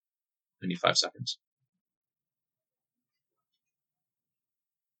I need 5 seconds.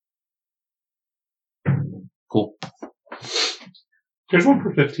 Cool. There's one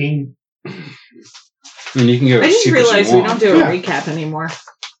for 15. And you can go. I just realized we don't do a recap anymore.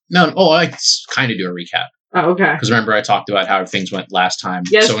 No, I kind of do a recap. Oh, okay. Because remember, I talked about how things went last time.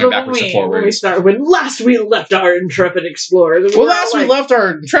 Yes, so but backwards to forwards. when last we left our intrepid explorers. We left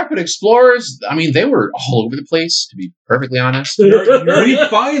our intrepid explorers. I mean, they were all over the place, to be perfectly honest. We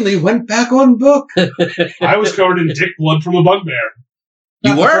finally went back on book. I was covered in dick blood from a bugbear.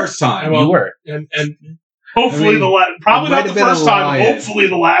 You were? First time. You were. And hopefully probably not the first time, hopefully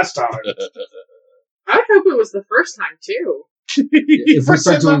the last time. I would hope it was the first time, too. If we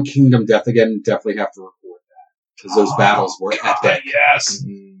start doing Kingdom Death again, definitely have to record that. Because those battles were epic. Yes.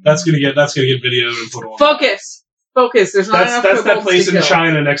 That's gonna get videoed and put on. Focus. There's not enough That's that kobolds place to in kill.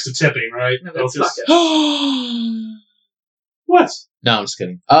 China next to Tipping, right? No, that's Focus. What? No, I'm just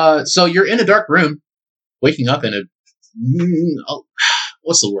kidding. So you're in a dark room, waking up in a...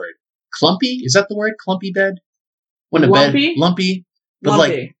 what's the word? Clumpy? Is that the word? Clumpy bed? When a Lumpy? bed... Lumpy? But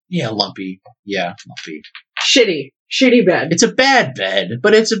Lumpy. Lumpy. Yeah, lumpy. Shitty bed. It's a bad bed,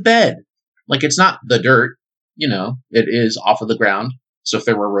 but it's a bed. Like, it's not the dirt. You know, it is off of the ground. So if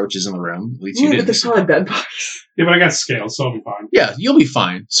there were roaches in the room, at least you But didn't. there's probably bed bugs. Yeah, but I got scales, so I'll be fine. Yeah, you'll be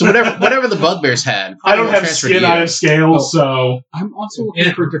fine. So whatever the bugbears had, I don't have skin, I have scales, so... I'm also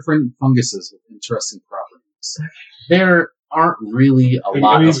looking for different funguses with interesting properties. There aren't really a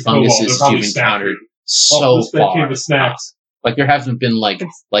lot of funguses you've encountered so far. With snacks. Like, there haven't been, like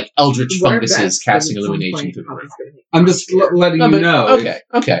eldritch funguses casting illumination through the room. I'm just letting you know.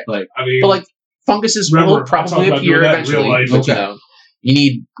 Okay. Like, I mean, but, like, funguses will probably appear eventually. But, you know,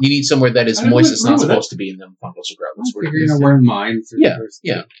 you need somewhere that is moist. It's not supposed to be in them. Fungus will grow. we're in mines. Yeah.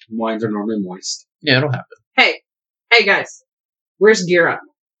 Mines are normally moist. Yeah, it'll happen. Hey guys. Where's Gira?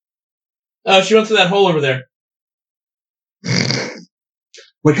 Oh, she went through that hole over there.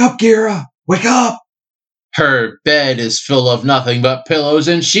 Wake up, Gira! Wake up! Her bed is full of nothing but pillows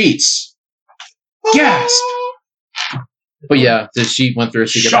and sheets. Gasp! But yeah, she went through a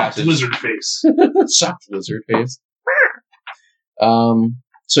secret shocked passage. lizard face. Shocked lizard face.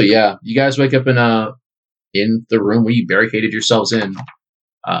 So yeah, you guys wake up in the room where you barricaded yourselves in.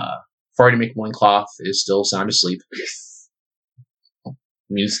 Farty McLoincloth is still sound asleep. I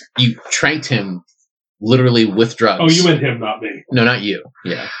mean, you tranked him literally with drugs. Oh, you meant him, not me. No, not you.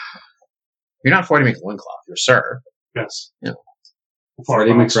 Yeah. You're not Farty McLoincloth, you're Sir. Yes. Yeah. Farty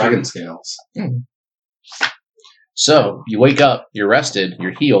McDragon scales. So, you wake up, you're rested,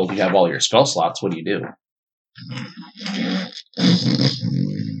 you're healed, you have all your spell slots. What do you do?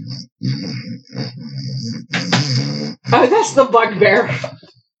 Oh, that's the bugbear.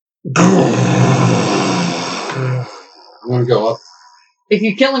 I want to go up, If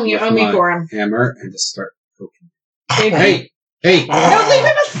you kill him, you owe me for him. hammer, and just start poking. Hey. No, leave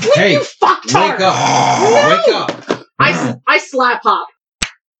him asleep, Hey, you fucktard! wake up! No! Wake up! I slap hop.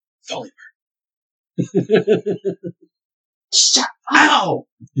 Shut up. Ow!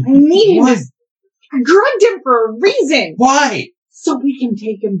 I need him. What? I drugged him for a reason. Why? So we can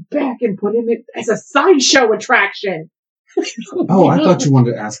take him back and put him in as a sideshow attraction. Oh, I thought you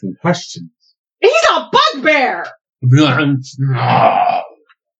wanted to ask him questions. He's a bugbear!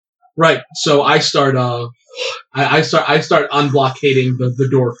 Right. So I start. I start unblockading the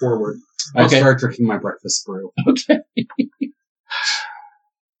door forward. I Okay. start drinking my breakfast brew. Okay.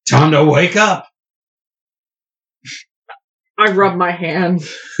 Time to wake up. I rub my hand.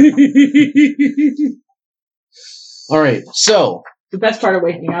 Alright, so. The best part of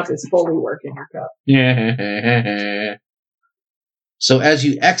waking up is fully working your cup. So as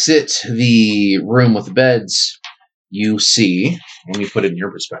you exit the room with the beds, you see, let me put it in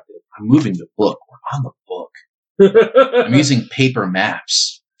your perspective, I'm moving the book. We're on the book. I'm using paper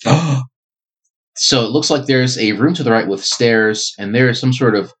maps. So it looks like there's a room to the right with stairs, and there is some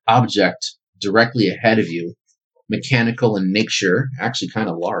sort of object directly ahead of you. Mechanical in nature, actually kind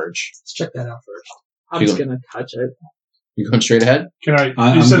of large. Let's check that out first. I'm just gonna touch it. You going straight ahead? Can I?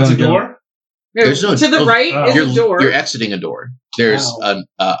 I'm You said it's a gonna go. door? There's no- to the right is You're, a door. you're exiting a door. There's Wow.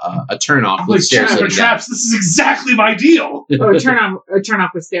 a turn-off I'm with like, stairs traps, leading down. traps. This is exactly my deal. Oh, turn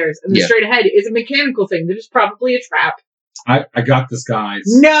off the stairs. And the Yeah. straight ahead is a mechanical thing that is probably a trap. I got this, guys.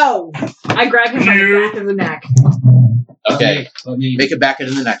 No! I grab him by the back of the neck. Okay, Let me. make it back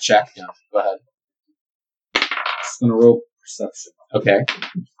into the neck check. No, go ahead. It's gonna roll perception. Okay.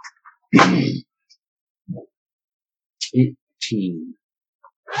 18.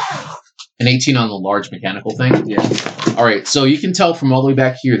 An 18 on the large mechanical thing? Yeah. Alright, so you can tell from all the way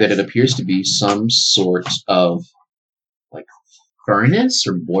back here that it appears to be some sort of, like, furnace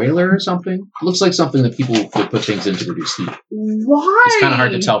or boiler or something. It looks like something that people would put things in to produce heat. Why? It's kind of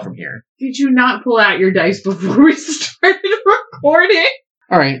hard to tell from here. Did you not pull out your dice before we started recording?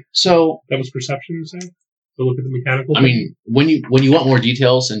 All right, so That was perception, you say? To look at the mechanical. I mean, when you want more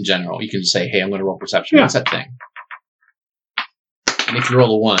details in general, you can just say, "Hey, I'm going to roll perception." Yeah. What's that thing? And if you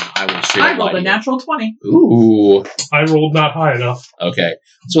roll a 1, I will straight I up rolled lie a to you. natural 20. Ooh. I rolled not high enough. Okay.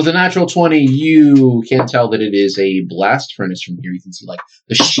 So with a natural 20, you can tell that it is a blast furnace from here. You can see like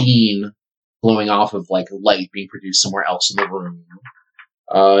the sheen glowing off of like light being produced somewhere else in the room.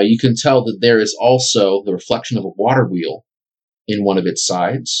 You can tell that there is also the reflection of a water wheel in one of its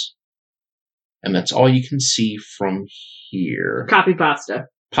sides. And that's all you can see from here. Copy pasta.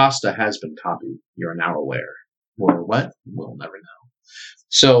 Pasta has been copied. You're now aware. Or what? We'll never know.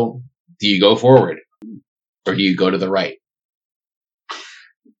 So, do you go forward? Or do you go to the right?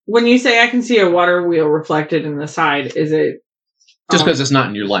 When you say I can see a water wheel reflected in the side, is it... Just because it's not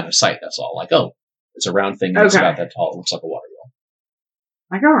in your line of sight, that's all. Like, oh, it's a round thing and it's Okay. about that tall. It looks like a water wheel.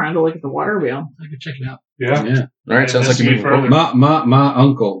 I go around to look at the water wheel. I could check it out. Yeah. Yeah. All right, sounds like you're moving Investigate forward. My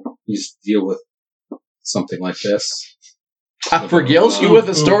uncle used to deal with something like this. Regales you with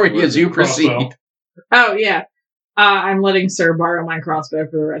the story as you proceed. Crossbow. Oh, yeah. I'm letting Sir borrow my crossbow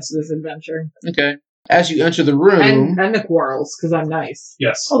for the rest of this adventure. Okay. As you enter the room, And the quarrels, because I'm nice.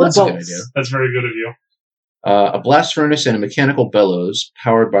 Yes. oh, that's a good bolts. idea. That's very good of you. A blast furnace and a mechanical bellows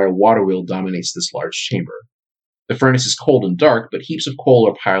powered by a water wheel dominates this large chamber. The furnace is cold and dark, but heaps of coal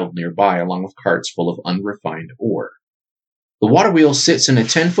are piled nearby, along with carts full of unrefined ore. The water wheel sits in a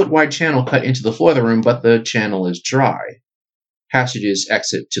 10-foot wide channel cut into the floor of the room, but the channel is dry. Passages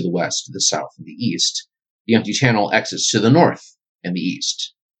exit to the west, the south, and the east. The empty channel exits to the north and the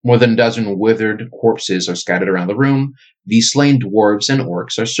east. More than a dozen withered corpses are scattered around the room. The slain dwarves and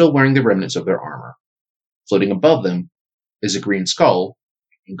orcs are still wearing the remnants of their armor. Floating above them is a green skull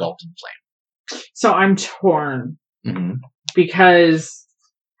engulfed in flame. So I'm torn. Mm-hmm. Because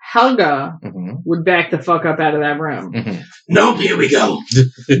Helga Mm-hmm. would back the fuck up out of that room. Mm-hmm. Nope, here we go.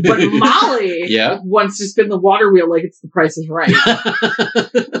 But Molly Yeah. wants to spin the water wheel like it's the Price is Right.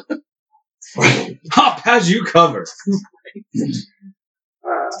 Hop has you covered.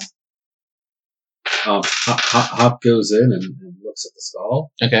 Hop goes in and looks at the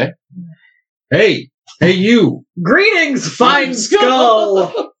skull. Okay. Hey you! Greetings, fine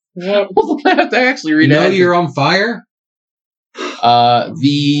skull! Well, I have to actually You read know it. you're on fire? Oh,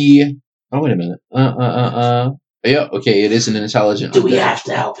 wait a minute. Yeah, okay, it is an intelligent. Do we undead. have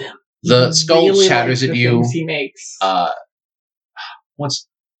to help him? The skull Really chatters likes at the you. things he makes.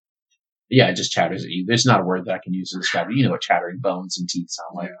 Yeah, it just chatters at you. There's not a word that I can use to describe it. You know what chattering bones and teeth sound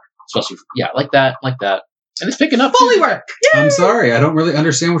like. Especially, like that. And it's picking up. Fully work! I'm sorry, I don't really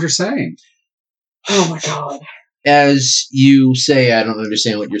understand what you're saying. Oh my god. As you say, I don't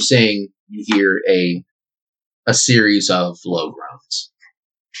understand what you're saying, you hear a series of low groans.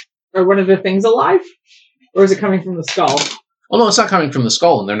 Are one of the things alive? Or is it coming from the skull? Well, no, it's not coming from the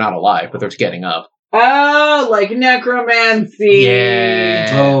skull, and they're not alive, but they're getting up. Oh, like necromancy. Yeah.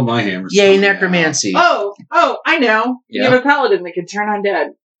 Oh, my hammer's Yay, coming out. necromancy. Oh, I know. Yeah. You have a paladin that can turn undead.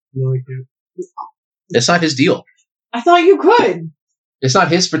 No, I can't. It's not his deal. I thought you could. It's not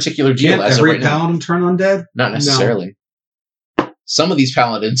his particular deal Can't as of every right now. paladin turn undead? Not necessarily. Some of these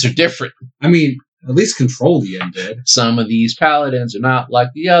paladins are different. I mean, at least control the undead. Some of these paladins are not like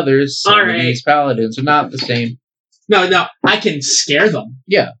the others. Some All of right. these paladins are not the same. No, I can scare them.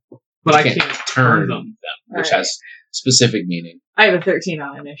 Yeah. But You I can't can't turn turn them. Which All right. has specific meaning. I have a 13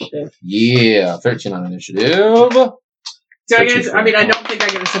 on initiative. Yeah, 13 on initiative. Do I 13 get? I mean, I don't think I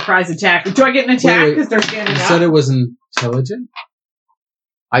get a surprise attack. Do I get an attack Wait. because they're standing You up? said it was intelligent?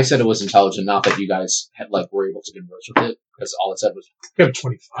 I said it was intelligent, not that you guys were able to converse with it, because all it said was I got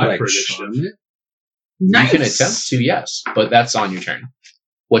 25 Could I for charm initiative. it? Nice. you can attempt to, yes, but that's on your turn.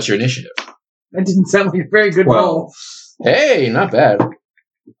 What's your initiative? That didn't sound like a very good roll. Hey, not bad.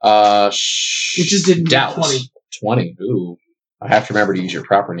 You just didn't get Dallas. 20. Ooh. I have to remember to use your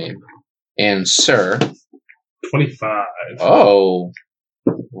proper name. And Sir. 25. Oh.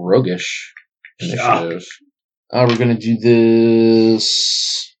 Roguish initiative. Oh, we're gonna do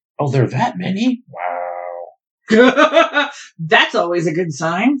this. Oh, there are that many? Wow. That's always a good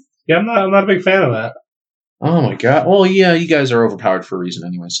sign. Yeah, I'm not a big fan of that. Oh my god. Well, yeah, you guys are overpowered for a reason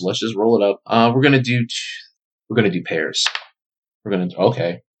anyway, so let's just roll it up. We're gonna do pairs.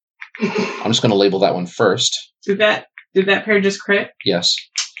 Okay. I'm just gonna label that one first. Did that pair just crit? Yes.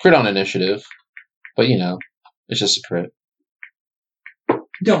 Crit on initiative. But it's just a crit.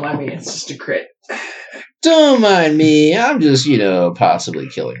 Don't mind me, it's just a crit. Don't mind me. I'm just, possibly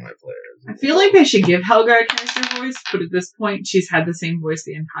killing my players. I feel like they should give Helga a character voice, but at this point, she's had the same voice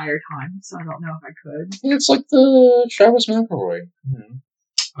the entire time, so I don't know if I could. It's like the Travis McElroy.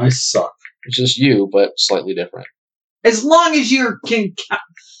 I suck. It's just you, but slightly different. As long as you're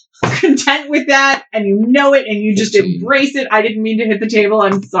content with that, and you know it, and you just 15. embrace it. I didn't mean to hit the table.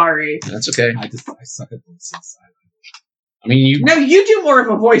 I'm sorry. That's okay. I suck at voices. I mean, you. No, you do more of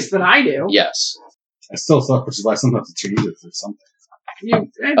a voice than I do. Yes. I still suck, which is why sometimes I change it for something.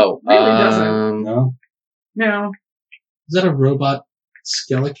 It Oh, really doesn't. No? No. Is that a robot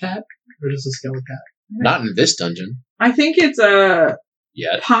Skelecat? Or is it a Skelecat? not in this dungeon I think it's a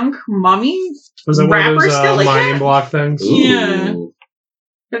yet. punk mummy. Was that one of Rapper those Skelecat? mining block things? Ooh. Yeah.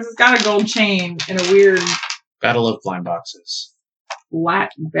 Because it's got a gold chain and a weird Gotta love blind boxes.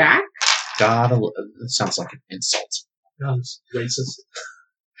 flat back. It sounds like an insult. God, it's racist.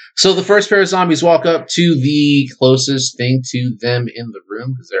 So the first pair of zombies walk up to the closest thing to them in the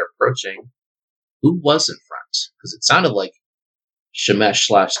room because they're approaching. Who was in front? Because it sounded like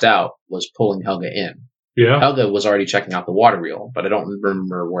Shemesh/Stout was pulling Helga in. Yeah. Helga was already checking out the water wheel, but I don't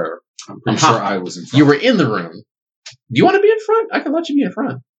remember where. I'm pretty sure I was in front. You were in the room. Do you want to be in front? I can let you be in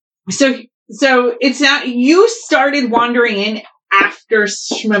front. So it's not. You started wandering in after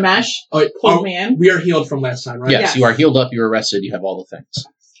Shmamesh pulled me in. We are healed from last time, right? Yes, Yes. you are healed up. You're arrested. You have all the things.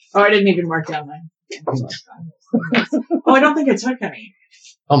 Oh, I didn't even mark down mine. Oh, I don't think I took any.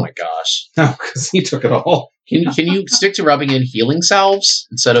 Oh my gosh! No, because he took it all. Can you stick to rubbing in healing salves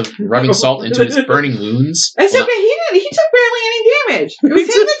instead of rubbing salt into his burning wounds? It's okay. He took barely any damage. It was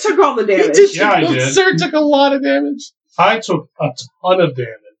him that took all the damage. Yeah, I did. Sir took a lot of damage. I took a ton of damage.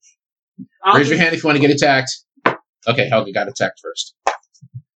 Raise your hand if you want to get attacked. Okay, Helga got attacked first.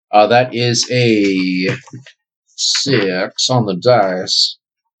 That is a 6 on the dice.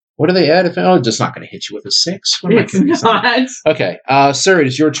 What do they add? It's just not going to hit you with a 6. What am I It's thinking? not. Okay, sir, it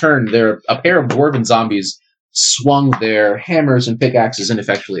is your turn. There, a pair of dwarven zombies swung their hammers and pickaxes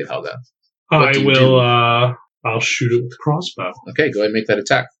ineffectually at Helga. What I do you will, do? I'll shoot it with the crossbow. Okay, go ahead and make that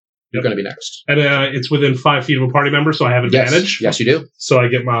attack. You're Yep. going to be next. And it's within 5 feet of a party member, so I have advantage. Yes, you do. So I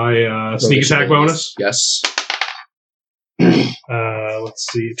get my sneak attack bonus. Yes. Let's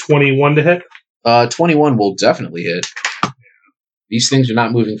see, 21 to hit. 21 will definitely hit. These things are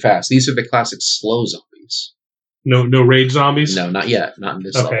not moving fast. These are the classic slow zombies. No rage zombies? No, not yet. Not in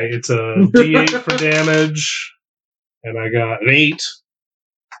this level. Okay, it's a D8 for damage, and I got an 8.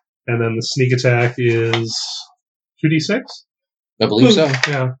 And then the sneak attack is 2d6? I believe so.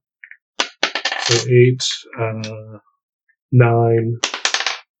 Yeah. So 8, 9,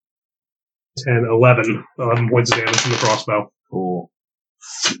 10, 11. 11 points of damage from the crossbow. Cool.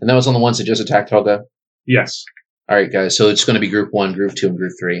 And that was on the ones that just attacked Helga? Yes. All right, guys. So it's going to be Group 1, Group 2, and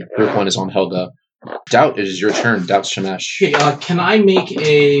Group 3. Group 1 is on Helga. Doubt, it is your turn. Doubt Shemesh. Okay, can I make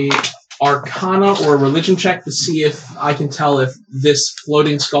a Arcana or a Religion check to see if I can tell if this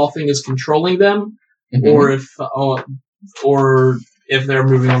floating skull thing is controlling them, Mhm. or if they're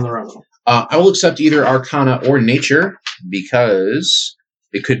moving on their own? I will accept either Arcana or Nature because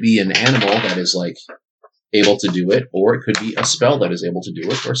it could be an animal that is like able to do it, or it could be a spell that is able to do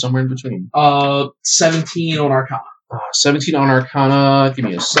it, or somewhere in between. 17 on Arcana. 17 on Arcana. Give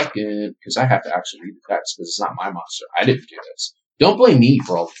me a second because I have to actually read the text because it's not my monster. I didn't do this. Don't blame me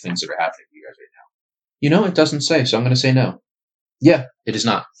for all the things that are happening to you guys right now. You know, it doesn't say, so I'm going to say no. Yeah, it is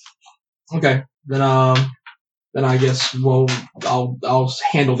not. Okay, then I guess I'll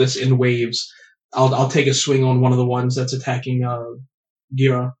handle this in waves. I'll take a swing on one of the ones that's attacking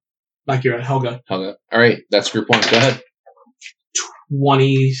Gira, not Gira, Helga. Helga. All right, that's Group 1. Go ahead.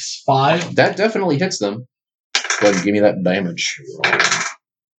 25. That definitely hits them. Go ahead and give me that damage.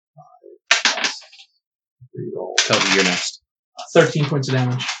 Helga, you're next. 13 points of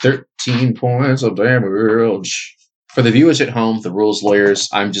damage. 13 points of damage. For the viewers at home, the rules lawyers,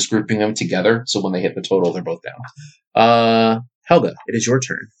 I'm just grouping them together, so when they hit the total, they're both down. Helga, it is your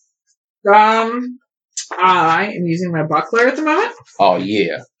turn. I am using my buckler at the moment. Oh,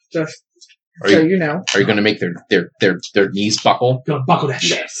 yeah. Just Are so you, you know. are you going to make their knees buckle? Gonna buckle that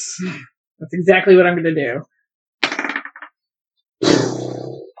shit. Yes. That's exactly what I'm going to do.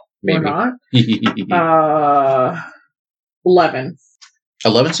 Maybe. Or not. 11.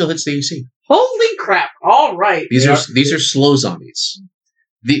 11 still hits the AC. Holy crap. All right. These are slow zombies.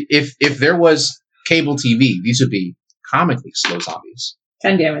 If there was cable TV, these would be comically slow zombies.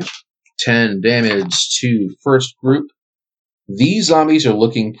 10 damage. 10 damage to first group. These zombies are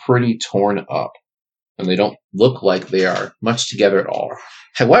looking pretty torn up, and they don't look like they are much together at all.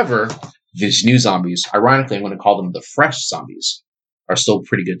 However, these new zombies, ironically, I'm going to call them the fresh zombies, are still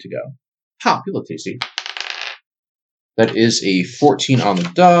pretty good to go. Ha, you look tasty. That is a 14 on the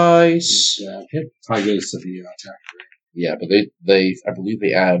dice. Hit probably goes to the attack. Yeah, but they I believe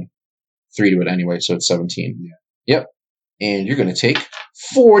they add 3 to it anyway, so it's 17. Yeah. Yep. And you're going to take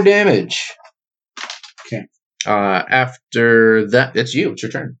 4 damage. Okay. After that, it's you. It's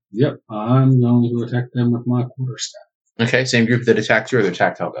your turn. Yep. I'm going to attack them with my quarterstaff. Okay, same group that attacked you or that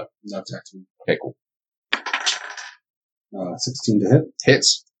attacked Helga? Not attack me. Okay, cool. 16 to hit.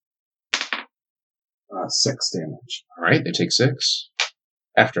 Hits. 6 damage. All right, they take 6.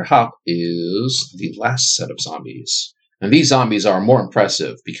 After Hop is the last set of zombies. And these zombies are more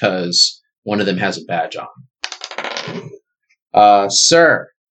impressive because one of them has a badge on. Sir,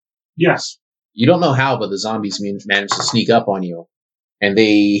 Yes. you don't know how, but the zombies managed to sneak up on you. And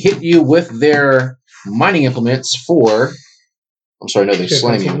they hit you with their mining implements for... I'm sorry, no, they Okay,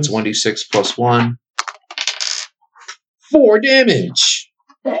 slam you. It's 1d6 plus 1. 4 damage!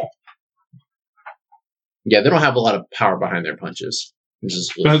 Yeah, they don't have a lot of power behind their punches.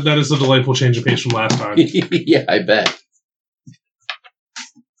 That is a delightful change of pace from last time. Yeah, I bet.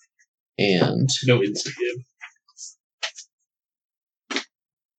 And No insta-give.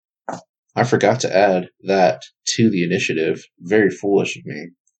 I forgot to add that to the initiative. Very foolish of me.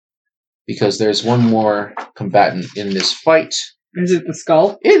 Because there's one more combatant in this fight. Is it the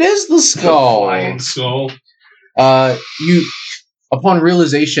skull? It is the skull! Flying skull. Upon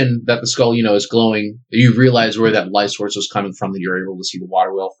realization that the skull, is glowing, you realize where that life source was coming from, that you're able to see the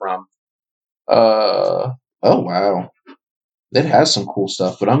water wheel from. Oh wow. It has some cool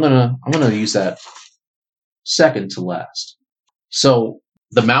stuff, but I'm gonna use that second to last. So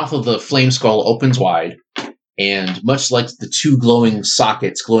the mouth of the flame skull opens wide, and much like the 2 glowing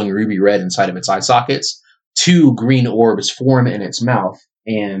sockets, glowing ruby red inside of its eye sockets, 2 green orbs form in its mouth.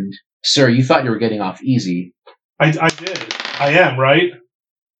 And sir, you thought you were getting off easy. I did. I am, right?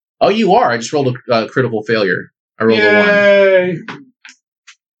 Oh, you are. I just rolled a critical failure. I rolled a 1. Yay!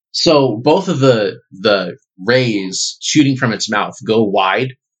 So both of the rays shooting from its mouth go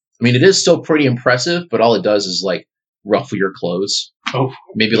wide. I mean, it is still pretty impressive, but all it does is like ruffle your clothes. Oh,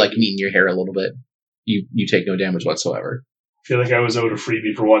 Maybe like neaten your hair a little bit. You take no damage whatsoever. I feel like I was owed a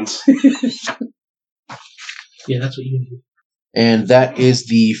freebie for once. Yeah, that's what you need. And that is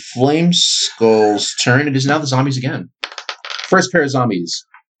the Flame Skull's turn. It is now the zombies again. First pair of zombies.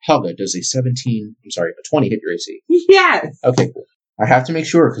 Helga does a 20 hit your AC. Yes. Okay, cool. I have to make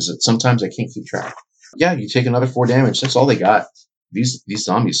sure because sometimes I can't keep track. Yeah, you take another 4 damage. That's all they got. These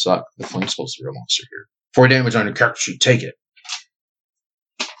zombies suck. The Flame Skull's the real monster here. 4 damage on your character sheet. Take it.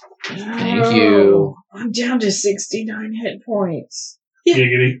 Thank you. I'm down to 69 hit points.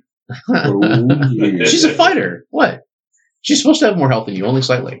 Giggity. Oh, yeah. She's a fighter. What? She's supposed to have more health than you, only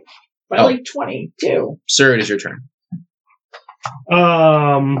slightly. By like 22. Sir, it is your turn.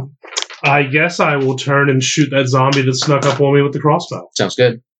 I guess I will turn and shoot that zombie that snuck up on me with the crossbow. Sounds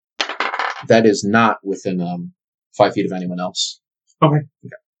good. That is not within 5 feet of anyone else.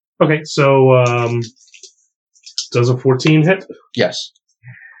 Okay, so, does a 14 hit? Yes.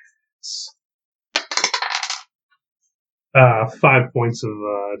 5 points of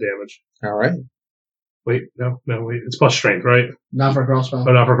damage. All right. Wait, no, wait. It's plus strength, right? Not for a crossbow.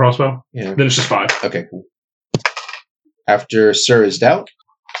 Oh, not for crossbow? Yeah. Then it's just 5. Okay, cool. After Sir is dealt.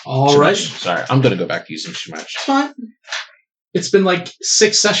 All right. Sorry, I'm going to go back to using Shamash. Fine. It's been like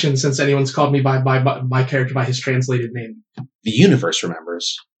 6 sessions since anyone's called me by my character by his translated name. The universe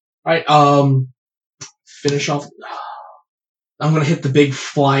remembers. All right. Finish off. I'm gonna hit the big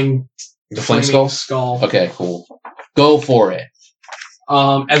flying. The flame skull? Okay, cool. Go for it.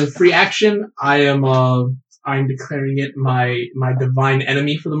 As a free action, I'm declaring it my divine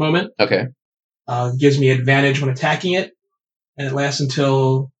enemy for the moment. Okay. Gives me advantage when attacking it, and it lasts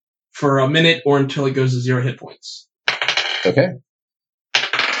for a minute or until it goes to 0 hit points. Okay.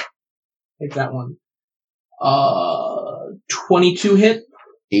 Take that one. 22 hit.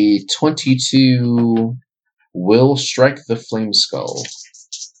 A 22 will strike the flame skull.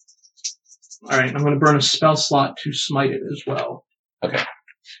 Alright, I'm going to burn a spell slot to smite it as well. Okay.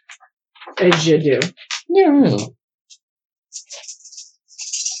 As you do. Yeah.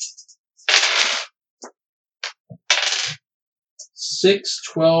 Six,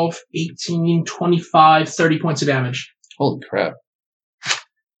 12, 18, 25, 30 points of damage. Holy crap.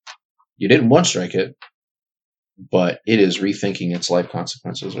 You didn't one strike it, but it is rethinking its life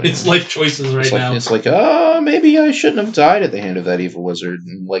consequences right It's now. life choices right now. It's like, maybe I shouldn't have died at the hand of that evil wizard,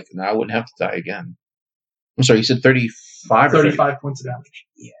 and like, now I wouldn't have to die again. I'm sorry, you said 35 or 35 points of damage.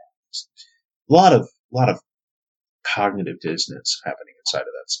 Yeah. A lot of cognitive dissonance happening inside of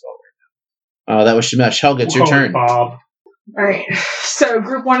that skull right now. That was Shemesh. Helga, it's your turn. Bob. All right. So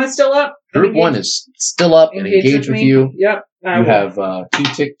group 1 is still up. Group 1 is still up and engaged with me. you. Yep. You have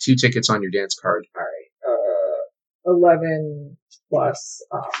two tickets on your dance card. All right. 11 plus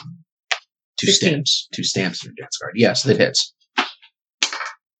 2 16. stamps. 2 stamps in your dance card. Yes, that hits.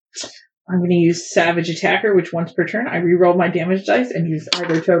 I'm going to use Savage Attacker, which once per turn I reroll my damage dice and use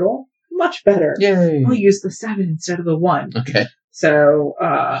either total. Much better. Yay. I'll use the 7 instead of the 1. Okay. So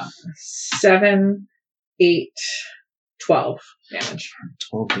 7, 8, 12 damage.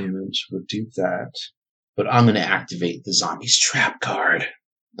 12 damage. We'll do that. But I'm going to activate the zombies trap card.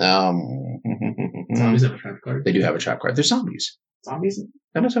 Zombies have a trap card. They do have a trap card. They're zombies. Zombies.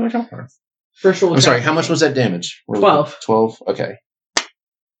 They must have a trap card. First roll. I'm sorry, how much was that damage? 12. 12? Okay.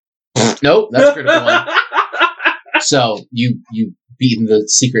 Nope, that's a critical one. So, you beaten the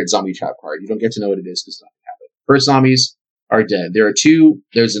secret zombie trap card. You don't get to know what it is because nothing happened. First zombies are dead. There are 2.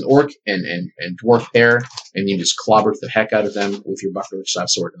 There's an orc and dwarf pair, and you just clobber the heck out of them with your buckler staff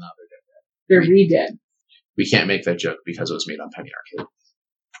sword, and now they're dead. They're re-dead. We can't make that joke because it was made on Penny Arcade.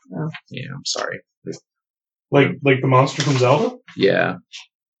 Oh. Yeah, I'm sorry. Like the monster from Zelda? Yeah.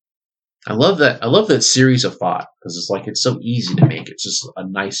 I love that series of thought because it's so easy to make. It's just a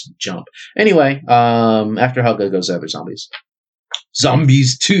nice jump. Anyway, after Helga goes over zombies.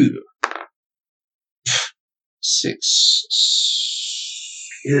 Zombies 2. 6.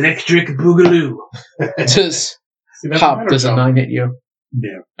 Electric Boogaloo. Does See, that's Hop, a does a jump. 9 hit you?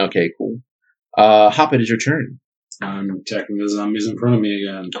 Yeah. Okay, cool. Hop, it is your turn. I'm attacking the zombies in front of me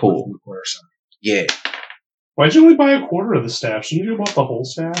again. Cool. From the corner side. Yeah. Why'd you only buy a quarter of the staff? Shouldn't you have bought the whole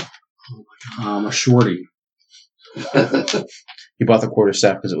staff? A shorty. You bought the quarter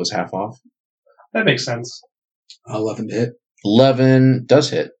staff because it was half off. That makes sense. 11 to hit. 11 does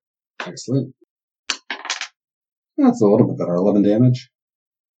hit. Excellent. That's a little bit better. 11 damage.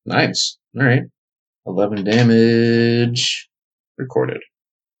 Nice. All right. 11 damage. Recorded.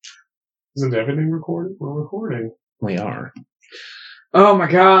 Isn't everything recorded? We're recording. We are. Oh my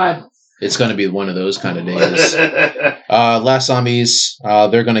god. It's going to be one of those kind of days. Last zombies,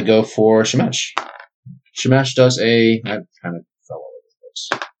 they're going to go for Shemesh. Shemesh does I kind of fell over this.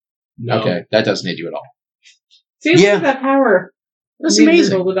 No. Okay, that doesn't hit you at all. See, Yeah. look at that power. That's You need to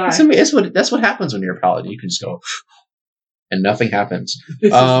amazing. roll the die. That's what happens when you're a paladin. You can just go, and nothing happens. This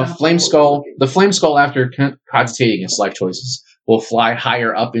is not Flame cool. Skull. The Flame Skull, after cogitating its life choices, will fly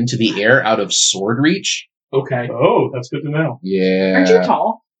higher up into the air out of sword reach. Okay. Oh, that's good to know. Yeah. Aren't you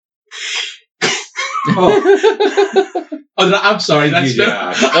tall? Oh, no, I'm sorry. That's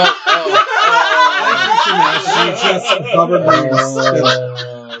Yeah. Oh, You just covered my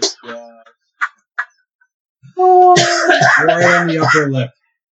right on the upper lip.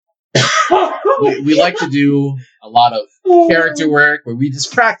 we like to do a lot of character work where we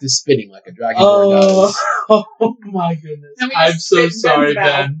just practice spitting like a dragonborn does. Oh my goodness. I mean, I'm so spit in sorry,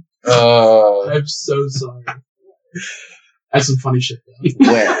 Ben's mouth. Ben. I'm so sorry. That's some funny shit, though.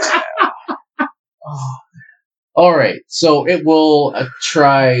 Well. Oh, All right, so it will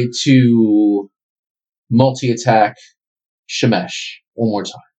try to multi-attack Shemesh one more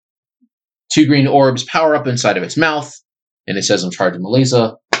time. 2 green orbs power up inside of its mouth, and it says I'm charging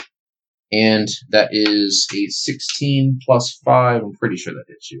Malaysia. And that is a 16 plus 5. I'm pretty sure that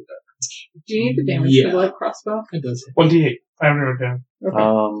hits you. Do you need the damage Yeah. for the light crossbow? it does. 1d8. I haven't wrote it down.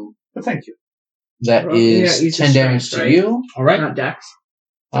 Okay. But thank you. That Well, is yeah, use 10 your damage strength, to right? you. All right. Not dex.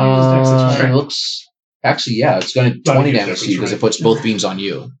 It looks... Actually, yeah, it's going to Not 20 use damage dex, to you because right. it puts both beams on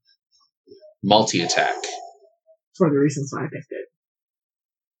you. Multi-attack. It's one of the reasons why I picked it.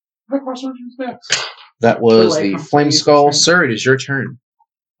 What crossword is next? That was The the light Flame use Skull. strength. Sir, it is your turn.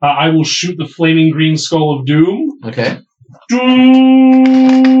 I will shoot the flaming green skull of doom. Okay. Doom!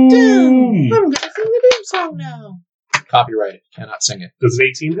 I'm gonna sing the Doom song now. Copyrighted. Cannot sing it. Does an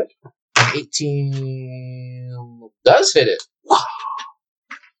 18 hit? 18 does hit it.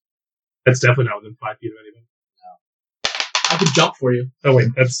 That's definitely not within 5 feet of anything. I could jump for you. Oh wait,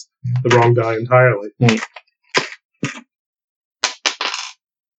 that's the wrong die entirely.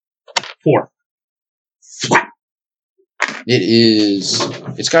 4.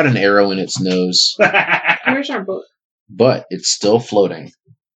 It's got an arrow in its nose, Where's our book? but it's still floating.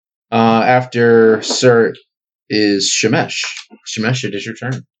 After Sir is Shemesh. Shemesh, it is your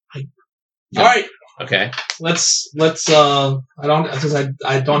turn. All right. Okay. Let's. I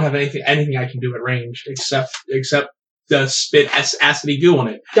don't have anything I can do at range except the spit acidity goo on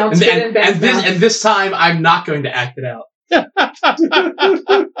it. Don't spit in Ben's mouth. And this time I'm not going to act it out.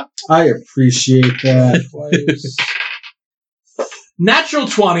 I appreciate that. Natural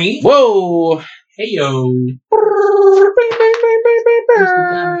 20. Whoa! Hey yo.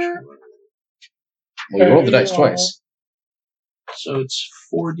 Well, you rolled the dice twice. So it's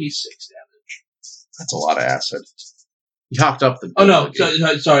 4d6 damage. That's a lot of acid. You hopped up the. Oh no,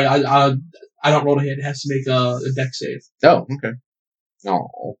 sorry. I don't roll to hit. It has to make a dex save. Oh, okay. No.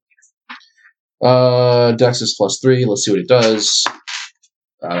 Dex is +3. Let's see what it does.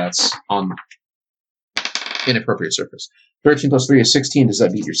 That's on inappropriate surface. 13 + 3 is 16. Does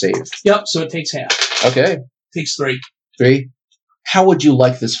that beat your save? Yep. So it takes half. Okay. Takes 3. 3. How would you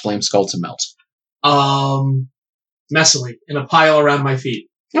like this flame skull to melt? Messily in a pile around my feet.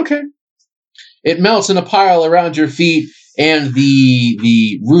 Okay. It melts in a pile around your feet, and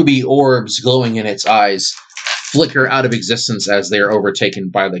the ruby orbs glowing in its eyes flicker out of existence as they are overtaken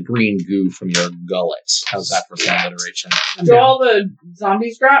by the green goo from your gullet. How's that for some alliteration? Do all the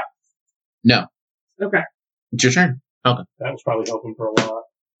zombies drop? No. Okay. It's your turn. Okay. That was probably helping for a lot.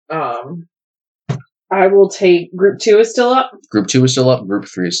 I will take group 2 is still up. Group 2 is still up. Group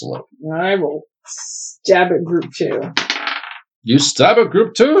 3 is still up. I will stab at group 2. You stab at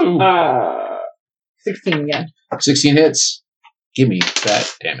group 2. 16 again. 16 hits. Give me that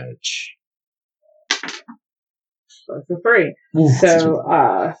damage. So for 3. Ooh,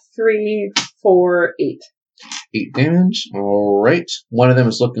 So 3, 4, 8. 8 damage. All right. One of them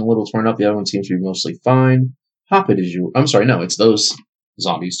is looking a little torn up. The other one seems to be mostly fine. Hop it is you. I'm sorry. No, it's those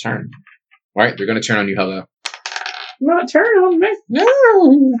zombies' turn. All right. They're going to turn on you, Helga. Not turn on me.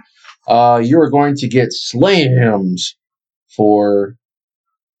 No. You are going to get slammed for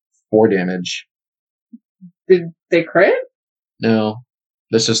 4 damage. Did they crit? No.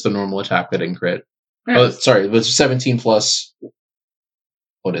 This is the normal attack that didn't crit. Yeah. Oh, sorry. It was 17 plus.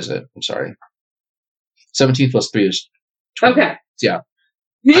 What is it? I'm sorry. 17 plus 3 is 20. Okay. Yeah.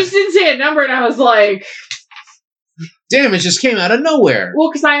 You just didn't say a number, and I was like, Damn, it just came out of nowhere. well,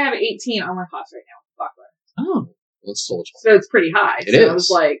 because I have 18 armor class right now. Oh. That's still a So it's pretty high. It so is. I was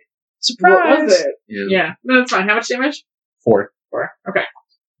like, surprise. what was it? Yeah. Yeah. No, that's fine. How much damage? 4. 4. Okay.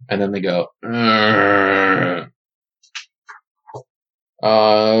 And then they go.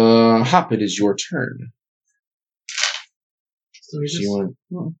 Hop, it is your turn. So we So just, you want?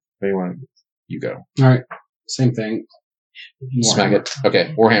 What do you want? You go. All right, same thing. Smack it.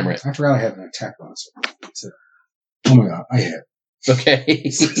 Okay, Warhammer it. I forgot I had an attack bonus. Oh my god, I hit. Okay.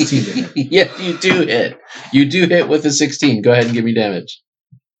 16 to hit. Yes, you do hit. You do hit with a 16. Go ahead and give me damage.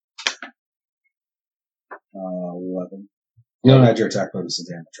 11. You don't add your attack bonus to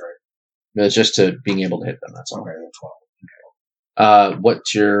damage, right? No, it's just to being able to hit them. That's all. Okay, then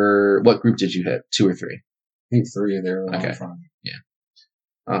 12. What group did you hit? 2 or 3? I think 3 of there Okay. in front of me.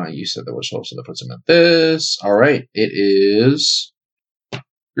 You said there was hope, so that puts him at this. All right, it is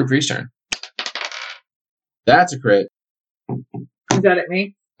Group 3's turn. That's a crit. Is that at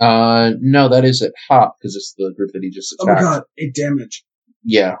me? No, that is at Hop because it's the group that he just Oh my attacked. god, 8 damage.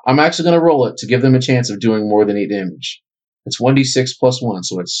 Yeah, I'm actually going to roll it to give them a chance of doing more than 8 damage. It's 1d6 plus 1,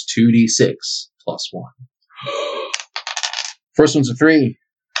 so it's 2d6 plus 1. First one's a 3.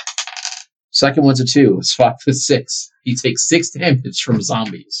 Second one's a 2. It's 5 to 6. He takes 6 damage from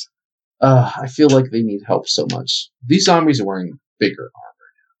zombies. I feel like they need help so much. These zombies are wearing bigger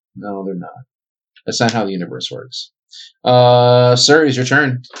armor. No, they're not. That's not how the universe works. Sir, it's your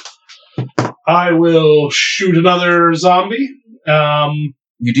turn. I will shoot another zombie.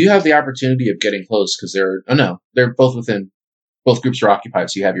 You do have the opportunity of getting close because they're both within. Both groups are occupied,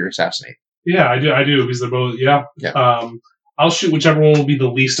 so you have your assassinate. Yeah, I do because they're both. Yeah. Yeah. I'll shoot whichever one will be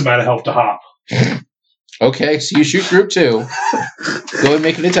the least amount of help to Hop. Okay, so you shoot group 2. Go ahead and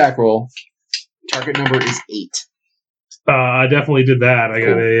make an attack roll. Target number is 8. I definitely did that. I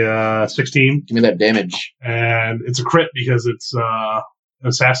got a 16, Give me that damage. and it's a crit because it's an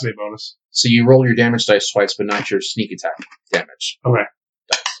assassinate bonus. So you roll your damage dice twice, but not your sneak attack damage. Okay.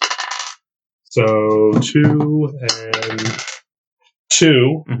 So 2 and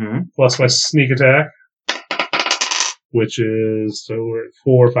 2 Mm-hmm. plus my sneak attack, which is so we're at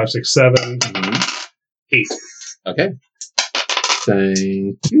 4, 5, 6, 7, 8. Okay.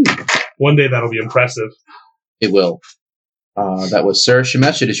 Thank you. One day that'll be impressive. It will. That was Sir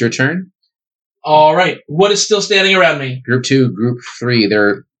Shemesh. It is your turn. all right. What is still standing around me? Group 2, Group 3.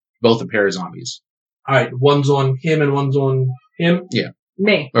 They're both a pair of zombies. All right. One's on him and one's on him.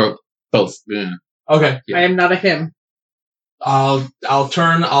 Me. Or both. Yeah. Okay. Yeah. I am not a him. I'll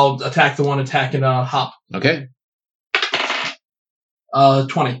turn. I'll attack the one attacking Hop. Okay.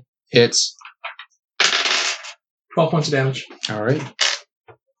 20. Hits. 12 points of damage. All right.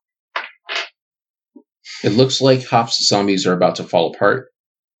 It looks like Hop's zombies are about to fall apart.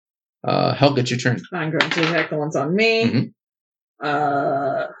 Helga, it's your turn. I'm going to attack the ones on me.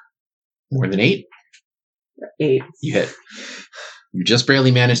 Mhm. More than 8? 8. You hit. You just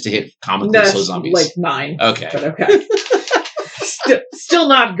barely managed to hit comically That's slow zombies. like 9. Okay. But okay. Still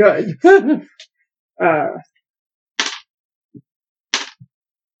not good.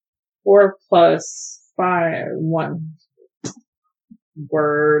 4 plus 5, 1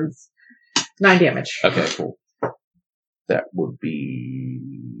 words. 9 damage. Okay, cool. That would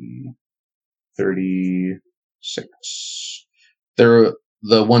be 36. The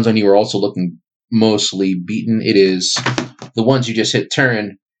ones on you are also looking mostly beaten. It is the ones you just hit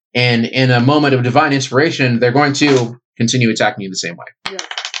turn, and in a moment of divine inspiration, they're going to continue attacking you the same way. Yes.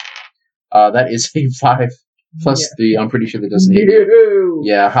 That is a 5 plus 3. I'm pretty sure that doesn't hit. No.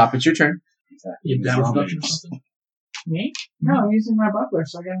 Yeah, Hop, it's your turn. You have damage reduction or something? Me? No, I'm using my buckler,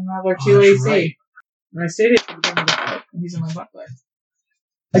 so I get another 2 Oh, that's AC. right. And I stated at the beginning of the fight, I'm using my buckler.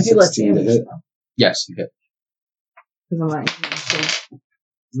 I do less 16 to damage, hit. though. Yes, you hit. Because I'm not using so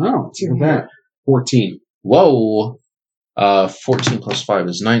No, look at that. 14. Whoa. 14 plus 5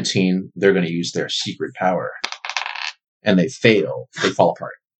 is 19. They're going to use their secret power. And they fail. They fall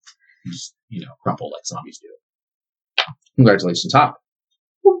apart. Just, crumple like zombies do. Congratulations, Hop.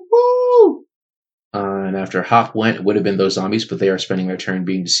 Woo-hoo! And after Hop went, it would have been those zombies, but they are spending their turn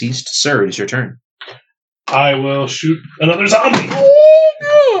being deceased. Sir, it is your turn. I will shoot another zombie.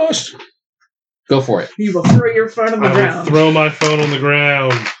 Oh, gosh. Go for it. you will throw your phone on the I will ground throw my phone on the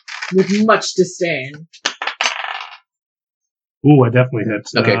ground. with much disdain. Ooh, I definitely hit.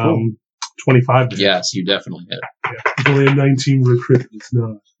 Okay, cool. 25 to hit. Yes, you definitely hit. It's only a 19 with crit. It's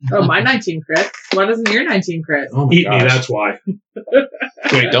not. Oh, my 19 crit. Why doesn't your 19 crit? Oh my Eat me, gosh. that's why.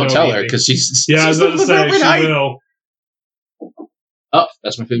 Wait, Don't tell eat her, me. because she's... Yeah, I was about to say, she's she will. Oh,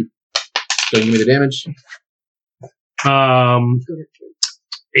 that's my food. Don't give me the damage.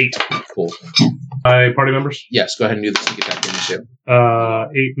 8. Cool. My party members? Yes, go ahead and do the sneak attack damage too.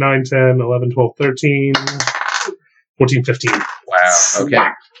 8, 9, 10, 11, 12, 13, 14, 15. Wow. Okay.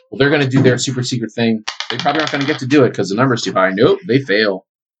 Well, they're going to do their super secret thing. They probably aren't going to get to do it because the number's too high. Nope, they fail.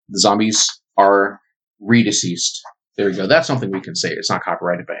 The zombies are redeceased. There we go. That's something we can say. It's not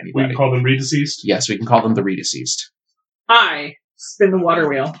copyrighted by We anybody. can call them redeceased. Yes, we can call them the redeceased. I spin the water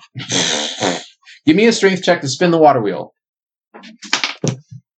wheel. Give me a strength check to spin the water wheel.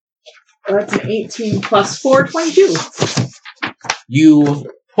 That's an 18 plus 4, 22. You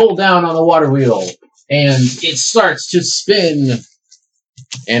pull down on the water wheel, and it starts to spin,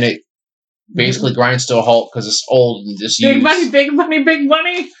 and it basically grinds to a halt because it's old and disused. Big money, big money, big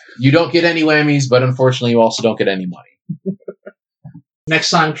money. You don't get any whammies, but unfortunately, you also don't get any money. Next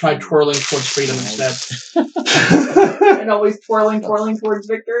time, try twirling towards freedom instead. And always twirling towards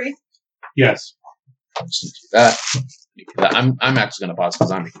victory. Yes. I'm just gonna do that. I'm actually going to pause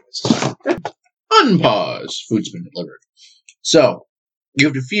because I'm making this. Unpause. Food's been delivered. So, you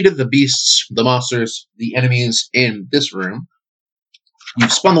have defeated the beasts, the monsters, the enemies in this room.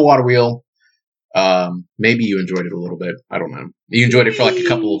 You've spun the water wheel. Maybe you enjoyed it a little bit. I don't know. You enjoyed it for like a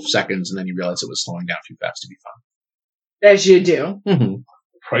couple of seconds, and then you realized it was slowing down too fast to be fun. As you do. Mm-hmm.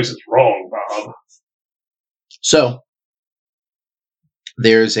 Price is wrong, Bob. So,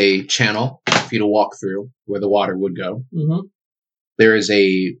 there's a channel for you to walk through where the water would go. Mm-hmm. There is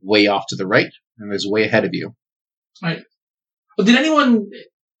a way off to the right, and there's a way ahead of you. Right. But did anyone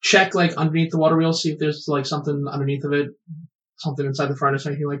check like underneath the water wheel, see if there's like something underneath of it, something inside the furnace,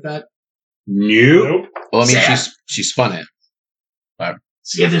 anything like that? Nope. Nope. Well, I mean, Sad. she spun it.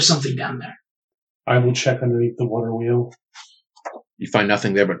 See if there's something down there. I will check underneath the water wheel. You find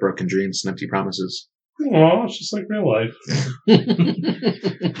nothing there but broken dreams and empty promises. Oh, it's just like real life.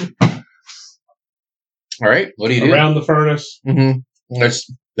 All right, what do you do? Around the furnace. Mm-hmm.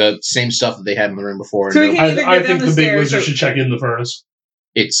 There's the same stuff that they had in the room before. So we can- either I get think down the the big stairs wizard or- should check in the furnace.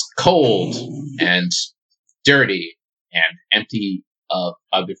 It's cold and dirty and empty of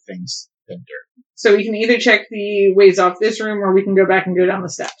other things than dirt. So we can either check the ways off this room or we can go back and go down the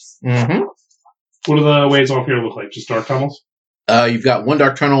steps. Mm-hmm. What do the ways off here look like? Just dark tunnels? You've got one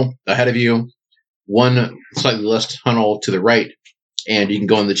dark tunnel ahead of you, one slightly less tunnel to the right, and you can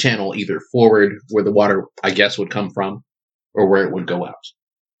go in the channel either forward, where the water, I guess, would come from, or where it would go out.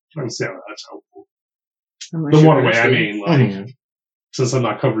 I understand that. That's helpful. Unless The you're waterway, I thirsty. mean, like, since I'm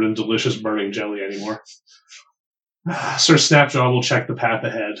not covered in delicious burning jelly anymore. Sir Snapjaw will check the path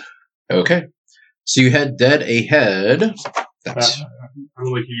ahead. Okay. So you head dead ahead. That's, I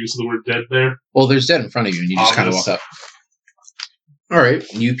don't like your use of the word dead there. well, there's dead in front of you, and you just kind of Obvious. walk up. All right.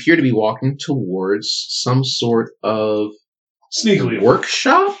 You appear to be walking towards some sort of Sneakily.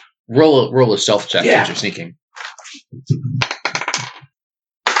 workshop? Roll a stealth check Yeah. since you're sneaking.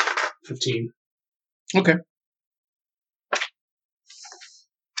 15. Okay.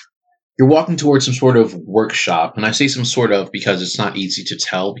 You're walking towards some sort of workshop, and I say some sort of because it's not easy to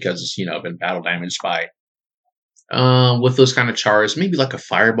tell because it's, been battle damaged by with those kind of chars, maybe like a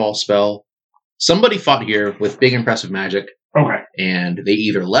fireball spell. Somebody fought here with big impressive magic, Okay. and they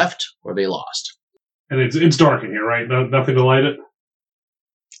either left or they lost. And it's dark in here, right? Nothing to light it?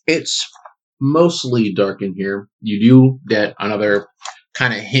 It's mostly dark in here. You do get another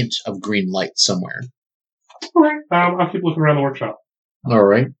kind of hint of green light somewhere. Okay. I'll keep looking around the workshop. All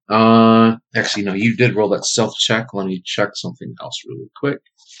right. Actually, no, you did roll that stealth check. Let me check something else really quick.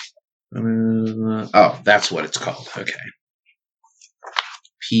 Oh, that's what it's called. Okay.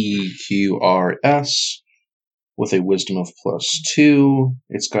 PQRS with a wisdom of +2.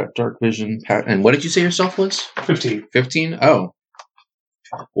 It's got dark vision. And what did you say your stealth was? 15. 15? Oh.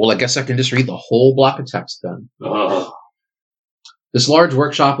 Well, I guess I can just read the whole block of text then. This large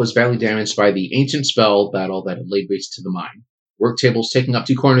workshop was badly damaged by the ancient spell battle that had laid waste to the mine. Work tables taking up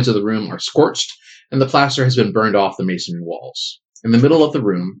 2 corners of the room are scorched, and the plaster has been burned off the masonry walls. In the middle of the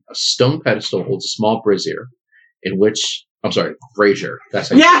room, a stone pedestal holds a small brazier, brazier. That's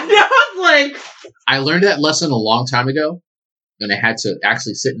how you say it. Yeah, no, like I learned that lesson a long time ago, and I had to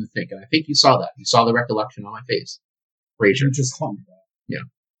actually sit and think, and I think you saw that. You saw the recollection on my face. Brazier. You just told me that.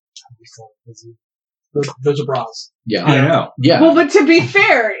 Those are bras. Yeah. I know. Yeah. well, but to be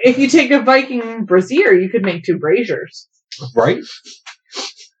fair, if you take a Viking brazier, you could make 2 braziers. Right?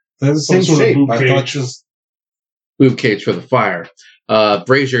 They're the Some same sort of shape. boob I thought cage. just... Boob cage for the fire.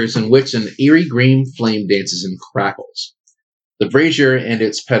 Braziers in which an eerie green flame dances and crackles. The brazier and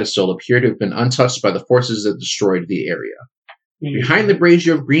its pedestal appear to have been untouched by the forces that destroyed the area. Behind the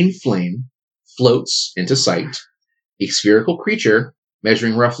brazier of green flame floats into sight a spherical creature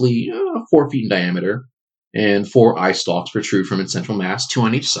measuring roughly 4 feet in diameter, and 4 eye stalks protrude from its central mass, 2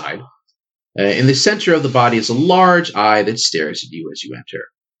 on each side. In the center of the body is a large eye that stares at you as you enter.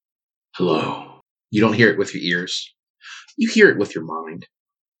 Hello. You don't hear it with your ears. You hear it with your mind.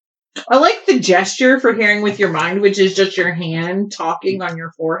 I like the gesture for hearing with your mind, which is just your hand talking on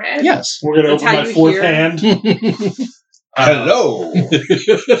your forehead. Yes. We're going to That's open how my you 4th hear. hand. Hello.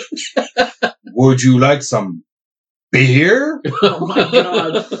 Would you like some beer? Oh my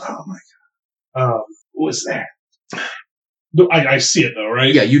god. Oh my What was that? No, I see it, though,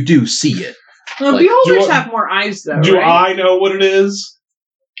 right? Yeah, you do see it. Well, Like, beholders do I- have more eyes, though. Do right? I know what it is?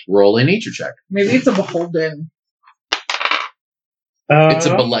 Roll a nature check. Maybe it's a beholden. It's a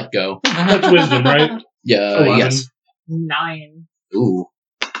Beletgo. That's wisdom, right? Yeah, 11. yes. 9. Ooh.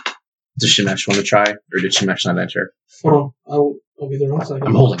 Does Shemesh want to try? Or did Shemesh not enter? Hold on. I'll be there 1 second.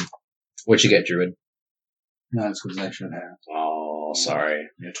 I'm holding. What'd you get, Druid? No, that's because I should have. Oh, sorry.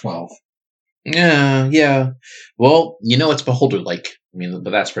 Yeah, 12. Yeah. Well, you know it's beholder-like. I mean,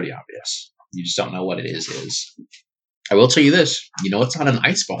 but that's pretty obvious. You just don't know what it is. I will tell you this. You know it's not an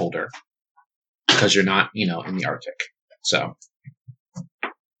ice beholder. Because you're not, in the Arctic. So.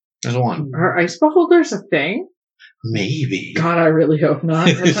 There's a 1. Are ice beholders a thing? Maybe. God, I really hope not.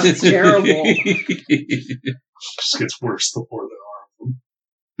 That sounds terrible. It just gets worse the more there are.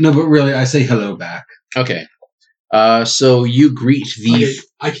 No, but really, I say hello back. Okay. So you greet the... Okay,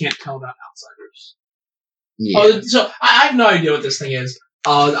 I can't tell about outsiders. Yeah. Oh, so I have no idea what this thing is.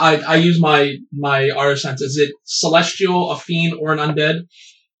 I use my artist sense. Is it celestial, a fiend, or an undead?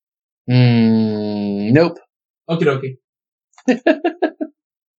 Nope. Okie dokie.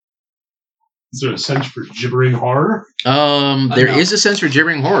 Is there a sense for gibbering horror? There No. is a sense for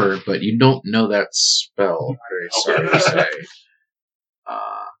gibbering horror, but you don't know that spell. I'm very sorry to say.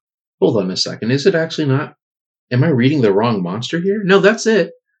 Hold on a second. Is it actually not? Am I reading the wrong monster here? No, that's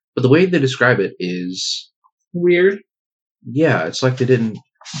it. But the way they describe it is, Weird. yeah, it's like they didn't.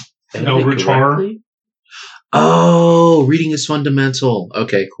 edit it Eldritch horror? correctly. Oh, reading is fundamental.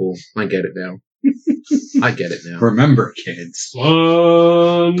 Okay, cool. I get it now. I get it now. Remember, kids,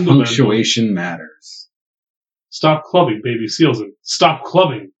 Fundamental. punctuation matters. Stop clubbing baby seals and stop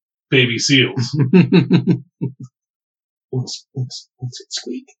clubbing baby seals. Once it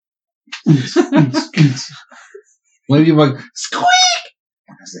squeak. When you like squeak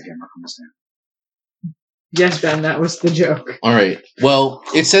as the hammer comes down. Yes, Ben, that was the joke. All right. Well,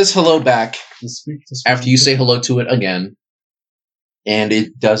 it says hello back after you say hello to it again, and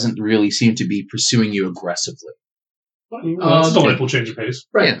it doesn't really seem to be pursuing you aggressively. Well, it's delightful change of pace.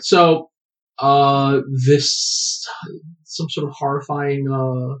 Right. Yeah. So, this some sort of horrifying.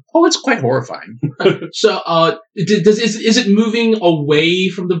 Oh, it's quite horrifying. So, is it moving away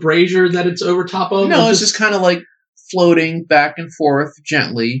from the brazier that it's over top of? No, Or it's just kind of like floating back and forth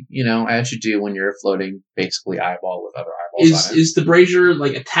gently, as you do when you're floating basically eyeball with other eyeballs on it. is the brazier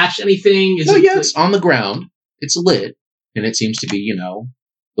like attached to anything? Is Oh, it yeah, it's on the ground. It's lit, and it seems to be,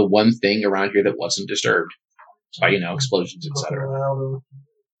 the one thing around here that wasn't disturbed by, explosions, etc.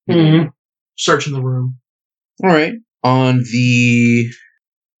 Mm-hmm. searching the room? All right.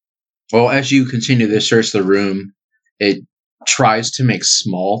 As you continue to search the room, it tries to make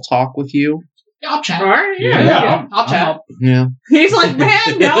small talk with you. Yeah, I'll chat. All right, Yeah. I'll chat. Yeah. He's like,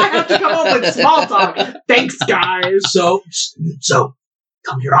 man, now I have to come up with small talk. Thanks, guys. So,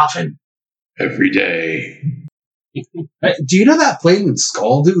 come here often. Every day. Hey, do you know that flaming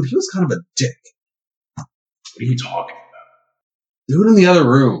skull dude? He was kind of a dick. What are you talking Dude in the other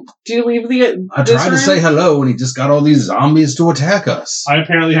room. Do you leave the? I this tried to room? say hello and he just got all these zombies to attack us. I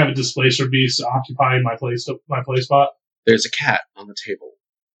apparently have a displacer beast occupying my play spot. There's a cat on the table.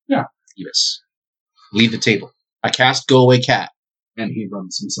 Yeah. Yes. Leave the table. I cast Go Away Cat. And he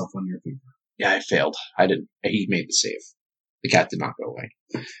rubs himself on your finger. Yeah, I failed. I didn't. He made the save. The cat did not go away.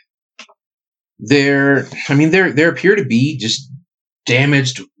 There appear to be just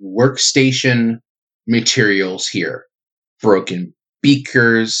damaged workstation materials here. Broken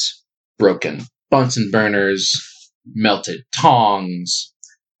beakers, broken Bunsen burners, melted tongs,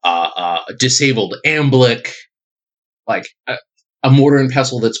 a disabled amblick, like a mortar and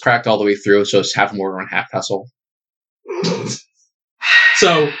pestle that's cracked all the way through, so it's half mortar and half pestle.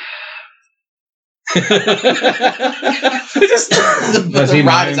 So, the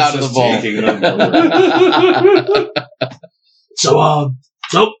rod is out of the bowl.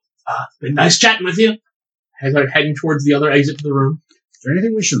 It's been nice chatting with you. As I'm heading towards the other exit to the room. Is there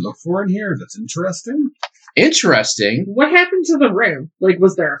anything we should look for in here that's interesting? Interesting. What happened to the room? Like,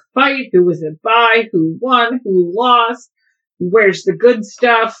 was there a fight? Who was it by? Who won? Who lost? Where's the good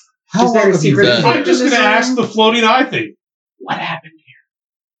stuff? How Is there long a have you secret been safe I'm in just this going to room? ask the floating eye thing. What happened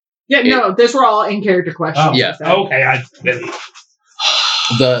here? Yeah, no, those were all in character questions. Oh, yeah. so. Okay,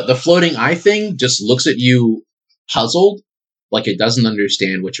 The floating eye thing just looks at you puzzled, like it doesn't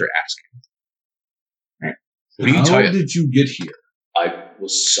understand what you're asking. What are you How talking? did you get here? I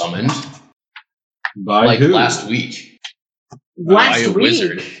was summoned By like who? last week by Last a week,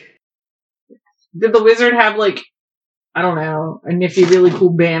 wizard. did the wizard have like, I don't know, a nifty, really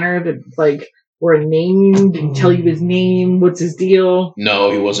cool banner that like were named and tell you his name? What's his deal? No,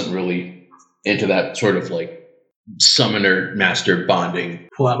 he wasn't really into that sort of like summoner master bonding.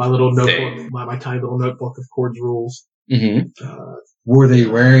 Pull out my little notebook, Dang. my tiny little notebook of Chord's rules. Mm-hmm. Were they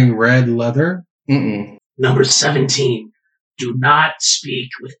wearing red leather? Mm-mm. Number 17. Do not speak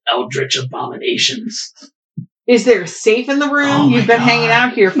with eldritch abominations. Is there a safe in the room? Oh my You've been God. hanging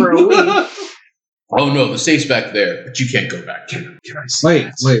out here for a week. Oh no, the safe's back there, but you can't go back there. Can I see Wait,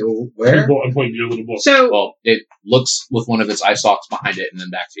 that? where? I'm pointing to your little book. So Well, it looks with one of its eye stalks behind it, and then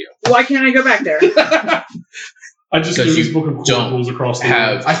back to you. why can't I go back there? I just Because threw this you book of Chord don't rules across the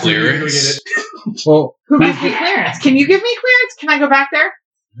have room. I figured you were clearance. gonna get it. Well, Who gives me clearance? Can you give me clearance? Can I go back there?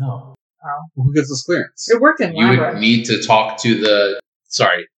 No, who gets this clearance? It worked in you would Labyrinth. need to talk to the.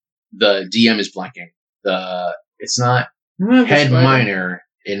 Sorry, the DM is blanking. It's not head minor,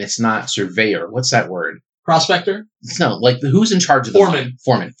 and it's not surveyor. What's that word? Prospector? No, like who's in charge of the Foreman.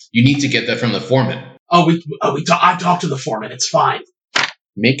 Foreman. You need to get that from the foreman. I talked to the foreman. It's fine.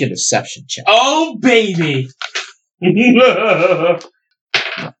 Make a deception check. Oh, baby.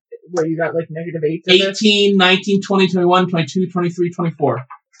 Where you got like -8 to this? 18, 19, 20, 21, 22, 23, 24.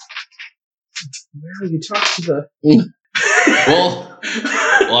 Well, you talked to the. Well,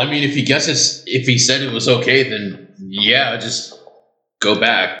 I mean, if he said it was okay, then yeah, just go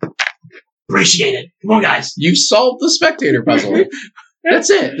back. Appreciate it. Come on, guys. You solved the spectator puzzle. That's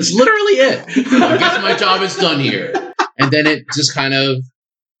it. That's literally it. I guess my job is done here. And then it just kind of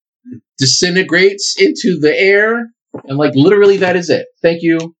disintegrates into the air, and like literally that is it. Thank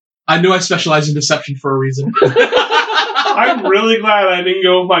you. I knew I specialize in deception for a reason. I'm really glad I didn't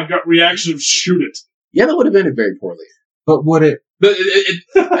go with my gut reaction of shoot it. Yeah, that would have ended very poorly. But would it?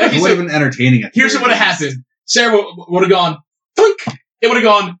 It would have been entertaining. Here's what would have happened. Sarah would have gone, blink. It would have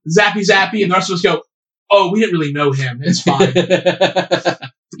gone zappy zappy, and the rest of us go, oh, we didn't really know him. It's fine.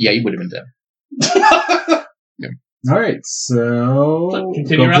 Yeah, you would have been dead. All right, so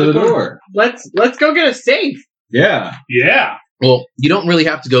Continue go around to the the corner. door. Let's go get a safe. Yeah. Yeah. Well, you don't really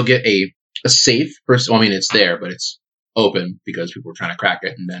have to go get a safe. First, well, I mean, it's there, but it's open because people were trying to crack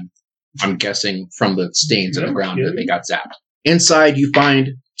it, and then I'm guessing from the stains on the ground that they got zapped. Inside, you find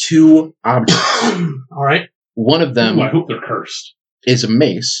 2 objects. All right. One of them Ooh, I hope they're cursed. is a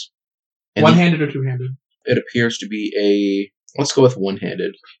mace. And One-handed or two-handed? it appears to be a... Let's go with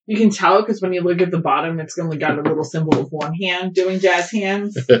one-handed. You can tell because when you look at the bottom, it's only got a little symbol of one hand doing jazz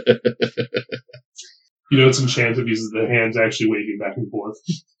hands. You know, it's enchanted because the hand's actually waving back and forth.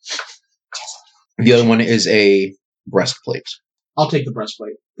 The other one is a breastplate. I'll take the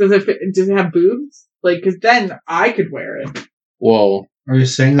breastplate. Does it have boobs? Like, because then I could wear it. Well, Are you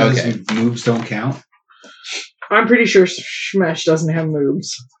saying that Okay. his boobs don't count? I'm pretty sure Shmesh doesn't have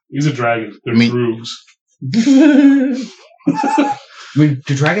moves. He's a dragon. They're I mean- droogs. I mean,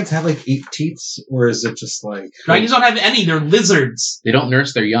 do dragons have like 8 teeth, or is it just like Dragons don't have any. They're lizards. They don't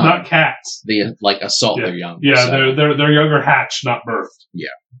nurse their young. Not cats. They like assault their young. Yeah, so- they're younger hatched, not birthed. Yeah.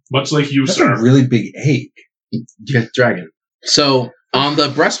 Much like you, that's sir. a really big egg? Yeah, dragon. So on the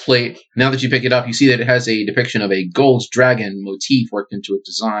breastplate, now that you pick it up, you see that it has a depiction of a gold dragon motif worked into its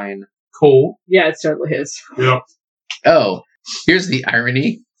design. Cool. Yeah, it's totally his. Yep. Oh, here's the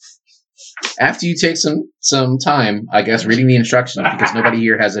irony. After you take some time, I guess, reading the instructions, because nobody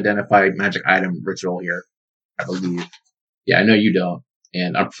here has identified magic item ritual here, I believe. Yeah, I know you don't,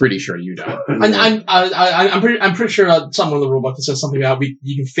 and I'm pretty sure you don't. I'm pretty sure somewhere in the rulebook that says something about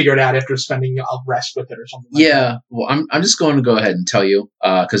you can figure it out after spending a rest with it or something. Like Yeah, well, I'm just going to go ahead and tell you,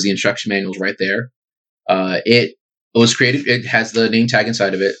 because the instruction manual's right there. It was created, it has the name tag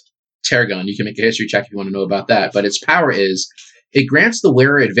inside of it, Tarragon. You can make a history check if you want to know about that, but its power is, it grants the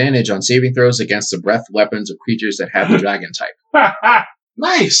wearer advantage on saving throws against the breath weapons of creatures that have the dragon type. that.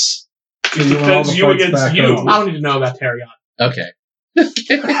 Nice. It defends you against you. I don't need to know about Tarragon. Okay.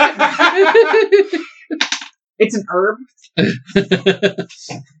 It's an herb.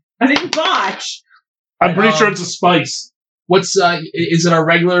 I didn't botch. I'm pretty sure it's a spice. What's is it a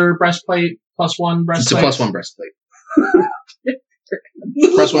regular breastplate +1 breastplate? It's a +1 breastplate.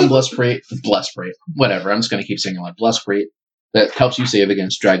 +1 breastplate. Whatever. I'm just going to keep saying it like breastplate. That helps you save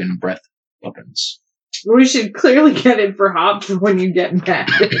against dragon breath weapons. We should clearly get it for Hop for when you get mad.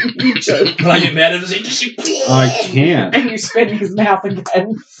 You just, When I get mad at it, I can't. and you spin his mouth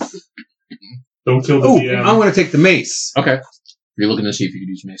again. Don't kill the Oh, DM. I'm going to take the mace. Okay. You're looking to see if you could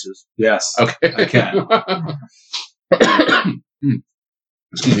use maces. Yes. Okay. I can.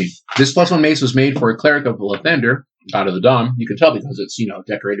 Excuse me. This +1 mace was made for a cleric of Lathander, god of the dawn. You can tell because it's,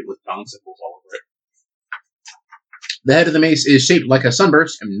 decorated with dawn symbols all over it. The head of the mace is shaped like a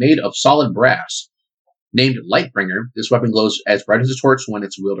sunburst and made of solid brass. Named Lightbringer, this weapon glows as bright as a torch when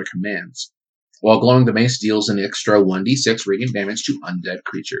its wielder commands. While glowing, the mace deals an extra 1d6 radiant damage to undead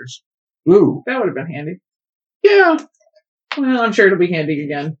creatures. Ooh. That would have been handy. Yeah. Well, I'm sure it'll be handy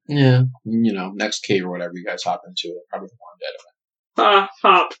again. Yeah. Next cave or whatever you guys hop into, it'll probably be more undead.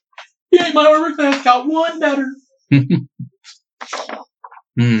 Hop. yay, my armor class got one better.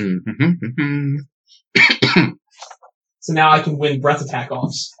 So now I can win breath attack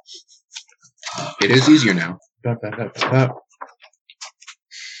offs. It is easier now.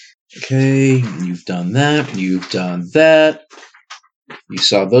 Okay, you've done that. You've done that. You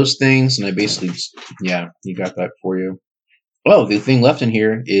saw those things, and I basically you got that for you. Oh, the thing left in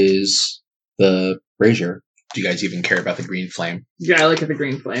here is the brazier. Do you guys even care about the green flame? Yeah, I look at the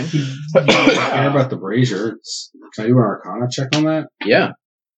green flame. I care about the brazier. Can I do an Arcana check on that? Yeah.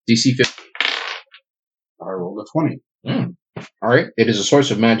 DC 50. I rolled a 20. Alright. It is a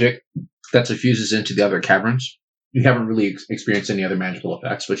source of magic that diffuses into the other caverns. You haven't really experienced any other magical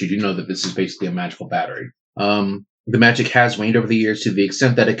effects, but you do know that this is basically a magical battery. The magic has waned over the years to the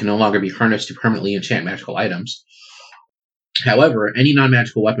extent that it can no longer be harnessed to permanently enchant magical items. However, any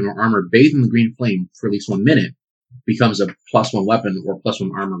non-magical weapon or armor bathed in the green flame for at least 1 minute becomes a +1 weapon or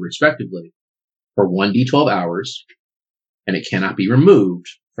 +1 armor respectively for 1d12 hours, and it cannot be removed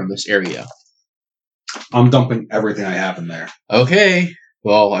from this area. I'm dumping everything I have in there. Okay,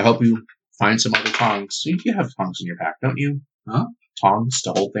 well, I hope you find some other tongs. You have tongs in your pack, don't you? Huh? Tongs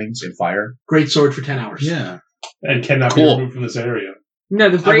to hold things in fire? Great sword for 10 hours. Yeah. And cannot Cool. be removed from this area. No,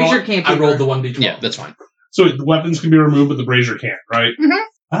 the brazier can't be. I rolled the 1d12. Yeah, that's fine. So the weapons can be removed, but the brazier can't, right? Mhm.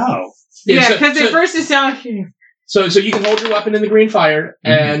 Oh. Yeah, so- because so- at first it sounded. So you can hold your weapon in the green fire,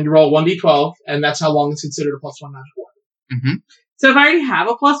 and you roll 1d12, and that's how long it's considered a +1 magical weapon. So if I already have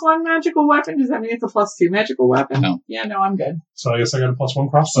a +1 magical weapon, does that mean it's a +2 magical weapon? No. Yeah, no, I'm good. So I guess I got a +1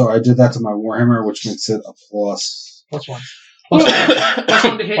 crossbow. So I did that to my Warhammer, which makes it a plus. +1.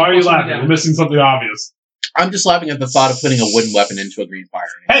 +1 to hit. Why are you +1 to laughing? damage. We're missing something obvious. I'm just laughing at the thought of putting a wooden weapon into a green fire.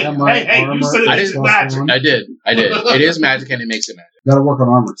 Hey, Yeah, my hey, you armor said it I makes didn't- it magic. I did. It is magic and it makes it magic. Gotta work on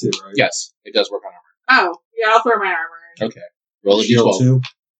armor too, right? Yes, it does work on armor. Oh, yeah, I'll throw my armor in. Okay. Roll a Shield d12. too.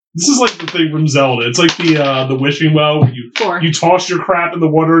 This is like the thing from Zelda. It's like the wishing well where 4. you toss your crap in the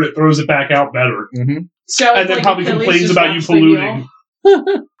water and it throws it back out better. So And then like, probably Achilles complains just about you wants the heel.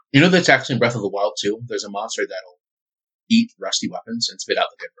 polluting. You know that's actually in Breath of the Wild too? There's a monster that'll eat rusty weapons and spit out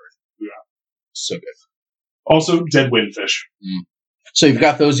the good version. Yeah. So good. Also, dead windfish. So you've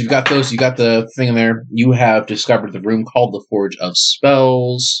got those, you got the thing in there. You have discovered the room called the Forge of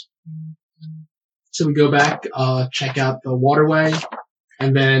Spells. So we go back, check out the waterway,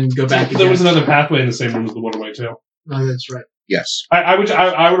 and then go back again. There was another pathway in the same room as the waterway, too. Oh, that's right. Yes. I would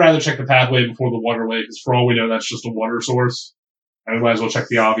rather check the pathway before the waterway, because for all we know, that's just a water source. I might as well check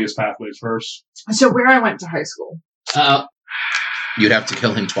the obvious pathways first. So where I went to high school, You'd have to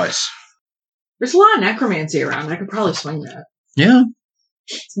kill him twice. there's a lot of necromancy around. I could probably swing that. Yeah.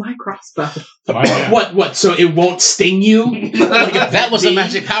 It's my crossbow. What? So it won't sting you? That was a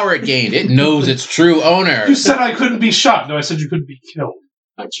magic power it gained. It knows its true owner. You said I couldn't be shot. No, I said you couldn't be killed.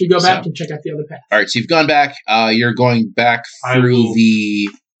 All right, should we go back and check out the other path? All right, so you've gone back. You're going back through the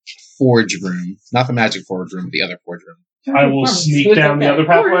forge room. Not the magic forge room, but the other forge room. I will sneak down the other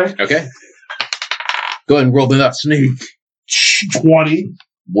pathway. Okay. Go ahead and roll me that sneak. 20.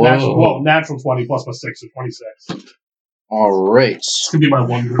 Whoa. Natural 20 plus my 6, so 26. All right. This could be my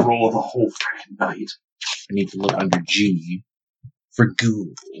one good roll of the whole freaking night. I need to look under G for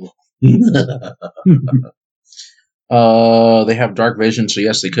ghoul. They have dark vision, so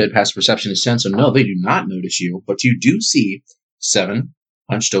yes, they could pass perception and sense. So no, they do not notice you, but you do see 7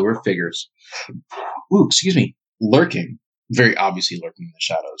 hunched over figures. Ooh, excuse me. Lurking. Very obviously lurking in the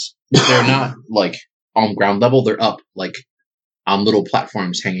shadows. They're not, like, on ground level. They're up, like, on little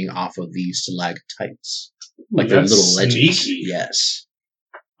platforms hanging off of these stalactites. Like they're little ledges. Sneaky. Yes.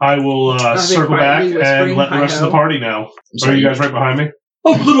 I will circle back and let the rest of the party know. Are you guys right behind me?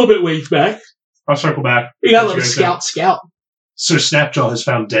 Oh, a little bit ways back. I'll circle back. You gotta let a scout. Sir Snapjaw has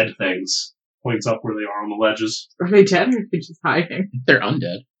found dead things. Points up where they are on the ledges. Are they dead or are they just hiding? They're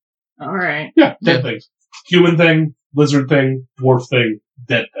undead. All right. Yeah, dead things. Human thing, lizard thing, dwarf thing,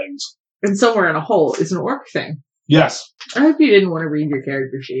 dead things. And somewhere in a hole is an orc thing. Yes. I hope you didn't want to read your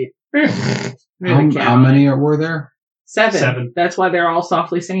character sheet. How many were there? 7. That's why they're all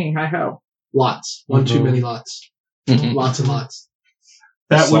softly singing hi ho. Lots. One too many lots. Mhm. Lots and lots.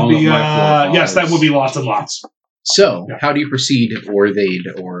 That Song would be, of my forefathers. yes, that would be lots and lots. So, Yeah. how do you proceed, or evade,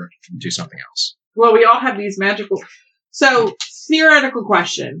 or do something else? Well, we all have these magical. So, theoretical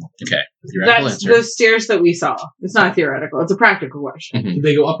question. Okay. Theoretical That's answer. the stairs that we saw. It's not theoretical. It's a practical question. Mhm. Did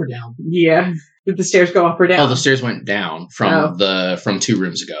they go up or down? Yeah. Did the stairs go up or down? Oh, the stairs went down from from 2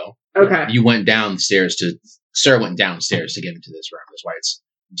 rooms ago. Okay. You went down the stairs to... Sarah went downstairs to get into this room. That's why it's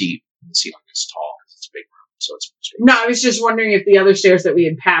deep and the ceiling is tall. It's a big room, so it's... No, I was just wondering if the other stairs that we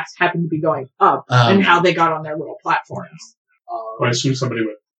had passed happened to be going up and how they got on their little platforms. I assume somebody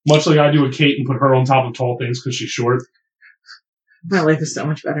would. Much like I do with Kate and put her on top of tall things because she's short. My life is so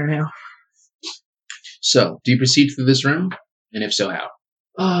much better now. So, do you proceed through this room? And if so, how?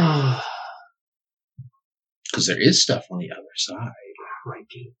 Because there is stuff on the other side.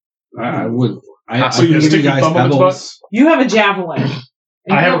 I would. I So you can give stick you your guys thumb in its pebbles, You have a javelin.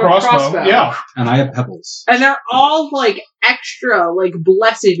 And I you have a crossbow. Yeah. and I have pebbles. And they're all, like, extra, like,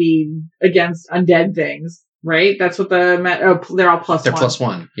 blessedy against undead things, right? That's what they're all plus They're 1.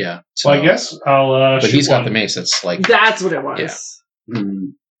 +1, yeah. So, So I guess I'll but shoot he's got one. the mace that's like... That's what it was. Yeah.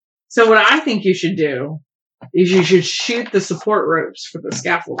 Mm, So what I think you should do is you should shoot the support ropes for the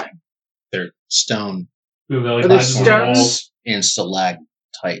scaffolding. They're stone Do they, like, Are they hide them on the stones? walls? and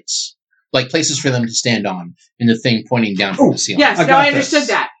stalactites. Like places for them to stand on, and the thing pointing down from the ceiling. Yes, I no, got I understood this.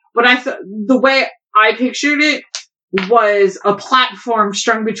 that. But the way I pictured it was a platform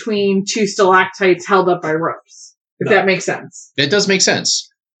strung between 2 stalactites held up by ropes. If that makes sense. It does make sense,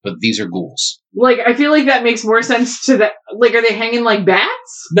 but these are ghouls. Like, I feel like that makes more sense to that. Like, are they hanging like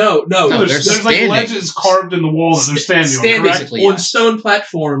bats? No. No, they're There's like standing. ledges carved in the wall that they're standing on, correct? basically, on yes. stone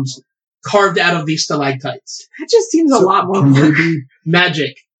platforms carved out of these stalactites. That just seems a so lot more can they work. be?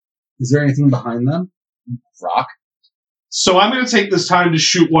 Magic. Is there anything behind them? Rock. So I'm going to take this time to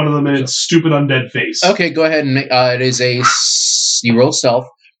shoot one of them in its stupid undead face. Okay, go ahead and make, it is a you roll stealth.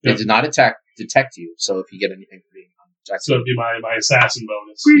 Yep. It did not detect you, so if you get anything for being undetected, So it'd be my assassin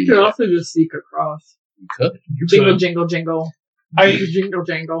bonus. We could Yeah. also just sneak across. you could. Jingle, jingle, jingle. I- Jingle,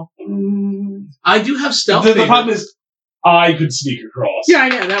 jingle. I do have stealth. The favor. problem is, I could sneak across. Yeah, I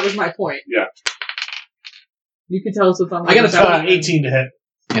know. That was my point. Yeah. You can tell us what's on the I got a other side. 18 to hit.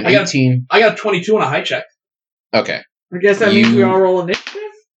 And I got- 18. I got a 22 on a high check. Okay. I guess that means we You- all roll initiative?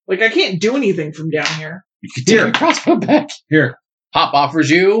 Like, I can't do anything from down here. You can take your crossbow back. Here, Hop offers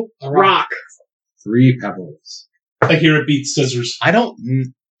you. Rock. 3 pebbles. I hear it beats scissors. I don't.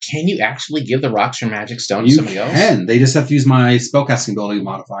 Can you actually give the rocks your magic stone to You somebody else? can. They just have to use my spellcasting ability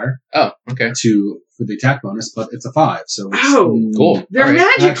modifier Oh, okay. for the attack bonus, but it's a 5. So it's, Oh, Cool. They're All right.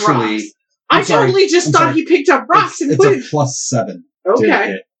 magic Actually, rocks. I I'm sorry. totally just I'm thought sorry. he picked up rocks and it's put a it. +7. to Okay.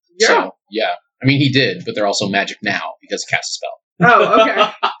 hit. Yeah. So, yeah. I mean, he did, but they're also magic now because he cast a spell. Oh,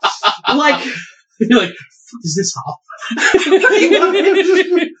 okay. Like, You're like, what is this hop?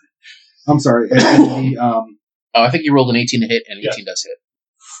 I'm sorry. And Oh, I think you rolled an 18 to hit, and 18 does hit.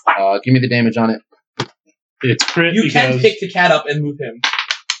 Give me the damage on it. It's crit You because can pick the cat up and move him.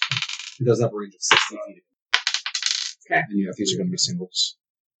 It does have a range of 60 feet. Okay. And you have These are three. going to be singles.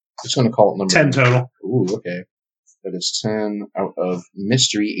 I'm just going to call it number 10 total. Ooh, okay. That is 10 out of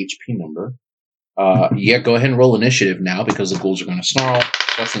mystery HP number. Yeah, go ahead and roll initiative now because the ghouls are going to snarl,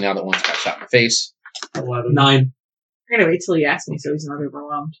 especially now that one's got shot in the face. 11. 9. I'm gonna wait till he asks me so he's not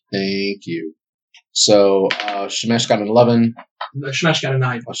overwhelmed. Thank you. So, Shemesh got an 11. Shemesh got a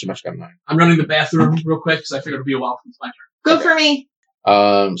 9. Oh, Shemesh got a 9. I'm running the bathroom real quick because I figured it'd be a while since my turn. Go Okay. for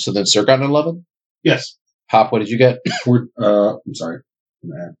me. So then Sir got an 11. Yes. Hop, what did you get? I'm sorry.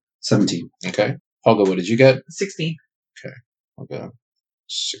 17. Okay. Helga, what did you get? 16. Okay.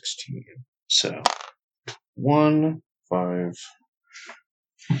 16. So, 1, 5,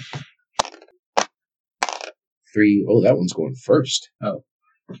 3. Oh, that one's going first.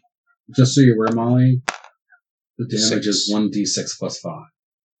 Just so you're aware, Molly, the damage 6. is 1d6 plus 5.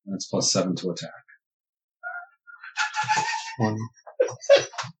 That's plus 7 to attack. 1,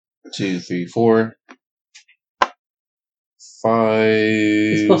 2, 3, 4, 5.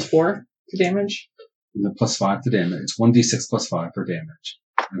 It's plus 4 to damage. And then plus 5 to damage. It's 1d6 plus 5 for damage.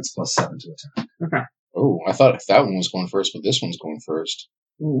 And it's plus 7 to attack. Oh, I thought that one was going first, but this one's going first.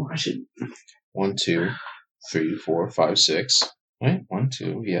 Ooh, I should. 1, 2, 3, 4, 5, 6. Wait, 1,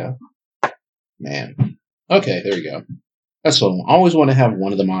 2, yeah. Man. Okay, there we go. That's what I always want to have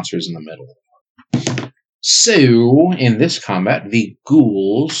one of the monsters in the middle. So, in this combat, the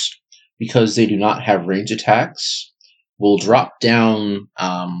ghouls, because they do not have range attacks, will drop down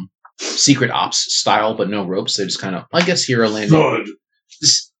secret ops style, but no ropes. They just kind of, I guess, hero landing. Good.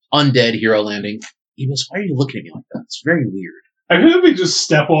 This undead hero landing. Enos, why are you looking at me like that? It's very weird. I feel like they just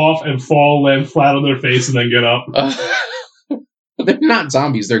step off and fall, land flat on their face, and then get up. They're not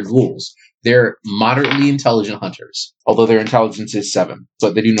zombies, they're ghouls. They're moderately intelligent hunters, although their intelligence is 7,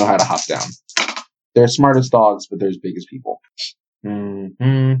 but they do know how to hop down. They're smart as dogs, but they're as big as people.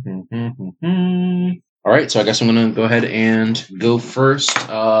 Alright, so I guess I'm going to go ahead and go first.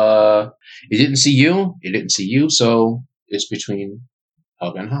 It didn't see you, so it's between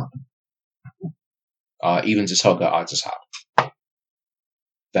Helga and Hop. Evens is Helga, odds is Hop.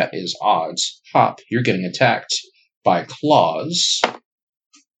 That is odds. Hop, you're getting attacked by claws.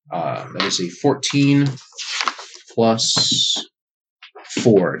 That is a 14 plus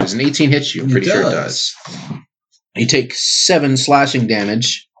 4. Does an 18 hit you? I'm pretty sure it does. You take 7 slashing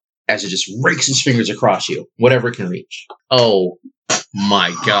damage as it just rakes its fingers across you, whatever it can reach. Oh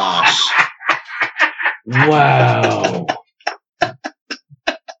my gosh. Wow.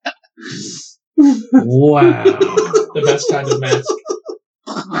 Wow. The best kind of mask.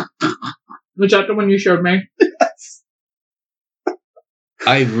 Which after one you showed me.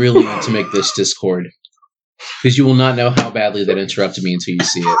 I really need to make this Discord. Because you will not know how badly that interrupted me until you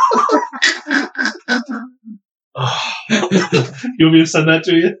see it. You want me to send that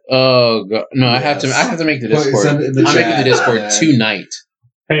to you? Oh god. No, I have to make the Discord. Well, send it in the I'm chat, making the Discord and- tonight.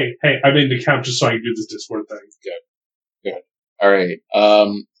 Hey, I made an account just so I can do this Discord thing. Alright.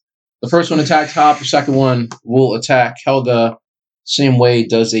 The first one attacked Hop, the second one will attack Helga. Same way,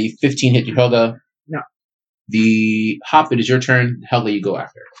 does a 15 hit you, Helga? No. The Hop, it is your turn. Helga, you go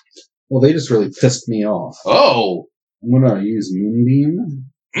after. Well, they just really pissed me off. Oh! I'm going to use Moonbeam.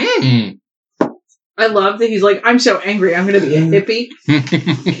 I love that he's like, I'm so angry, I'm going to be a hippie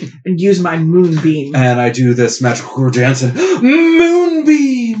and use my moonbeam. And I do this magical dance and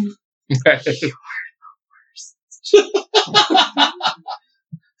Moonbeam!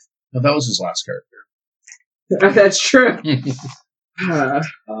 No, that was his last character. That's true.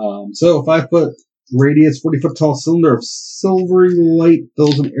 So 5 foot radius, 40 foot tall cylinder of silvery light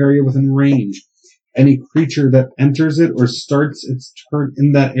fills an area within range. Any creature that enters it or starts its turn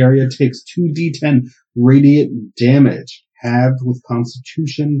in that area takes 2d10 radiant damage, halved with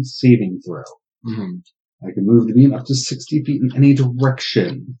Constitution saving throw. Mm-hmm. I can move the beam up to 60 feet in any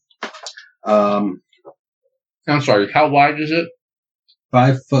direction. I'm sorry, how wide is it?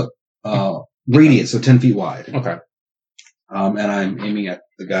 5 foot radius, so 10 feet wide. Okay. And I'm aiming at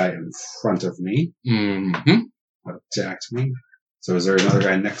the guy in front of me. Mm-hmm. Attacked me. So is there another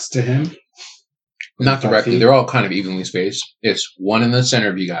guy next to him? Not 5 directly. feet? They're all kind of evenly spaced. It's one in the center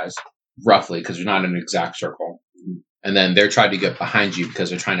of you guys, roughly, because you're not in an exact circle. And then they're trying to get behind you because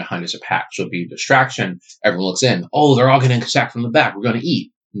they're trying to hunt as a pack. So it'll be a distraction. Everyone looks in. Oh, they're all getting attacked from the back. We're going to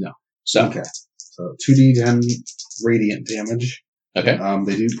eat. No. So, Okay. So 2d10 radiant damage. okay.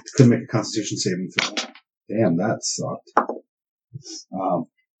 They could make a Constitution saving throw. Damn, that sucked.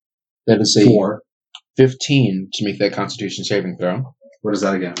 That is a 4. 15 to make that Constitution saving throw. What is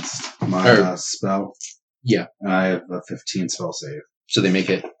that against? My spell? Yeah. I have a 15 spell save. So they make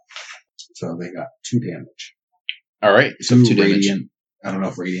it. So they got 2 damage. All right. So 2 damage. Radiant. I don't know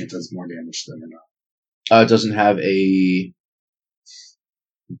if Radiant does more damage to them or not. It doesn't have a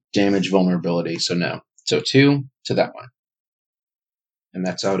damage vulnerability, so no. So 2 to that one. And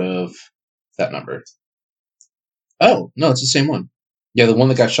that's out of that number. Oh, no, it's the same one. Yeah, the one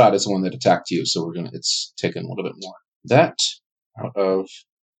that got shot is the one that attacked you, so it's taken a little bit more. That out of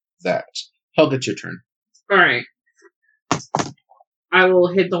that. Helga, it's your turn. Alright. I will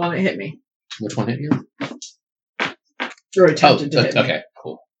hit the one that hit me. Which one hit you? Or attempted to hit me. Okay,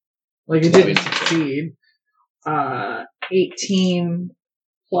 cool. Like, it didn't succeed. 18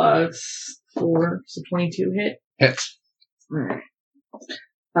 plus 4, so 22 hit. Hit. Alright.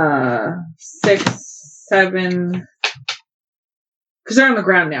 6, 7... Because they're on the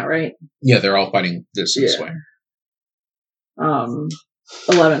ground now, right? Yeah, they're all fighting this way. 11.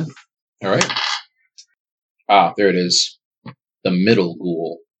 All right. Ah, there it is. The middle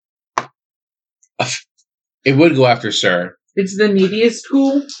ghoul. It would go after Sir. It's the neediest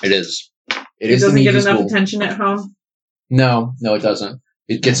ghoul? It is. It doesn't get enough attention at home? No, it doesn't.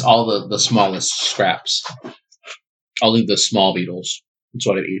 It gets all the smallest scraps. I'll leave the small beetles. That's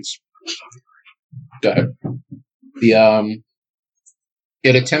what it eats. Go ahead.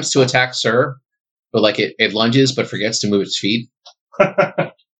 It attempts to attack Sir, but like it lunges but forgets to move its feet. So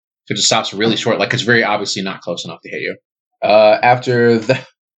it just stops really short, like it's very obviously not close enough to hit you. After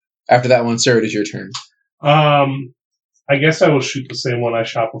that one, Sir, it is your turn. I guess I will shoot the same one I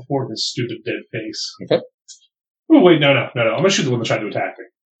shot before, his stupid dead face. Okay. Oh, wait, no. I'm going to shoot the one that tried to attack me.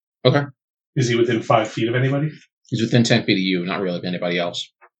 Okay. Is he within 5 feet of anybody? He's within 10 feet of you, not really of anybody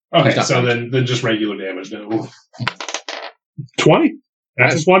else. Okay, so then just regular damage. No. 20.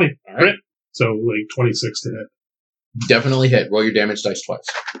 That's a 20. All right. So, like, 26 to hit. Definitely hit. Roll your damage dice twice.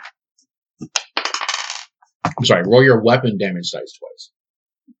 I'm sorry, roll your weapon damage dice twice.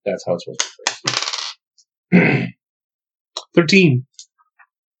 That's how it's supposed to be. 13.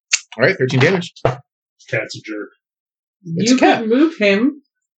 All right, 13 damage. Cat's a jerk. It's you a cat. can move him.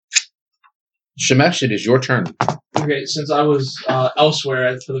 Shemesh, it is your turn. Okay, since I was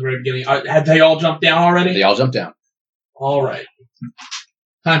elsewhere for the very beginning, had they all jumped down already? They all jump down. All right.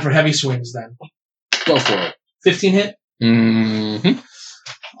 Time for heavy swings then. Go for it. 15 hit? Mm-hmm.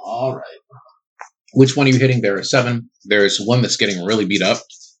 All right. Which one are you hitting? There are 7. There's one that's getting really beat up,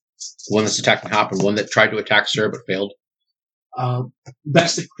 one that's attacking Hop, and one that tried to attack Sir but failed.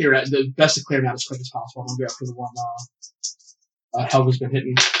 Best to clear out as quick as possible. I'm going to go after the one Helga's been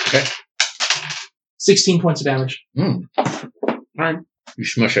hitting. Okay. 16 points of damage. Fine. You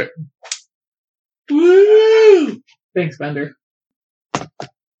smush it. Woo! Thanks, Bender.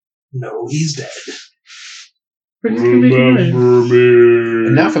 No, he's dead. Remember me.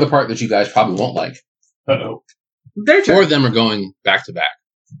 And now for the part that you guys probably won't like. Uh-oh. Their 4 turn. of them are going back to back.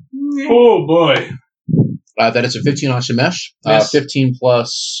 Oh, boy. That is a 15 on Shemesh. Yes. 15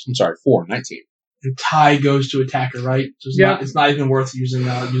 plus, 4, 19. And Ty goes to attack her, right? So it's not even worth using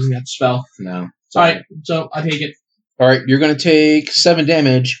that spell. No. All right, so I take it. All right, you're going to take 7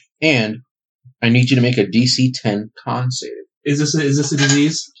 damage, and I need you to make a DC 10 con save. Is this a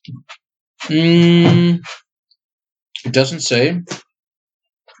disease? It doesn't say.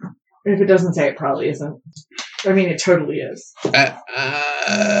 If it doesn't say, it probably isn't. I mean, it totally is.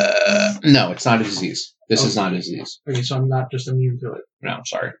 No, it's not a disease. This is not a disease. Okay, so I'm not just immune to it. No, I'm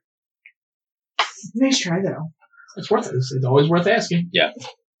sorry. Nice try, though. It's worth it. It's always worth asking. Yeah.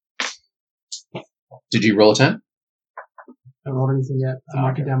 Did you roll a 10? I haven't rolled anything yet. I'm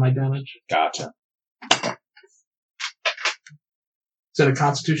marking down my damage. Gotcha. Is that a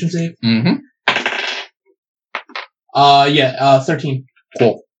Constitution save? Mm-hmm. 13.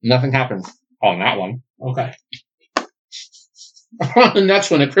 Cool. Nothing happened on that one. Okay. And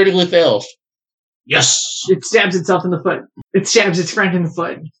that's when it critically fails. Yes. It stabs itself in the foot. It stabs its friend in the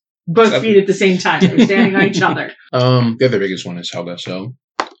foot. Both feet at the same time. They're standing on each other. The other biggest one is Helga, so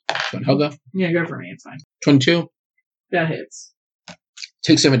Helga. Yeah, go for me. It's fine. 22. That hits.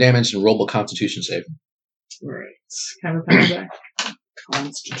 Take 7 damage and roll a Constitution save. Right. Kind of back.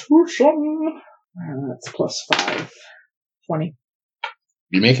 Constitution. That's plus 5. 20.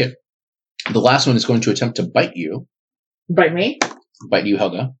 You make it. The last one is going to attempt to bite you. Bite me? Bite you,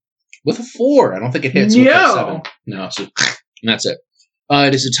 Helga. With a 4. I don't think it hits. No. With a 7. No, so and that's it.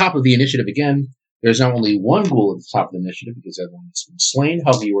 It is the top of the initiative again. There's now only one ghoul at the top of the initiative because everyone has been slain.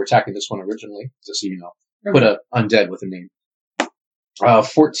 Helga, you were attacking this one originally, just so you know. Okay. Put a undead with a name.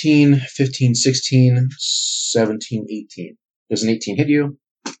 14, 15, 16, 17, 18. Does an 18 hit you?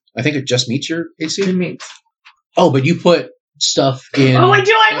 I think it just meets your AC. It meets. Oh, but you put stuff in Oh, I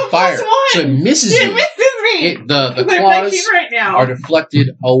do. I have a fire, +1. so it misses It you. misses The I'm claws thinking right now. are deflected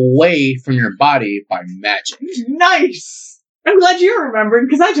away from your body by magic. Nice. I'm glad you remembered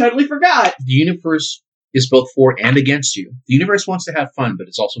because I totally forgot. The universe is both for and against you. The universe wants to have fun, but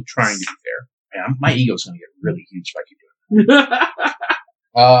it's also trying to be fair. Man, my ego's going to get really huge if I keep doing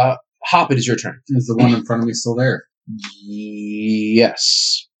it. Hop, it is your turn. Is the one in front of me still there?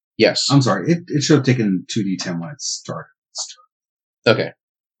 Yes. Yes. I'm sorry. It should have taken 2d10 when it started. Okay.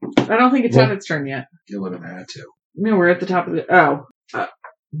 I don't think it's Well- had its turn yet. It would have had to. No, we're at the top of the. Oh.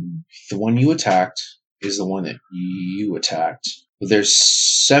 The one you attacked is the one that you attacked. There's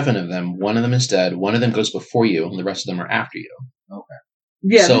 7 of them. One of them is dead. One of them goes before you, and the rest of them are after you.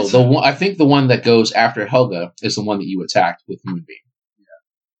 Yeah. So that's- the one, I think the one that goes after Helga is the one that you attacked with Moonbeam. Yeah.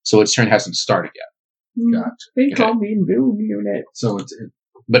 So its turn hasn't started yet, Gotcha. They Okay. call me Moon Unit. So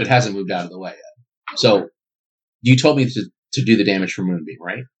but it hasn't moved out of the way yet. So you told me to do the damage for Moonbeam,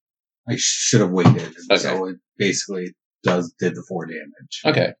 right? I should have waited. Okay. So it basically did the 4 damage.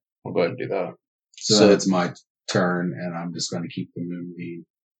 Okay, we'll go ahead and do that. So it's my turn, and I'm just going to keep the Moonbeam.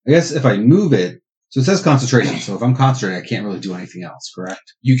 I guess if I move it, so it says concentration. So if I'm concentrating, I can't really do anything else,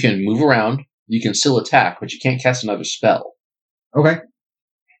 correct? You can move around. You can still attack, but you can't cast another spell. Okay.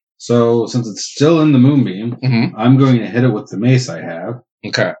 So since it's still in the Moonbeam, Mm-hmm. I'm going to hit it with the mace I have.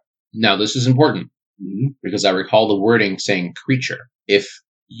 Okay. Now this is important Mhm. because I recall the wording saying creature. If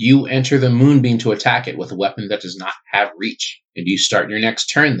you enter the Moonbeam to attack it with a weapon that does not have reach, and you start your next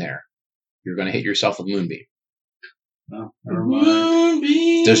turn there, you're going to hit yourself with Moonbeam. Oh, never mind.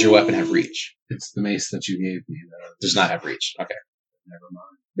 Does your weapon have reach? It's the mace that you gave me. Does not have reach. Okay. Never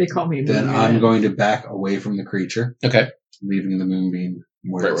mind. They call me Moon Then Unit. I'm going to back away from the creature, Okay. leaving the Moonbeam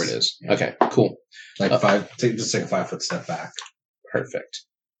Right where it is. Yeah. Okay. Cool. Like just take a 5-foot step back. Perfect.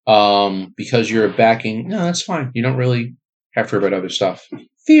 Because you're backing. No, that's fine. You don't really have to worry about other stuff.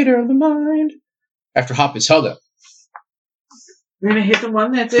 Theater of the mind. After Hop is Helga. I'm going to hit the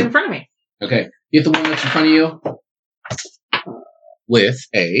one that's in front of me. Okay. Hit the one that's in front of you with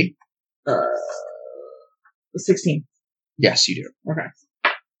a. 16. Yes, you do. Okay.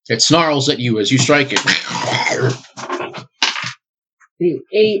 It snarls at you as you strike it. The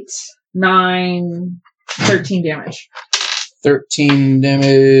 8, 9, 13 damage. 13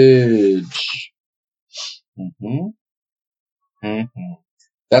 damage.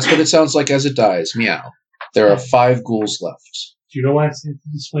 That's what it sounds like as it dies. Meow. There are 5 ghouls left. Do you know why it's the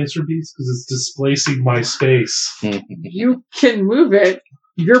displacer beast? Because it's displacing my space. You can move it.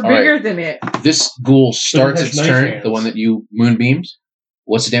 You're All right. bigger than it. This ghoul starts has its knife turn, hands. the one that you moonbeamed.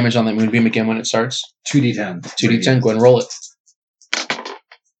 What's the damage on that moonbeam again when it starts? 2d10. 2d10, go ahead and roll it.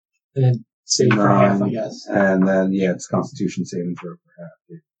 And then save for half, I 9, guess. and then, yeah, it's Constitution saving throw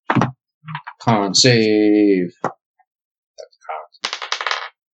for half. Con save.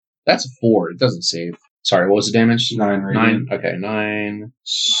 That's a 4. It doesn't save. Sorry, what was the damage? 9 radiant. 9. Okay, 9.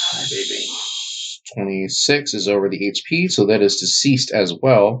 Hi, baby. 26 is over the HP, so that is deceased as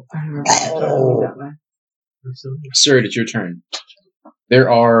well. I remember that way. Sir, it's your turn. There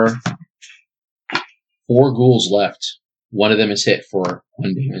are 4 ghouls left. One of them is hit for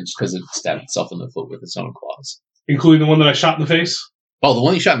 1 damage because it stabbed itself in the foot with its own claws. Including the one that I shot in the face? Oh, the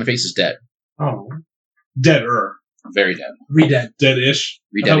one you shot in the face is dead. Oh. Deader. Very dead. Redead. Dead-ish.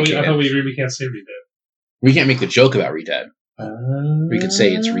 I Rededicated. thought we agreed we can't say redead. We can't make the joke about redead. We could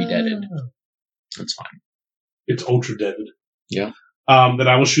say it's redeaded. That's fine. It's ultra-deaded. Yeah. Then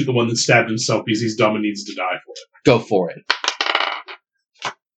I will shoot the one that stabbed himself because he's dumb and needs to die for it. Go for it.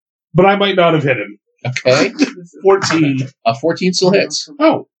 But I might not have hit him. Okay. 14. 14 still hits.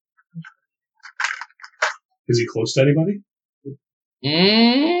 Oh. Is he close to anybody?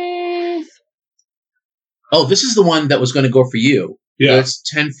 Oh, this is the one that was going to go for you. Yeah. It's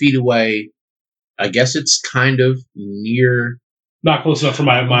 10 feet away. I guess it's kind of near. Not close enough for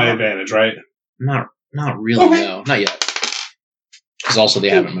my advantage, right? Not really, Okay. no. Not yet. Because also they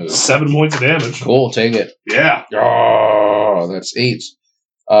haven't moved. 7 points of damage. Cool, take it. Yeah. Oh, that's 8.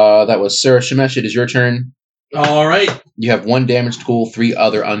 That was Sarah Shemesh. It is your turn. All right. You have 1 damaged ghoul, 3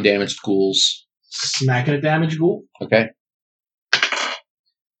 other undamaged ghouls. Smacking a damage ghoul. Okay.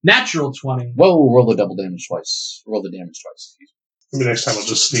 Natural 20. Whoa, roll the double damage twice. Roll the damage twice. Maybe next time I'll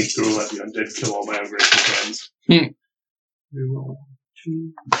just sneak through and let the undead kill all my ungrateful friends. Reroll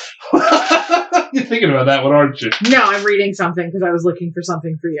 2. You're thinking about that one, aren't you? No, I'm reading something because I was looking for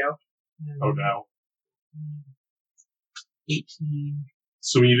something for you. Oh no. 18.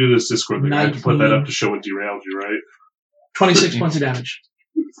 So when you do this Discord thing, I have to put that 19. up to show what derailed you, right? 26 points of damage.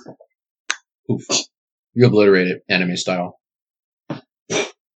 Oof. You obliterate it, anime style.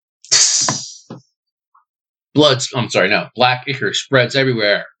 Black ichor spreads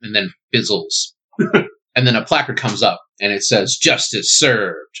everywhere and then fizzles. and then a placard comes up, and it says, "Justice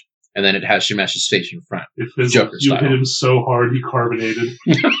served." And then it has Shemesh's face in front. Joker You style. hit him so hard he carbonated.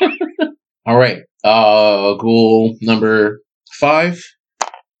 All right. Ghoul number 5.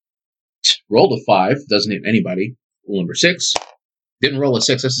 Rolled a 5. Doesn't hit anybody. Ghoul number 6. Didn't roll a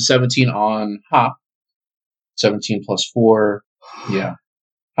 6. That's a 17 on Hop. 17 plus 4. Yeah.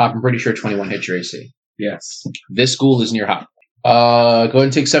 Hop, I'm pretty sure 21 hits your AC. Yes. This ghoul is near Hop. Go ahead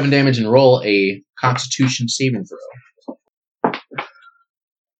and take 7 damage and roll a Constitution saving throw.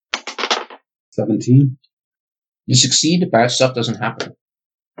 17. You succeed. Bad stuff doesn't happen.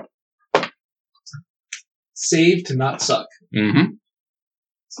 Save to not suck. Mm-hmm.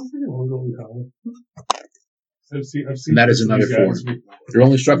 Sounds like an ongoing column. I've seen That is these another guys 4. make- You're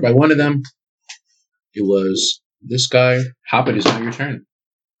only struck by one of them. It was this guy. Hop, it is now your turn.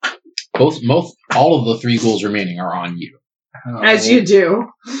 All of the 3 ghouls remaining are on you. As you do.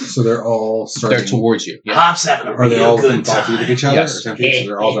 So they're all starting. They're towards you. Yeah. Hop's having a Are they real all good within 5 feet of time. each other? Yes. Or 10 feet? So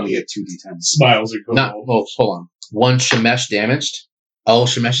they're all going to get 2d10. Smiles at Not. Cobalt. Oh, hold on. One Shemesh damaged. Oh,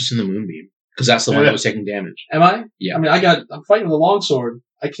 Shemesh is in the moonbeam because that's the one that was taking damage. Am I? Yeah. I mean, I'm fighting with a longsword.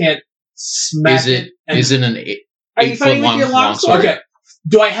 I can't smack Is it? and- Is it an 8? Are you fighting with your longsword? Okay.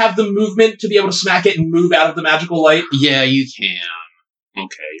 Do I have the movement to be able to smack it and move out of the magical light? Yeah, you can.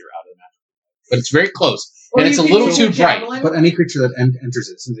 Okay, you're out of that. But it's very close. Or And you it's a could little use too your bright. javelin. But any creature that enters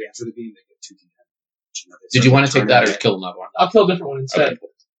it, since they enter the beam, they get 2d10. Did you want to take that or kill another one? I'll kill a different one instead. Okay.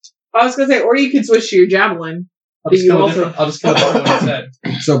 I was gonna say, or you could switch to your javelin. I'll just You kill a also- different. I'll just kill a different one instead.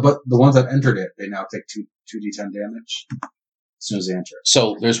 So, but the ones that entered it, they now take 2d10 damage as soon as they enter it.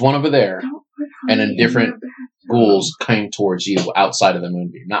 So there's one over there, Don't put and honey then in different your bath. ghouls came towards you outside of the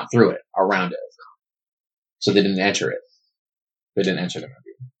moonbeam, not through it, around it. So they didn't enter it. They didn't enter the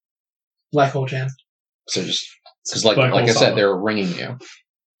moonbeam. Black hole chance. So just because, like Black I hole said, saga. they're ringing you.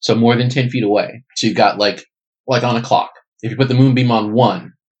 So more than 10 feet away. So you've got like on a clock. If you put the moonbeam on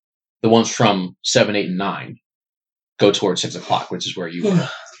 1, the ones from 7, 8, and 9 go towards 6 o'clock, which is where you are,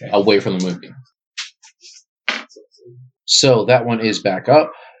 away from the moonbeam. So that one is back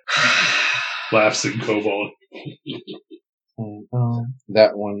up. Laughs at Cobalt.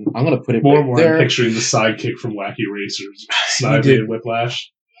 That one, I'm going to put it More right and more, there. I'm picturing the sidekick from Wacky Racers. Snivy and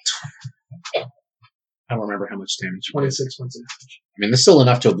Whiplash. I don't remember how much damage. 26 points of damage. I mean, there's still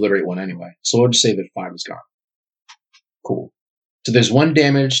enough to obliterate one anyway. So we'll just say that 5 is gone. Cool. So there's one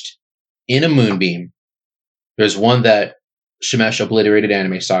damaged in a moonbeam. There's one that Shemesh obliterated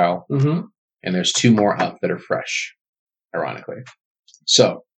anime style. Mm-hmm. And there's 2 more up that are fresh, ironically.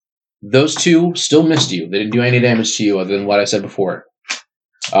 So those 2 still missed you. They didn't do any damage to you other than what I said before.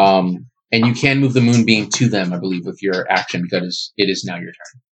 And you can move the moonbeam to them, I believe, with your action because it is now your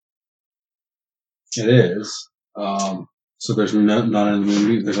turn. It is. So there's none in the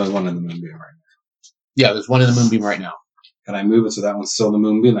moonbeam. There's only one in the moonbeam right now. Yeah, there's one in the moonbeam right now. Can I move it so that one's still in the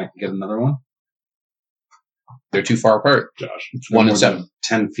moonbeam? I can get another one. They're too far apart. Josh. They're 1 more and 7. than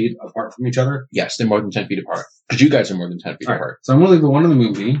 10 feet apart from each other. Yes, they're more than 10 feet apart. Because you guys are more than 10 feet All right. apart. So I'm going to leave the one in the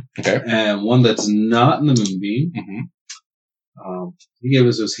moonbeam Okay. and one that's not in the moonbeam. Mm-hmm. He gave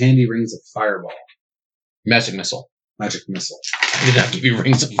us those handy rings of fireball, Magic missile. magic missile. I did not give you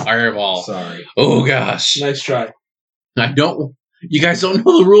rings of fireball. Sorry. Oh gosh. Nice try. I don't. You guys don't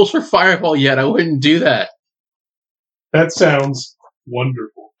know the rules for fireball yet. I wouldn't do that. That sounds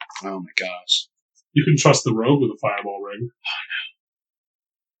wonderful. Oh my gosh. You can trust the rogue with a fireball ring.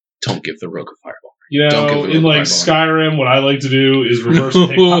 Don't give the rogue a fireball. You Don't know, give the in rogue like fireball. Skyrim, what I like to do is reverse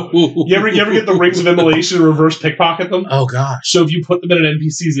pickpocket. You ever get the rings of immolation and reverse pickpocket them? Oh gosh. So if you put them in an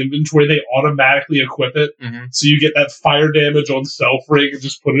NPC's inventory, they automatically equip it. Mm-hmm. So you get that fire damage on stealth ring and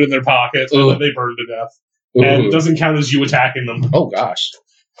just put it in their pocket, and Ooh. then they burn to death. And it doesn't count as you attacking them. Oh gosh.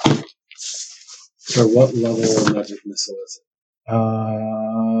 So what level of magic missile is it?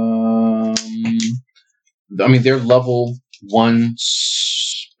 I mean, they're level 1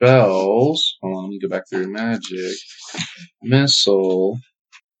 spells. Hold on, let me go back through magic missile.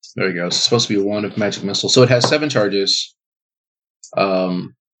 There we go. It's supposed to be 1 of magic missile, so it has 7 charges. The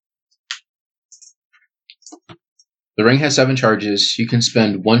ring has 7 charges. You can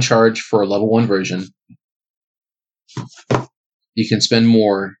spend 1 charge for a level 1 version. You can spend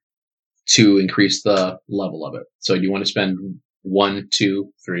more to increase the level of it. So you want to spend 1,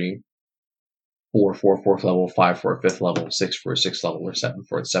 2, 3, 4 for a 4th level, 5 for a 5th level, 6 for a 6th level, or 7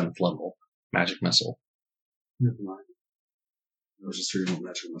 for a 7th level magic missile. Never mind. I was just reading what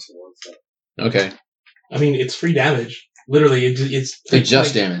magic missile was. So. Okay. I mean, it's free damage. Literally, it's It's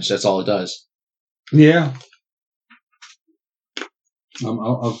just damage. That's all it does. Yeah. Can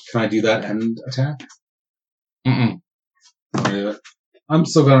I do that end attack? Mm-mm. I'm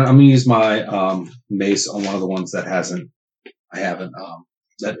gonna use my mace on one of the ones that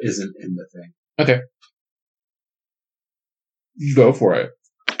that isn't in the thing. Okay. Go for it.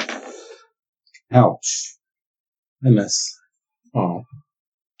 Ouch. I miss. Oh.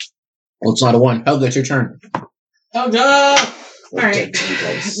 Well, it's not a 1. Helga, it's your turn. Oh no! Alright.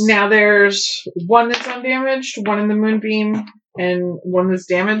 Now there's one that's undamaged, one in the moonbeam, and one that's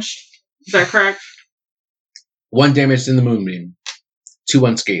damaged. Is that correct? 1 damaged in the moonbeam. 2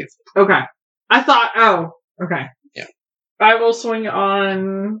 unscathed. Okay. I thought, okay. Yeah. I will swing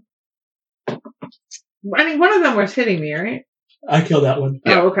on... I think one of them was hitting me, right? I killed that one.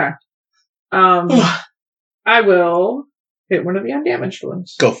 Yeah. Oh, okay. I will hit one of the undamaged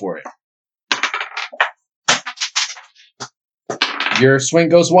ones. Go for it. Your swing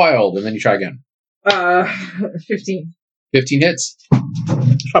goes wild, and then you try again. 15. 15 hits.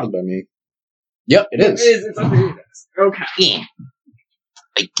 Probably by me. Yep, it is. It is. It's under your desk. Okay. Yeah.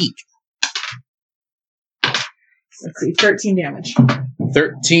 I geek. Let's see. 13 damage.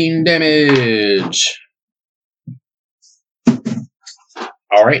 13 damage.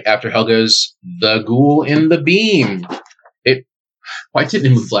 Alright, after Helga's the ghoul in the beam. Why didn't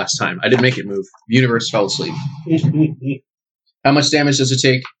it move last time? I didn't make it move. The universe fell asleep. How much damage does it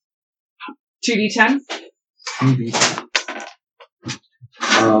take? 2d10.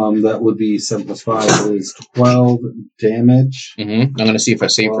 That would be 7 plus 5 is 12 damage. Mm-hmm. I'm going to see if I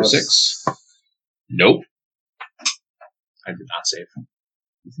save for Plus- 6. Nope. I did not save.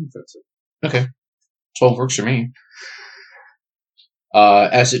 I think that's it. Okay. 12 works for me.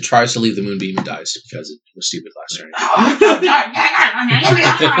 As it tries to leave the moonbeam and dies because it was stupid last turn.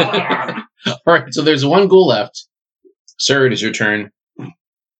 Alright, so there's 1 ghoul left. Sir, it is your turn.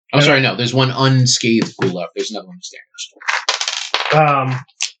 I'm sorry, no. There's 1 unscathed ghoul left. There's another one that's damaged.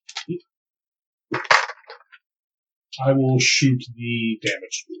 I will shoot the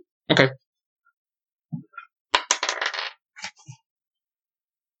damage. Okay.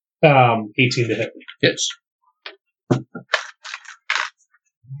 18 to hit. Hits.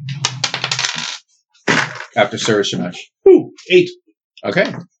 After Sir Shemesh. Ooh, 8.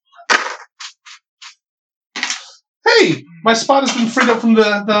 Okay. Hey, my spot has been freed up from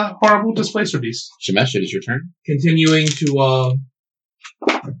the horrible displacer beast. Shemesh, it is your turn. Continuing to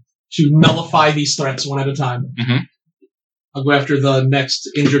nullify these threats one at a time. Mhm. I'll go after the next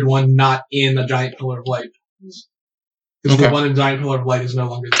injured one, not in a giant pillar of light. Because Okay. the one in giant pillar of light is no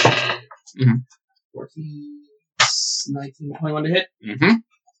longer there. Mhm. 14, 19, 21 to hit. Mm-hmm.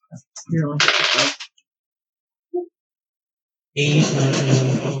 You're on. 8, 9,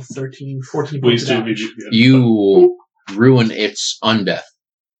 10, 12, 13, 14 Please points do of damage. You ruin its undeath,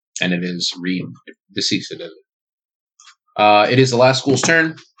 and it is deceased. It is the last ghoul's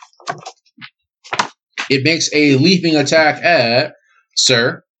turn. It makes a leaping attack at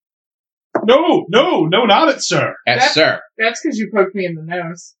Sir. No, not it, sir. Sir. That's because you poked me in the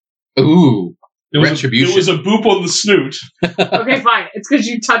nose. Ooh. It was Retribution. it was a boop on the snoot. Okay, fine. It's because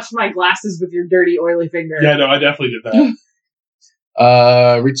you touched my glasses with your dirty, oily finger. Yeah, no, I definitely did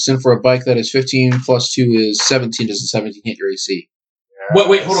that. Reaches in for a bike that is 15 plus 2 is 17. Does a 17 hit your AC?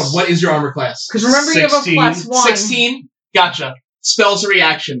 Wait, hold on. What is your armor class? Because remember, you have a 16. plus 1. 16? Gotcha. Spells a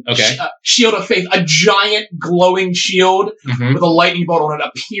reaction. Okay. Shield of Faith. A giant glowing shield Mm-hmm. with a lightning bolt on it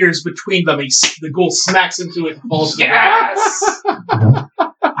appears between them. The ghoul smacks into it and falls. Yes!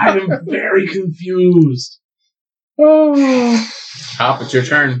 I am very confused. Hop, it's your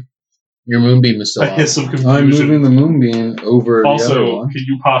turn. Your moonbeam is still I up. hiss some I'm confusion. moving the moonbeam over the other Also, one. can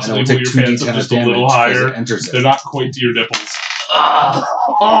you And possibly it'll move take your 2d10 pants up of just a little damage as higher? it enters They're it. not quite to your nipples.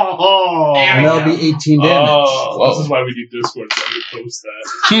 And that'll be 18 damage. Oh, Whoa. this is why we need Discord so I can post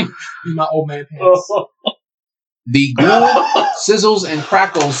that. My old man pants. The ghoul sizzles and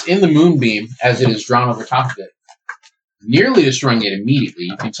crackles in the moonbeam as it is drawn over top of it, nearly destroying it immediately.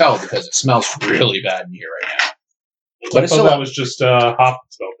 You can tell because it smells really bad in here right now. But I it's thought still that up. was just Hop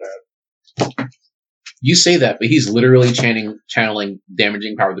spelled that. You say that, but he's literally channeling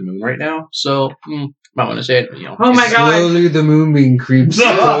damaging power of the moon right now. So, might want to say it. Oh my god. Slowly the moonbeam creeps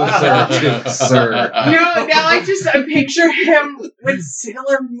closer to Sir. No, now I just picture him with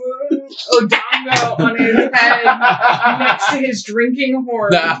Sailor Moon Odongo on his head next to his drinking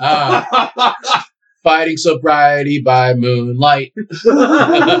horn. Fighting sobriety by moonlight.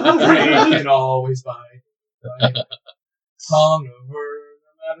 Rain can always buy. Hungover,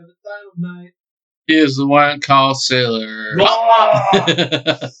 no matter the time of night. Is the one called Sailor.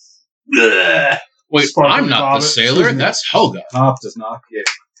 Wait, Sparkling I'm not the vomit. sailor. That's Helga. Hop does not get.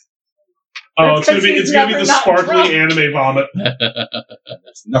 Oh, it's gonna be That's the because he's never sparkly not anime vomit.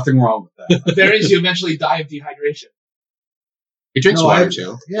 There's nothing wrong with that. There is, you eventually die of dehydration. He drinks No, water I-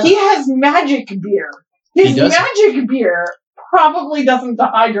 too. Yeah. He has magic beer. He His does? magic beer probably doesn't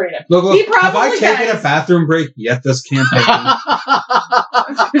dehydrate him. Look, He have I probably taken has. a bathroom break yet this campaign?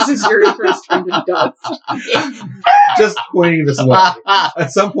 This is your first drink of dust. Just pointing this way.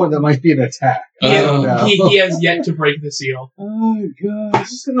 At some point, that might be an attack. I don't know. He has yet to break the seal. Oh, I'm gosh.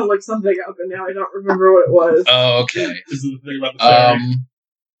 just gonna look something up, and now I don't remember what it was. Oh, okay. This is the thing about the fairy.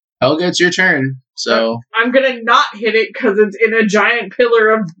 Helga, it's your turn. So I'm gonna not hit it because it's in a giant pillar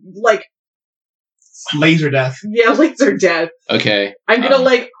of like Laser death. laser death. okay, I'm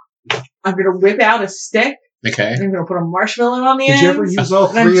gonna I'm gonna whip out a stick. okay. And I'm gonna put a marshmallow on the end. Did you ever use all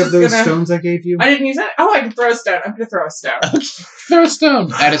And I'm 3 of just those gonna- stones I gave you? I didn't use that. Oh, I can throw a stone. I'm gonna throw a stone. Throw a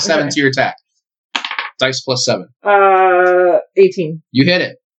stone. Add a 7 Okay. to your attack. Dice plus 7. 18. You hit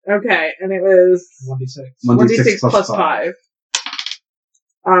it. Okay, and it was 1d6. 1d6 plus 5.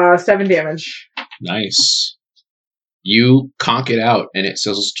 7 damage. Nice. You conk it out, and it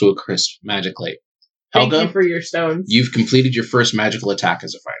sizzles to a crisp magically. Thank Helga, you for your stones. you've completed your first magical attack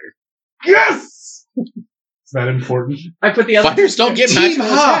as a fighter. Yes! Is that important? I put the other. Fighters don't get Team magical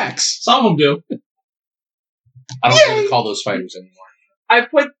up. attacks. Some of them do. I don't Yay. even call those fighters anymore. I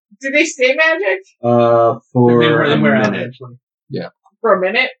put. Do they stay magic For They were a out, minute. actually. for a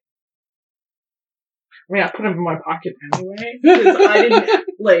minute? I mean, I put them in my pocket anyway. Because I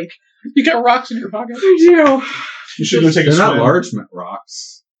didn't, You got rocks in your pocket? I do. You should go take a They're not swim. large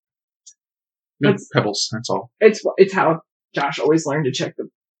rocks. No, That's- pebbles, that's all. It's how Josh always learned to check the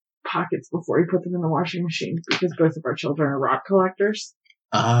pockets before he put them in the washing machine, because both of our children are rock collectors.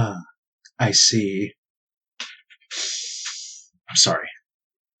 Ah, I see. I'm sorry.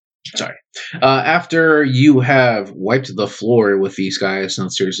 After you have wiped the floor with these guys, no,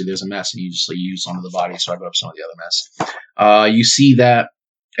 seriously, there's a mess, and you just use some of the bodies, so I up some of the other mess. You see that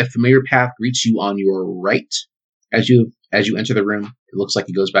a familiar path greets you on your right as you enter the room. It looks like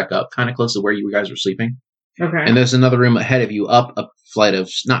it goes back up, kind of close to where you guys were sleeping. Okay. And there's another room ahead of you, up a flight of,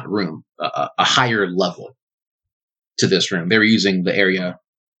 not room, a higher level to this room. They were using the area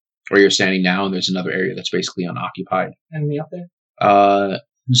where you're standing now, and there's another area that's basically unoccupied. Anything up there?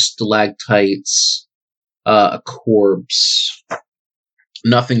 Stalactites, a corpse,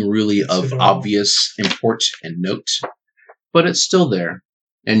 nothing really of obvious import and note, but it's still there.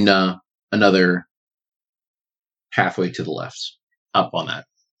 And another pathway to the left, up on that,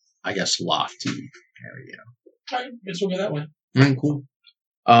 I guess, lofty area. Alright, guess we'll go that way. Cool.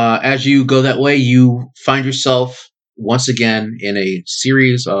 As you go that way, you find yourself once again in a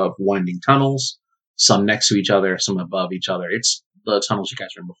series of winding tunnels, some next to each other, some above each other. It's the tunnels you guys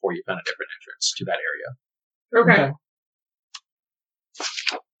were in before. You found a different entrance to that area. Okay.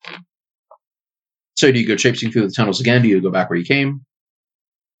 So do you go traipsing through the tunnels again? Do you go back where you came?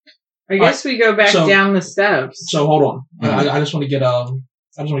 I guess we go back So- down the steps. So hold on. Mhm. I just want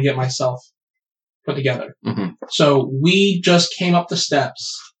to get myself put together. Mhm. So we just came up the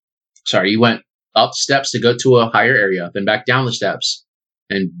steps. Sorry, you went up steps to go to a higher area, then back down the steps,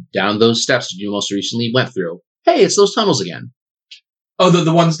 and down those steps that you most recently went through. Hey, it's those tunnels again. Oh,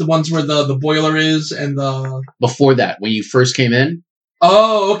 the ones where the boiler is and the. Before that, when you first came in,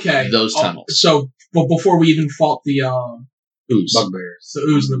 Oh, okay. Those Oh, tunnels. So, but before we even fought the ooze. Bugbears.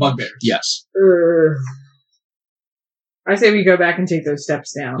 ooze and the bugbears. Yes. I say we go back and take those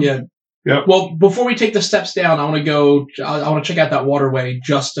steps down. Yeah. Yep. Well, before we take the steps down, I want to go. I want to check out that waterway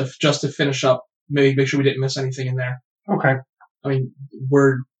just to finish up. Maybe make sure we didn't miss anything in there. Okay. I mean,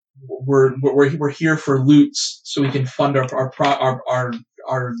 we're here for loots, so we can fund our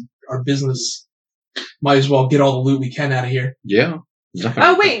business. Might as well get all the loot we can out of here. Yeah.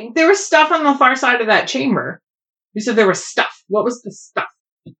 Oh, wait. There was stuff on the far side of that chamber. You said there was stuff. What was the stuff?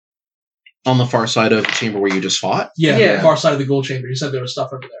 On the far side of the chamber where you just fought? Yeah, Yeah. the far side of the gold chamber. You said there was stuff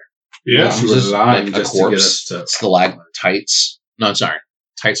over there. Yeah. Yes, you were This is lying like a just to get corpse. us to. Stalagmites. No, sorry.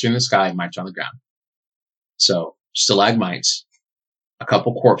 Tights are in the sky, mites are on the ground. So, stalagmites, a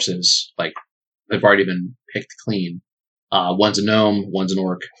couple corpses, like, they've already been picked clean. One's a gnome, one's an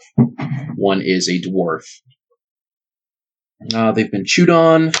orc, one is a dwarf. They've been chewed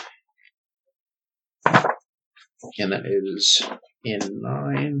on. And that is in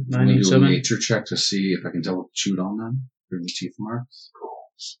 9, I'm gonna do a 97. nature check to see if I can tell what chewed on them. Through the teeth marks.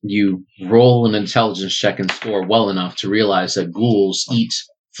 You roll an intelligence check and score well enough to realize that ghouls eat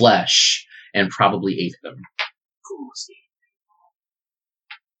flesh and probably ate them.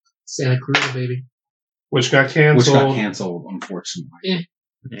 Santa Cruz, baby. Which got Which canceled. got canceled, unfortunately. Yeah.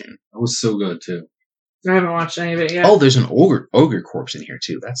 Yeah. That was so good, too. I haven't watched any of it yet. Oh, there's an ogre corpse in here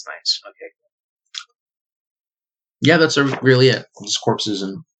too. That's nice. Okay. Yeah, that's really it. Just corpses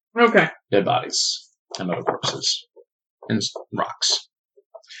and Okay. dead bodies and other corpses. and rocks.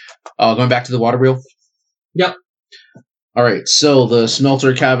 Going back to the water wheel? Yep. All right, so the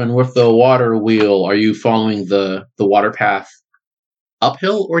smelter cabin with the water wheel, are you following the water path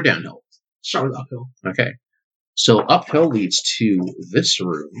uphill or downhill? Start with uphill. Okay. So uphill leads to this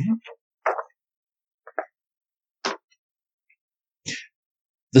room.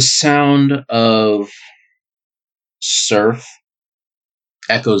 The sound of surf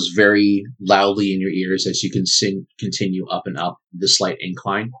echoes very loudly in your ears as you can continue up and up the slight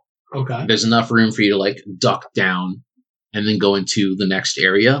incline. Okay. There's enough room for you to like duck down and then go into the next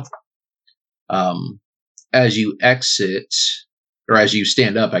area. As you exit, or as you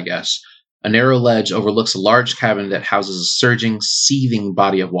stand up, I guess, a narrow ledge overlooks a large cabin that houses a surging, seething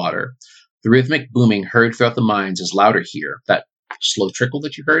body of water. The rhythmic booming heard throughout the mines is louder here. That slow trickle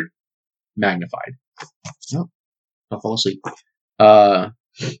that you heard, magnified. Oh, I'll fall asleep. At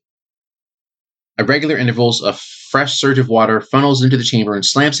regular intervals, a fresh surge of water funnels into the chamber and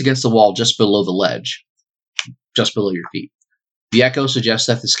slams against the wall just below the ledge, just below your feet. The echo suggests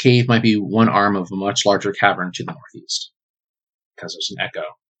that this cave might be one arm of a much larger cavern to the northeast, because there's an echo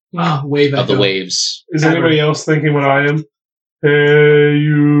Wave of the echo. waves. Is anybody else thinking what I am? Hey,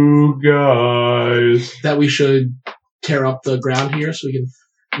 you guys. That we should tear up the ground here so we can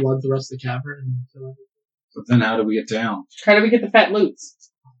flood the rest of the cavern. And But then how do we get down? How do we get the fat loots?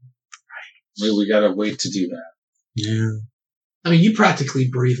 We gotta wait to do that. Yeah. I mean, you practically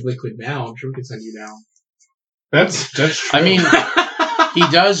breathe liquid now. I'm sure we can send you down. That's true. I mean, he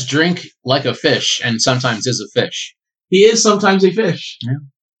does drink like a fish, and sometimes is a fish. He is sometimes a fish.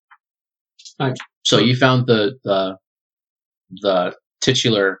 So you found the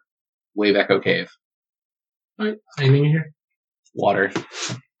titular wave echo cave. Alright, anything in here? Water.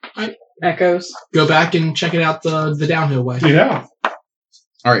 Echoes. Go back and check it out the downhill way. Yeah.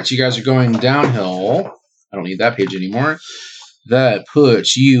 All right, so you guys are going downhill. I don't need that page anymore. That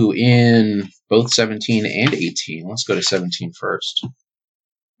puts you in both 17 and 18. Let's go to 17 first.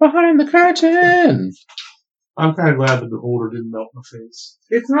 Behind the curtain. I'm kind of glad the beholder didn't melt my face.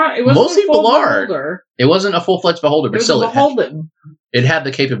 It's not. It wasn't Most a full people are. beholder. It wasn't a full-fledged beholder, It but was still, a beholden. it had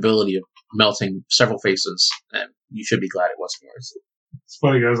the capability of melting several faces, and you should be glad it wasn't yours. It's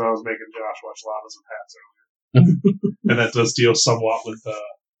funny because I was making Josh watch Llamas and Hats earlier. And that does deal somewhat with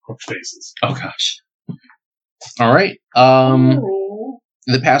hooked faces. Oh gosh. All right. Oh.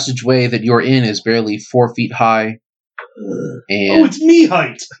 The passageway that you're in is barely 4 feet high, Oh, and it's me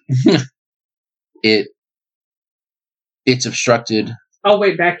height! it's obstructed I'll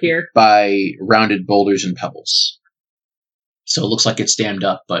wait back here. by rounded boulders and pebbles. So it looks like it's dammed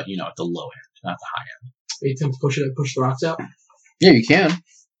up, but at the low end, not the high end. You attempt to push the rocks out. Yeah, you can.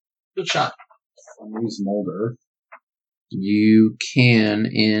 Good shot. I'll use Molder. You can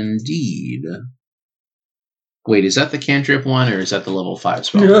indeed. Wait, is that the cantrip one, or is that the level 5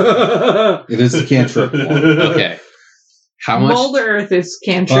 spell? It is the cantrip one. Okay. How much? Mold the earth is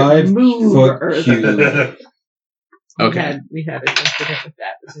cantrip. 5 Move foot earth. cube. Okay. We had it. Don't forget that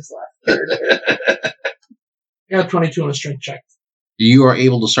that was his last character. I got 22 on a strength check. You are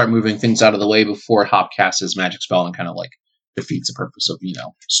able to start moving things out of the way before Hop casts his magic spell and kind of like defeats the purpose of,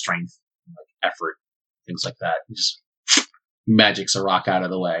 strength, like effort, things like that. He just magics a rock out of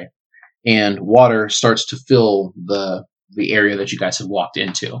the way. And water starts to fill the area that you guys have walked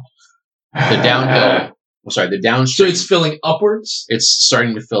into. The So downstream, it's filling upwards. it's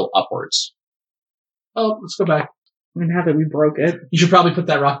starting to fill upwards. Oh, let's go back. And now that we broke it. You should probably put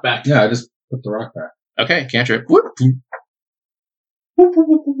that rock back. Yeah, I just put the rock back. Okay, cantrip.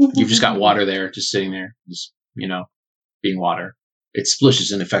 You've just got water there, just sitting there, just, being water. It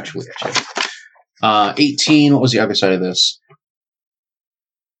splishes ineffectually at you. 18, what was the other side of this?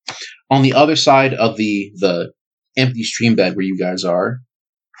 On the other side of the empty stream bed where you guys are,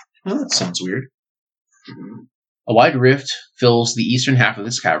 oh, that sounds weird. A wide rift fills the eastern half of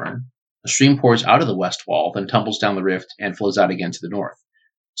this cavern. A stream pours out of the west wall, then tumbles down the rift and flows out again to the north.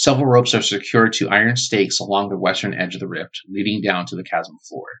 Several ropes are secured to iron stakes along the western edge of the rift, leading down to the chasm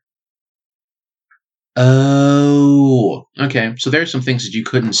floor. Oh, okay. So there's some things that you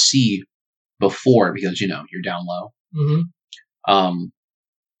couldn't see before because, you're down low. Mm-hmm.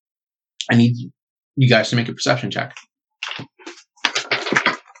 I need you guys to make a perception check.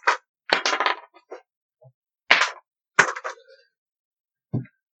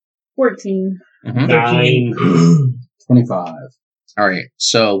 14. Mm-hmm. 9. 25. All right.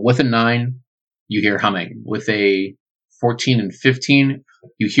 So with a 9, you hear humming. With a 14 and 15,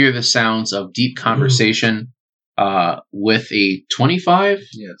 you hear the sounds of deep conversation. With a 25,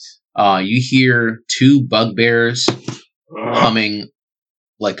 Yes. you hear 2 bugbears humming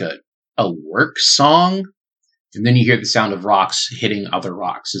like a work song. And then you hear the sound of rocks hitting other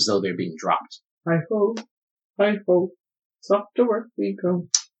rocks as though they're being dropped. Hi ho, soft to work we go.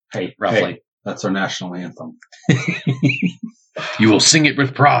 Hey, Roughly. hey, that's our national anthem. You will sing it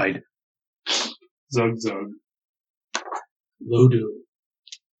with pride. Zug zug. Lodu.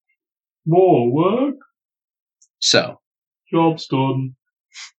 More work. So, Job's done.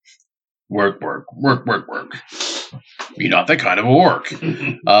 work. You're not that kind of a work.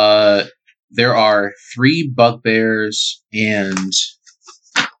 There are 3 bugbears, and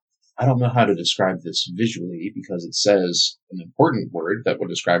I don't know how to describe this visually because it says an important word that will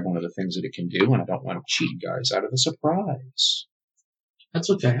describe one of the things that it can do, and I don't want to cheat you guys out of the surprise. That's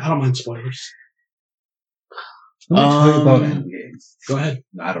okay. I don't mind spoilers. Let me tell you about Endgame. Go ahead.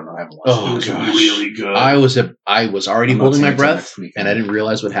 I don't know. I haven't watched Oh, It was gosh. really good. I was already I'm not holding my saying till breath, next week. and I didn't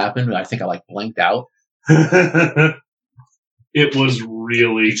realize what happened. I think I blanked out. It was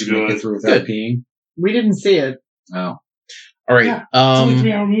really Did you make it good. through without Good. peeing? We didn't see it. Oh. All right. Yeah, It's only a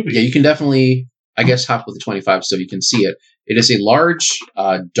 3-hour movie. Yeah, you can definitely, I guess, hop with the 25 so you can see it. It is a large,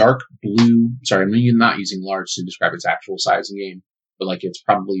 dark blue. Sorry, I'm not using large to describe its actual size in game, but it's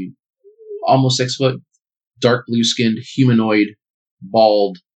probably almost 6 foot, dark blue skinned, humanoid,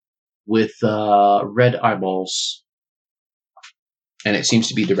 bald, with red eyeballs, and it seems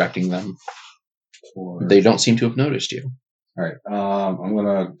to be directing them. They don't seem to have noticed you. All right. I'm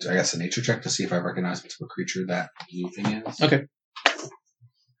gonna, I guess, a nature check to see if I recognize what creature that blue thing is. Okay.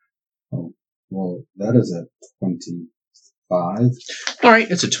 Oh, well, that is a 25. All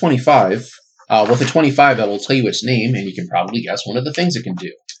right, it's a 25. With a 25, I will tell you its name, and you can probably guess one of the things it can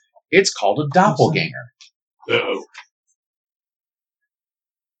do. It's called a doppelganger. Uh-oh.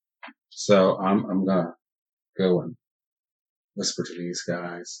 So I'm gonna go and whisper to these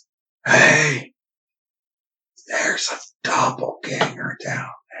guys. Hey, there's a doppelganger down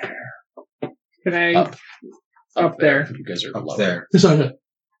Can I? Up there. You guys are up lower. there. So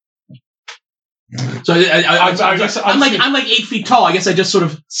I'm like 8 feet tall. I guess I just sort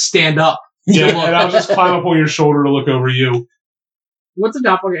of stand up. Yeah, Look. and I'll just climb up on your shoulder to look over you. What's a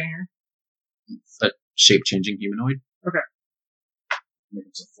doppelganger? A shape-changing humanoid. Maybe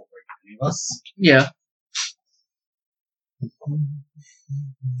it's a full break of any of us. Yeah.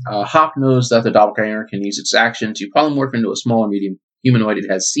 Hawk knows that the doppelganger can use its action to polymorph into a small or medium humanoid it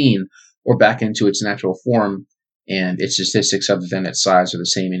has seen, or back into its natural form, and its statistics other than its size are the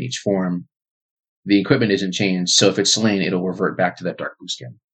same in each form. The equipment isn't changed, so if it's slain, it'll revert back to that dark blue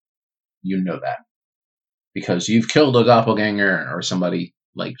skin. You know that. Because you've killed a doppelganger, or somebody,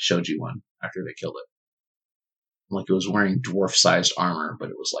 showed you one after they killed it. It was wearing dwarf-sized armor, but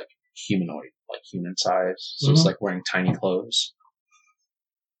it was, humanoid, human size. So it's like wearing tiny clothes.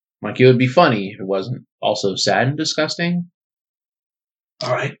 It would be funny if it wasn't also sad and disgusting.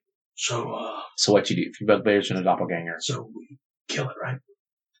 All right. So So what you do? If you bugbears and a doppelganger. so we kill it, right?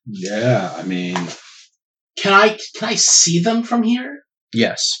 Yeah, I mean, Can I see them from here?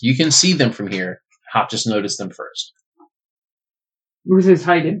 Yes, you can see them from here. Hop just noticed them first. With his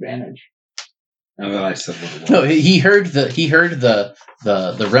height advantage. and then I said what it was. No, he heard the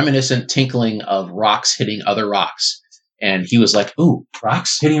reminiscent tinkling of rocks hitting other rocks, and he was like, "Ooh,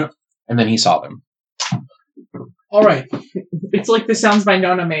 rocks hitting!" And then he saw them. All right. It's like the sounds my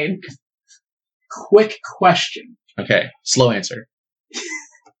Nona made. Quick question: Okay, slow answer.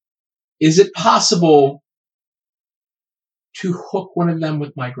 Is it possible to hook one of them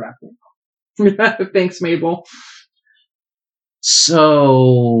with my grappling? Thanks, Mabel.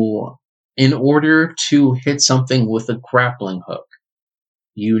 So, in order to hit something with a grappling hook,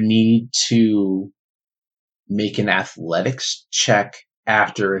 you need to make an athletics check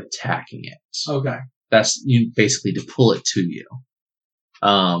after attacking it. Okay. That's you basically to pull it to you.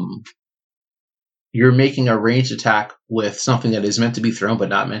 You're making a ranged attack with something that is meant to be thrown, but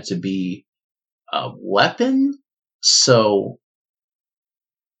not meant to be a weapon. So,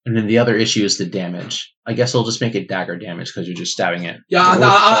 and then the other issue is the damage. I guess I'll just make it dagger damage because you're just stabbing it. Yeah,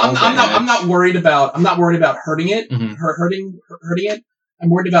 I'm not worried about hurting it, Mhm. hurting it. I'm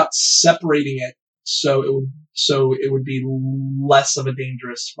worried about separating it so it would be less of a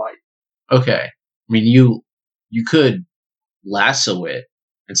dangerous fight. Okay. I mean, you could lasso it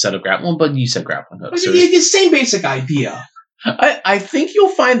instead of grappling, but you said grappling hook. So The same basic idea. I think you'll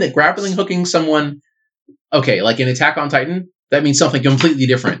find that grappling hooking someone, okay, like in Attack on Titan, that means something completely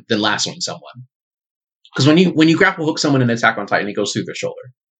different than lassoing someone. Because when you grapple hook someone in Attack on Titan, it goes through their shoulder.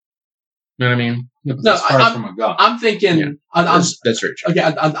 You know what I mean? Yeah, but No, that's far from a gun. I'm thinking. Yeah. That's very true.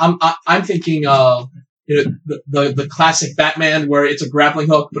 Again, I'm thinking. The classic Batman where it's a grappling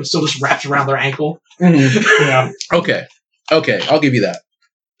hook, but it still just wraps around their ankle. Yeah. Okay, I'll give you that.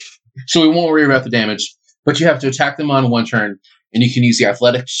 So we won't worry about the damage. But you have to attack them on one turn, and you can use the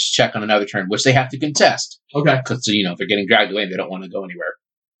athletics check on another turn, which they have to contest. Okay. Because, if they're getting dragged away and they don't want to go anywhere.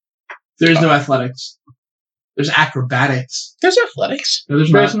 There's no athletics. There's acrobatics. There's athletics. No,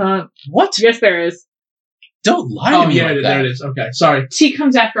 there's There's not. not. What? Yes, there is. Don't lie to Oh, me yeah, like there that. it is. Okay, sorry. T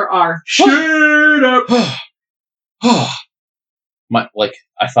comes after R. Shut up.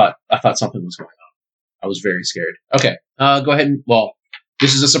 I thought something was going on. I was very scared. Okay, go ahead and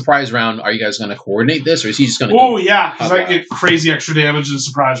this is a surprise round. Are you guys going to coordinate this, or is he just going to? Oh yeah, because I get crazy extra damage in the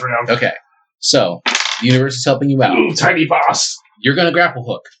surprise round. Okay, so the universe is helping you out. Ooh, tiny boss. You're going to grapple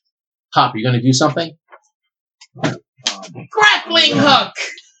hook. Hop, you're going to do something. Grappling hook.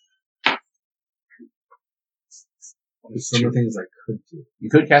 There's some of the things I could do. You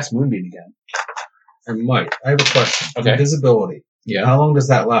could cast Moonbeam again. I might. I have a question. Okay. Invisibility. Yeah. How long does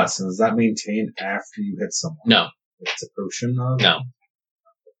that last? And does that maintain after you hit someone? No. It's a potion of? No.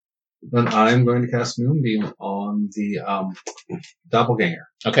 Then I'm going to cast Moonbeam on the Doppelganger.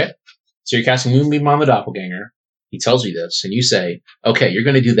 Okay. So you're casting Moonbeam on the Doppelganger. He tells you this, and you say, okay, you're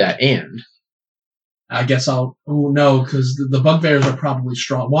going to do that, and... I guess I'll... Oh, no, because the bugbears are probably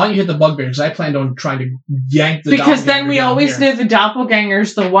strong. Why don't you hit the bugbears? I planned on trying to yank the Because then doppelganger we down always here. do the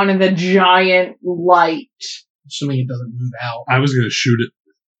doppelganger's the one in the giant light. Assuming it doesn't move out. I was going to shoot it.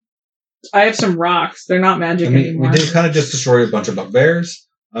 I have some rocks. They're not magic I mean, anymore. we did kind of just destroy a bunch of bugbears.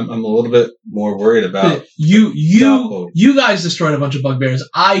 I'm a little bit more worried about... You guys destroyed a bunch of bugbears.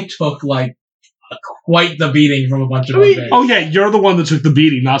 I took, quite the beating from a bunch of bugbears. Oh yeah, you're the one that took the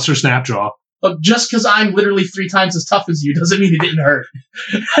beating, not Sir Snapjaw. But just because I'm literally 3 times as tough as you doesn't mean it didn't hurt.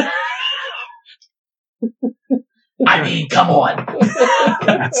 I mean, come on.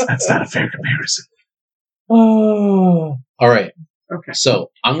 That's not a fair comparison. All right. Okay. So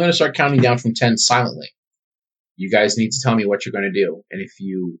I'm going to start counting down from 10 silently. You guys need to tell me what you're going to do. And if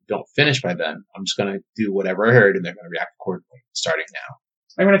you don't finish by then, I'm just going to do whatever I heard, and they're going to react accordingly, starting now.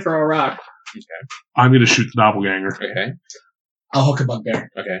 I'm going to throw a rock. Okay. I'm going to shoot the doppelganger. Okay. I'll hook a bugbear.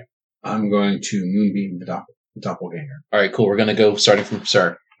 Okay. I'm going to Moonbeam the Doppelganger. All right, cool. We're going to go starting from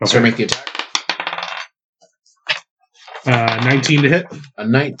Sir. Okay. Sir, make the attack. 19 to hit. A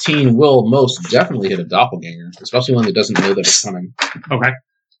 19 will most definitely hit a doppelganger, especially one that doesn't know that it's coming. Okay.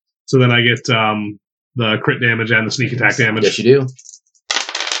 So then I get the crit damage and the sneak attack damage. Yes, you do.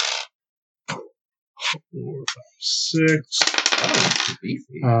 4, 5, 6. Oh,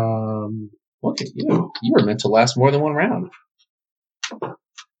 beefy. Look at you. You were meant to last more than one round.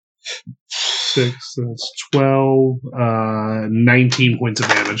 6, that's 12, 19 points of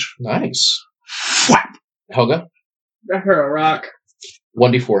damage. Nice. Whap! Helga, I throw a rock.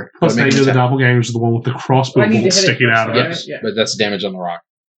 1d4. Plus, Go now make you an know the attack. doppelganger is the one with the crossbow I need to bolt hit it sticking first, out of right? it. Yes, Yeah. but that's damage on the rock.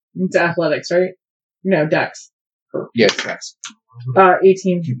 It's athletics, right? No, dex. Yeah, it's dex.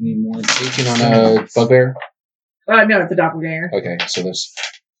 18. Give me more. 18 on a bugbear. No, it's a doppelganger. Okay, so this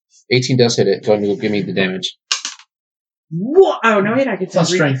 18 does hit it. Go ahead and give me the damage. What? Oh, no, wait, I get Plus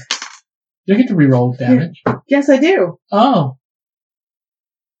some strength. You get to reroll damage. Yes, I do. Oh.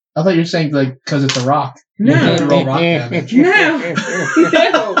 I thought you were saying, because it's a rock. No. You get to roll rock damage. No.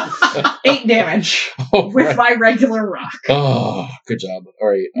 8 damage Oh, with right. my regular rock. Oh, good job. All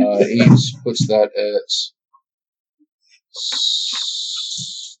right, 8 puts that at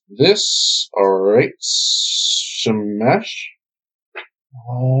this. All right, smash.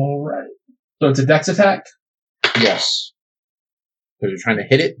 Alright. So it's a dex attack? Yes, because you're trying to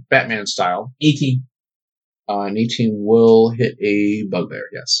hit it Batman style. 18. An 18 will hit a bugbear.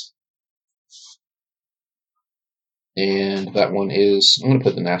 Yes, and that one is. I'm going to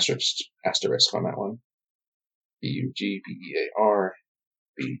put an asterisk on that one. Bugbear.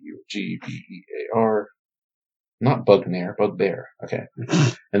 Bugbear. Not bugbear, bugbear. Okay.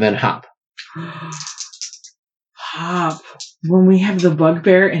 And then hop. Hop. When we have the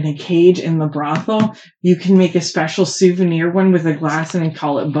bugbear in a cage in the brothel, you can make a special souvenir one with a glass and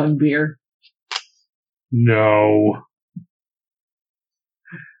call it bugbeer. No.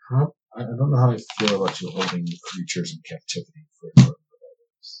 I don't know how I feel about you holding creatures in captivity for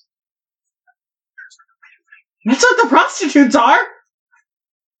That's what the prostitutes are!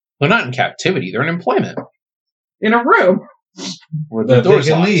 They're not in captivity. They're in employment. In a room. Where the that they door's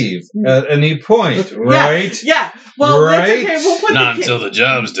can locked. leave at any point, right? Yeah. Well, Right? that's okay. We'll put Not the until the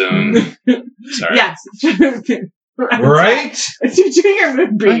job's done. Sorry. Yes. Right? You're doing your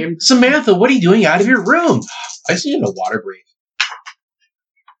moonbeam. Samantha, what are you doing out of your room? I just need a water break.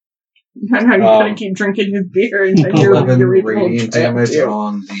 I know, you gotta keep drinking his beer and then you're 11 regional radiant champ, damage too.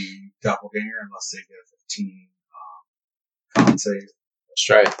 on the doppelganger unless they get a 15 con save. Let's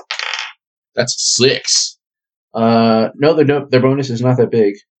try it. That's 6. No, their bonus is not that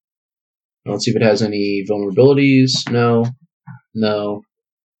big. Let's see if it has any vulnerabilities. No. No.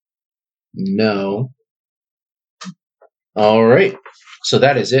 No. All right. So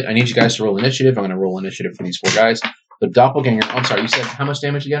that is it. I need you guys to roll initiative. I'm going to roll initiative for these 4 guys. The doppelganger. I'm sorry. You said how much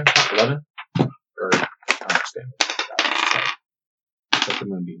damage again? 11? Or how much damage? Sorry. Let the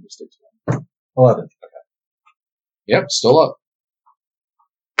moonbeam just takes 11. Okay. Yep. Still up.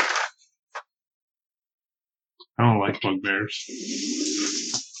 I don't like bugbears.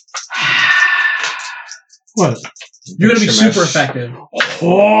 What? You're gonna be Shemesh. super effective.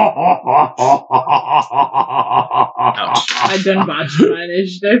 I done botched my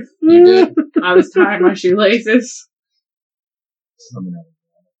initiative. You did. I was tying my shoelaces.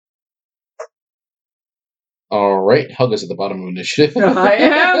 All right. Helga's at the bottom of initiative. I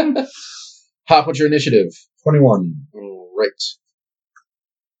am. Hop, what's your initiative? 21. All right.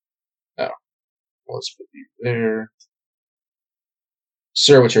 Oh. Let's put you there.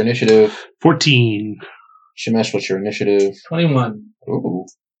 Sir, what's your initiative? 14. Shemesh, what's your initiative? 21 Ooh.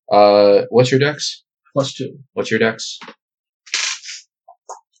 What's your dex? plus 2. What's your dex?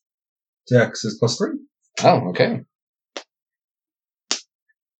 Dex is +3. Oh, okay. Put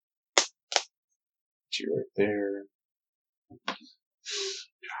you right there.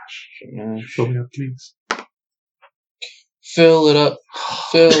 Shemesh. Fill me up, please. Fill it up.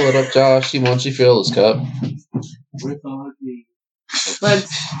 Fill it up, Josh. He wants you to fill his cup.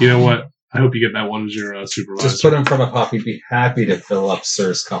 Let's. You know what? I hope you get that one as your supervisor. Just put him from a pop. He'd be happy to fill up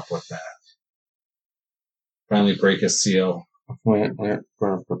Sir's cup with that. Finally break his seal. A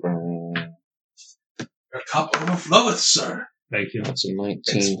cup overfloweth, sir. Thank you. That's a 19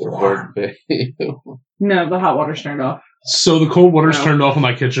 It's for warm. Bug. No, the hot water's turned off. So the cold water's No. turned off in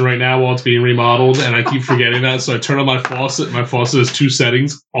my kitchen right now while it's being remodeled, and I keep forgetting that. So I turn on my faucet. My faucet has 2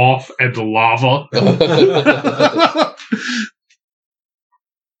 settings: off and the lava.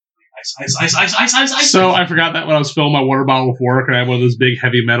 Ice. So I forgot that when I was filling my water bottle with work, and I have one of those big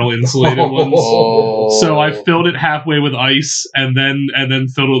heavy metal insulated ones. Oh. So I filled it halfway with ice, and then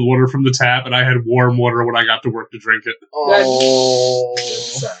filled it with water from the tap, and I had warm water when I got to work to drink it. Oh.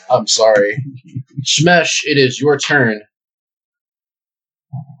 I'm sorry. Shemesh, it is your turn.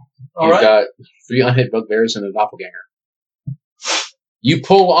 All You've right. got 3 unhit bugbears and a doppelganger. You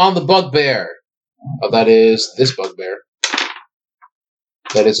pull on the bugbear. Oh, that is this bugbear.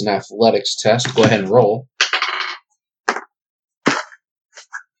 That is an athletics test. Go ahead and roll.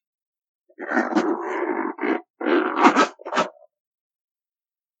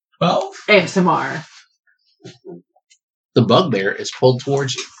 Well, ASMR. The bugbear is pulled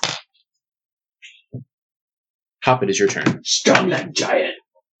towards you. Hop, it is your turn. Strong like giant.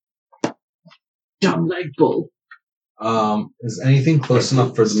 Dumb like bull. Is anything close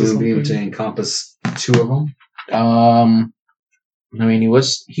enough for the moonbeam to encompass 2 of them? I mean,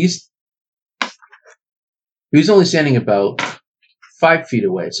 he's only standing about 5 feet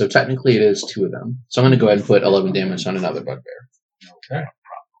away, so technically it is 2 of them. So I'm going to go ahead and put 11 damage on another bugbear. Okay.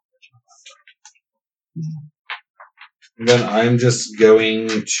 Then I'm just going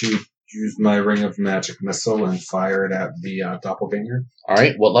to use my Ring of Magic Missile and fire it at the doppelganger. All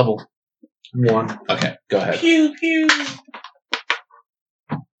right, what level? 1. Okay, go ahead. pew pew.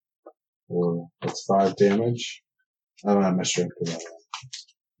 Or that's 5 damage. I don't have my strength for that.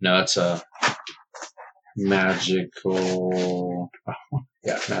 No, it's a magical.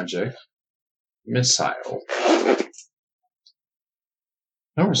 Yeah, magic missile.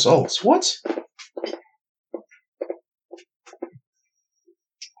 No results. What?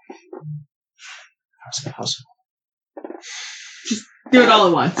 How's it possible? Do it all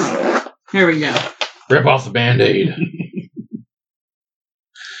at once. Here we go. Rip off the band-aid.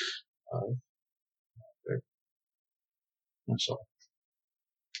 That's all.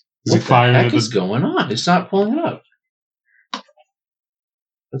 Is it What the firing heck at is the going on? It's not pulling it up.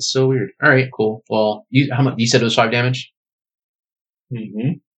 That's so weird. All right, cool. Well, how much? You said it was 5 damage.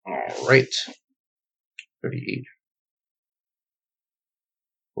 Mm-hmm. All right. 38.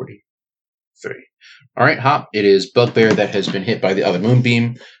 43. All right, Hop. It is Bugbear that has been hit by the other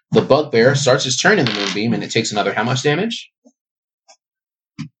moonbeam. The Bugbear starts his turn in the moonbeam, and it takes another how much damage?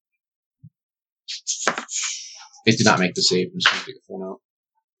 It did not make the save. I'm just going to take a full note.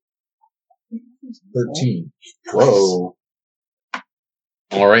 13. Whoa.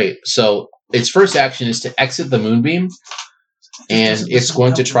 All right. So its first action is to exit the moonbeam, and it's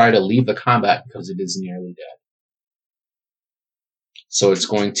going to try to leave the combat because it is nearly dead. So it's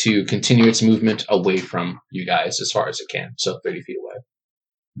going to continue its movement away from you guys as far as it can. So 30 feet away.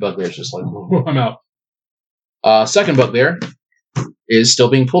 Bugbear's just like, I'm out. second Bugbear is still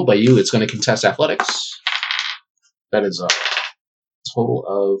being pulled by you. It's going to contest athletics. That is a total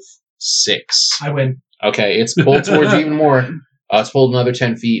of 6. I win. Okay, it's pulled towards you even more. It's pulled another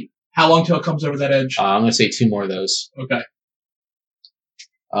 10 feet. How long till it comes over that edge? I'm going to say 2 more of those. Okay.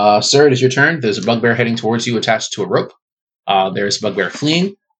 Sir, it is your turn. There's a bugbear heading towards you attached to a rope. There's a bugbear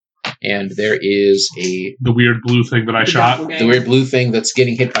fleeing. And there is The weird blue thing that I shot. the weird blue thing that's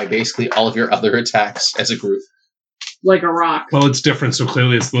getting hit by basically all of your other attacks as a group. Like a rock. Well, it's different, so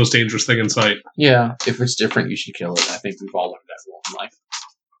clearly it's the most dangerous thing in sight. Yeah, if it's different, you should kill it. I think we've all learned that rule in life.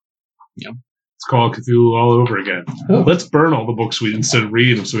 It's called Cthulhu all over again. Oh. Let's burn all the books we instead of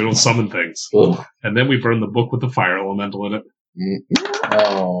read them so we don't summon things. Oh. And then we burn the book with the fire elemental in it.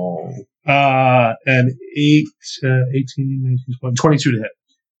 Oh. And 8, 18, 19, 20, 22 to hit.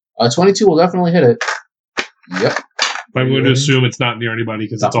 22 will definitely hit it. Yep. But I'm going to assume it's not near anybody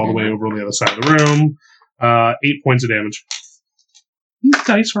because it's all the way over on the other side of the room. 8 points of damage. These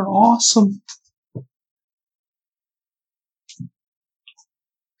dice are awesome.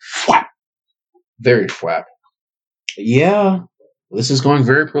 Flap. Very flap. Yeah. This is going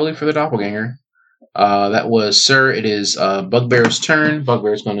very poorly for the doppelganger. That was, sir, it is Bugbear's turn.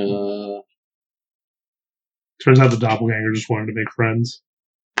 Bugbear's going to... Turns out the doppelganger just wanted to make friends.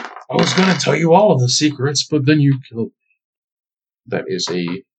 I was going to tell you all of the secrets, but then you killed me. That is a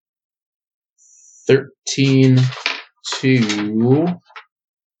 13 to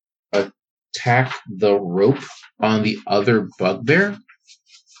attack the rope on the other bugbear.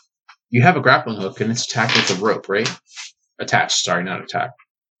 You have a grappling hook, and it's attacked with a rope, right? Attached, sorry, not attack.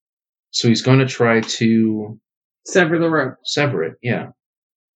 So he's going to try to... Sever the rope. Sever it, yeah.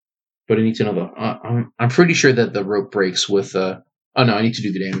 But I need to know the... I'm pretty sure that the rope breaks with... Oh no, I need to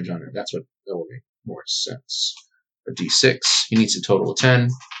do the damage on it. That will make more sense. A d6. He needs a total of 10.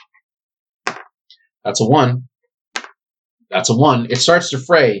 That's a 1. That's a 1. It starts to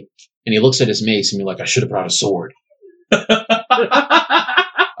fray, and he looks at his mace and be like, I should have brought a sword. The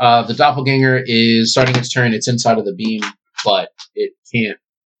doppelganger is starting its turn. It's inside of the beam, but it can't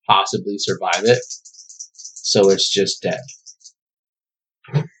possibly survive it. So it's just dead.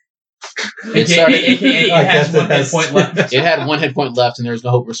 It has 1 hit point left. It had 1 hit point left, and there's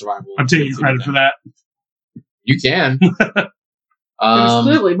no hope for survival. I'm taking credit for that. You can. It was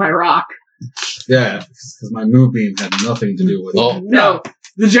clearly my rock. Yeah, because my moonbeam had nothing to do with it. Oh, No,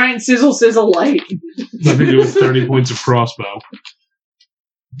 the giant sizzle light. Nothing to do with 30 points of crossbow.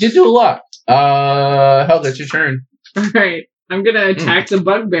 did do a lot. Helga, it's your turn. Alright, I'm gonna attack the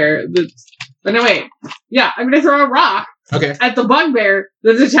bugbear but no, wait. Yeah, I'm gonna throw a rock Okay. at the bugbear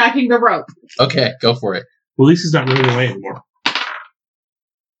that's attacking the rope. Okay, go for it. Well, at least he's not running away anymore.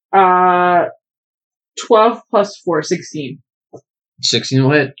 12 plus 4, 16. 16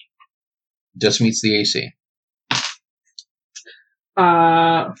 will hit. Just meets the AC.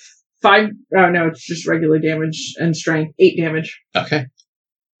 5, no, it's just regular damage and strength. 8 damage. Okay.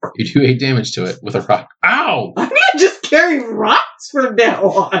 You do 8 damage to it with a rock. Ow! I'm gonna just carry rocks from now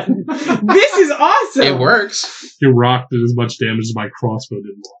on. This is awesome. It works. Your rock did as much damage as my crossbow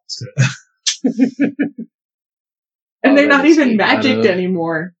did last hit. And they're not even Out magic of-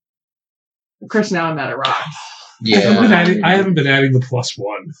 anymore. Of course, now I'm out of rocks. Yeah. I haven't been adding the +1.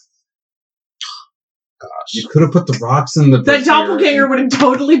 You could have put the rocks in the... That doppelganger would have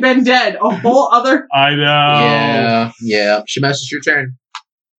totally been dead. A whole other... I know. Yeah. Shemesh, it's your turn.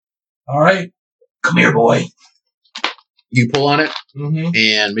 All right. Come here, boy. You pull on it Mm-hmm.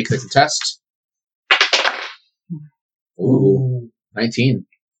 and make the contest. Ooh. 19.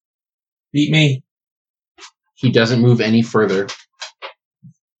 Beat me. He doesn't move any further.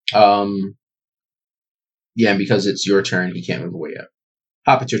 Yeah, and because it's your turn, he can't move away yet.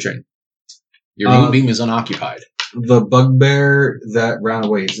 Hop, it's your turn. Your moonbeam is unoccupied. The bugbear that ran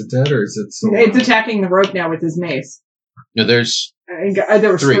away, is it dead or is it still It's alive? attacking the rope now with his mace. No, there's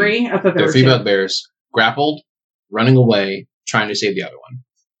There were 3. 3? I thought there there are were 3 2. bugbears grappled, running away, trying to save the other one.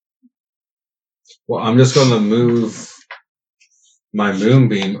 Well, I'm just going to move my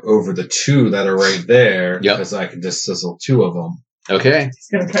moonbeam over the 2 that are right there Yep. because I can just sizzle 2 of them. Okay. He's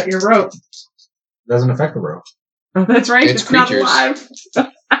gonna cut your rope. Doesn't affect the rope. Oh, that's right. It's It's not creatures. alive.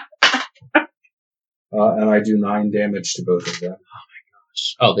 And I do 9 damage to both of them.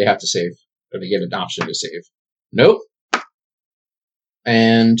 Oh, they have to save. Or they get an option to save. Nope.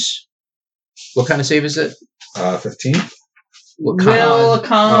 And what kind of save is it? 15? What kind? Will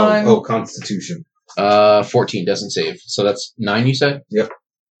con. Oh, Constitution. 14 doesn't save. So that's 9, you said? You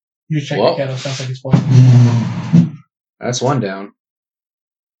check Whoa. the cat. Sounds like it's fun. That's 1 down.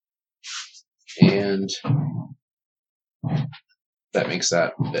 And that makes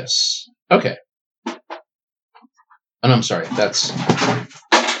that this. Okay. Oh, no, I'm sorry. That's... I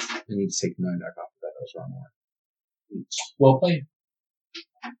need to take 9 back off of that. That was wrong one. Well played.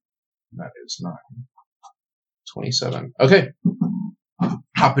 That is 9. 27. Okay.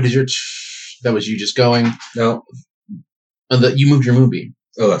 Hop, it is your... that was you just going. No. You moved your moonbeam.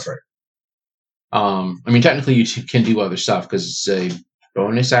 Oh, that's right. I mean, technically you can do other stuff because it's a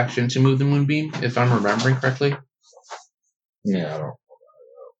bonus action to move the moonbeam, if I'm remembering correctly. Yeah, I don't.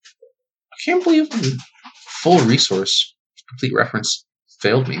 I can't believe the full resource, complete reference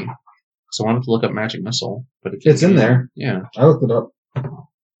failed me. So I wanted to look up magic missile, but It's in there. Yeah. I looked it up.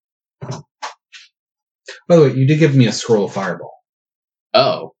 By the way, you did give me a scroll of fireball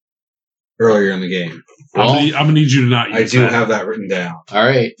Oh. earlier in the game. Well, I'm gonna need you to not use I do that. have that written down. all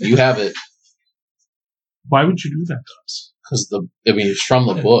right, you have it. Why would you do that to us? Because it's from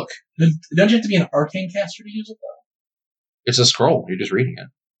the book. Don't you have to be an arcane caster to use it, though? It's a scroll. You're just reading it.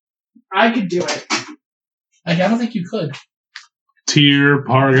 I could do it. I don't think you could. Tyr,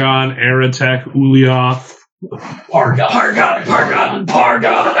 Pargon, Aratek, Ulioth. Pargon.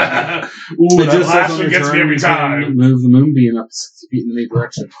 Ooh, It that just says last on one your gets me turn, every you can time. move the moonbeam up 60 feet in any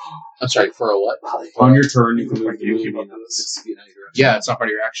direction. I'm sorry, for a what? On your turn, you can move the You moonbeam keep up up 60 feet in any direction. Yeah, it's not part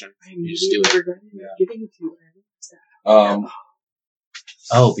of your action. You just do it. Giving it to you.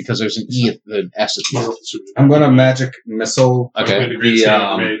 Oh, because there's an E at the S at the end. I'm going to magic missile Okay.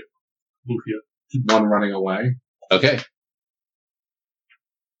 the one running away. Okay.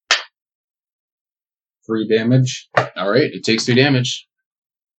 3 damage. All right. It takes 3 damage.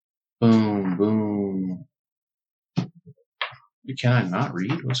 Boom, boom. Can I not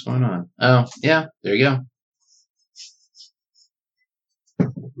read? What's going on? Oh, yeah. There you go.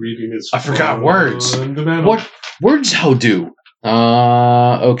 Reading is I forgot words. fundamental. What words how do?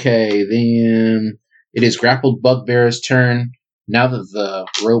 Okay. Then it is grappled bugbear's turn. Now that the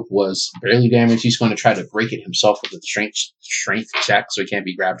rope was barely damaged, he's going to try to break it himself with a strength check, so he can't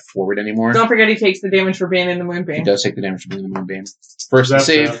be grabbed forward anymore. Don't forget he takes the damage for being in the He moonbeam. does take the damage from being in the moonbeam. First Zap,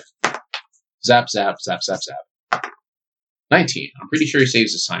 save. Zap, zap, zap, zap, zap. 19. I'm pretty sure he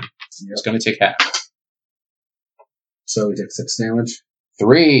saves this time. It's going to take half. So he takes 6 damage.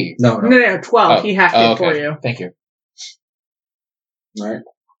 3. No. No, 12. He halved it for okay. you. Thank you. Right.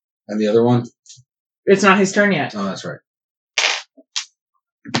 And the other one? It's not his turn yet. Oh, that's right.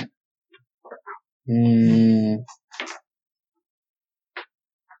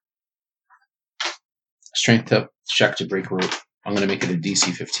 Strength up check to break rope. I'm going to make it a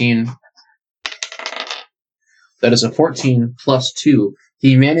DC 15. That is a 14 plus 2.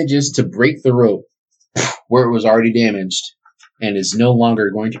 He manages to break the rope where it was already damaged and is no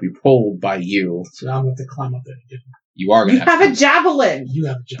longer going to be pulled by you. So now I'm going to have to climb up there. You are going You to have a javelin. You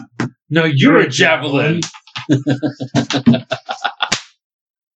have a job. No, you're a javelin.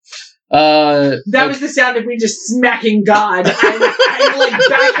 That was the sound of me just smacking God. I'm like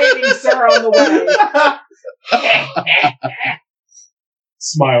backhanding Sarah on the way.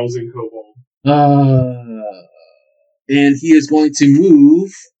 Smiles in Kobold. And he is going to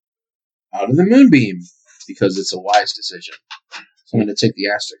move out of the moonbeam because it's a wise decision. So I'm going to take the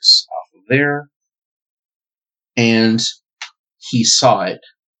asterisks off of there. And he saw it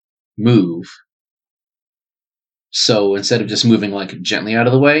move. So instead of just moving like gently out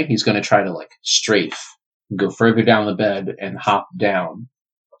of the way, he's going to try to like strafe, go further down the bed and hop down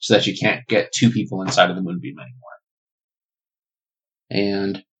so that you can't get 2 people inside of the moonbeam anymore.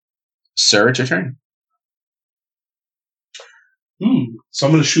 And sir, it's your turn. So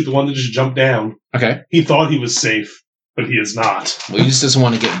I'm going to shoot the one that just jumped down. Okay. He thought he was safe, but he is not. Well, he just doesn't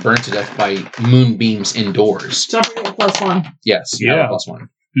want to get burnt to death by moonbeams indoors. Don't forget the +1. Yes, you have Yeah. a +1.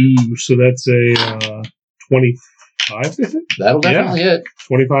 Ooh, so that's a 25 to hit? That'll definitely hit.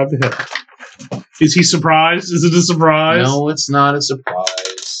 25 to hit. Is he surprised? Is it a surprise? No, it's not a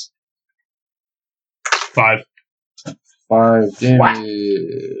surprise. 5. 5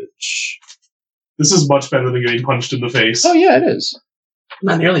 damage. This is much better than getting punched in the face. Oh, yeah, it is.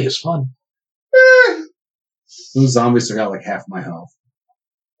 Not nearly as fun. Those zombies took out like half my health.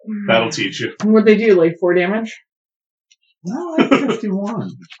 That'll teach you. What'd they do? Like 4 damage? No, I have 51.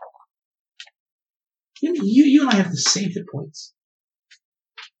 You and I have the same hit points.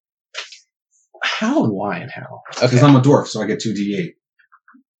 How and why and how? Because I'm a dwarf, so I get 2d8.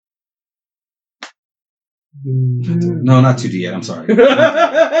 No, not 2d8. I'm sorry. Sorry,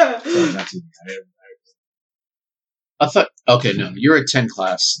 not 2d8. I thought, okay, no, you're a 10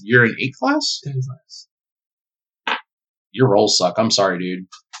 class. You're an 8 class? 10 class. Your rolls suck. I'm sorry, dude.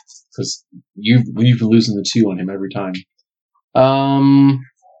 Because you've been losing the 2 on him every time.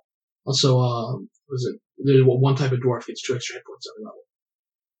 Also, was it? There's one type of dwarf gets 2 extra hit points every level.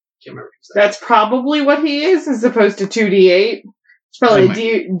 Can't remember. That's probably what he is, as opposed to 2d8. It's probably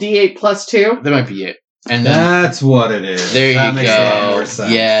a D8 +2. That might be it. And then That's what it is. there That you makes a lot go. more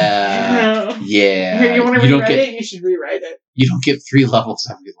sense. Yeah. Yeah. You want to You don't rewrite get it? You should rewrite it. you don't get 3 levels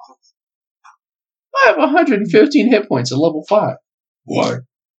every level. I have 115 hit points at level 5. What?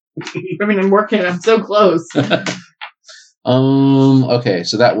 I mean, I'm working. I'm so close. Okay,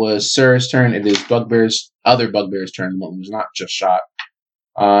 so that was Sarah's turn. It is other Bugbear's turn. One was not just shot.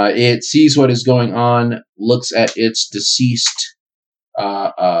 It sees what is going on, looks at its deceased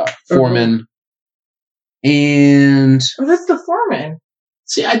foreman, and Oh, that's the foreman.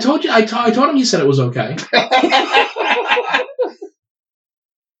 See, I told you. I told him. You said it was okay.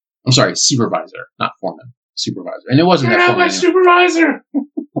 I'm sorry, supervisor, not foreman. Supervisor, and it wasn't You're that not my foreman. supervisor.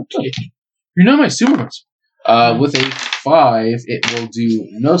 You're not my supervisor. With a 5, it will do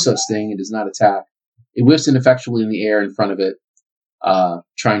no such thing. It does not attack. It whiffs ineffectually in the air in front of it,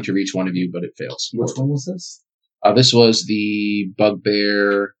 trying to reach one of you, but it fails. Which one was this? This was the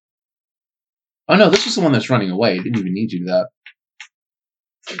bugbear. Oh no, this was the one that's running away. It didn't even need to do that.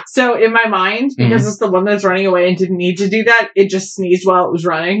 So in my mind, because it's the one that's running away and didn't need to do that, it just sneezed while it was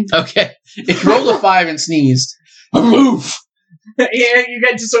running. Okay. It rolled a 5 and sneezed. Move! Yeah, you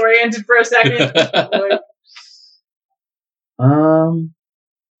get disoriented for a second.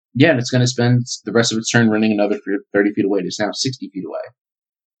 Yeah, and it's going to spend the rest of its turn running another 30 feet away. It's now 60 feet away.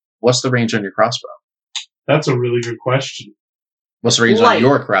 What's the range on your crossbow? That's a really good question. What's the range Light. on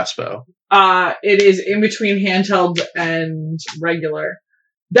your crossbow? It is in between handheld and regular.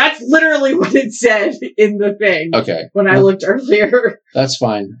 That's literally what it said in the thing Okay. when I looked earlier. That's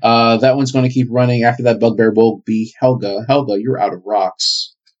fine. That one's going to keep running. After that bugbear will be Helga. Helga, you're out of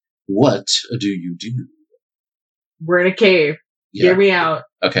rocks. What do you do? We're in a cave. Hear me out.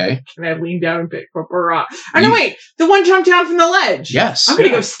 Okay. And I lean down and pick up a rock. Oh, no, wait. The one jumped down from the ledge. Yes. I'm going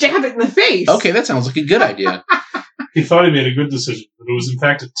to go stab it in the face. Okay, that sounds like a good idea. He thought he made a good decision, but it was in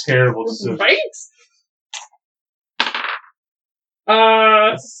fact a terrible decision. Right?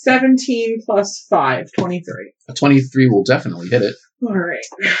 17 plus 5, 23. A 23 will definitely hit it. All right.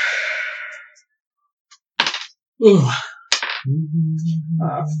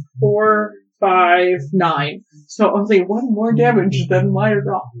 4, 5, 9. So only 1 more damage than my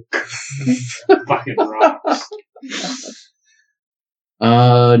rock. Fucking rocks.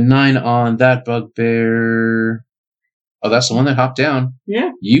 9 on that bugbear. Oh, that's the one that hopped down.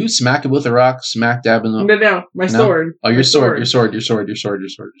 Yeah. You smack it with a rock, smack dab in the... No, my sword. Oh, your sword. You smack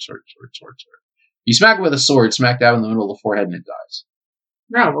it with a sword, smack dab in the middle of the forehead, and it dies.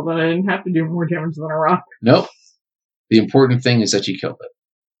 No, well then I didn't have to do more damage than a rock. Nope. The important thing is that you killed it.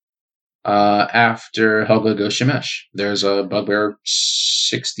 After Helga goes Shemesh. There's a bugbear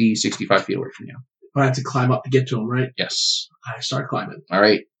 60, 65 feet away from you. I had to climb up to get to him, right? Yes. I start climbing. All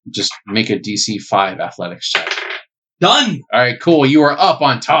right. Just make a DC 5 athletics check. Done. All right, cool. You are up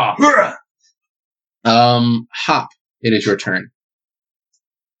on top. Hop. It is your turn.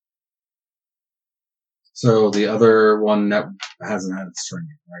 So the other one that hasn't had its turn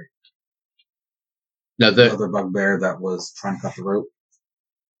yet, right? No, The other bugbear that was trying to cut the rope.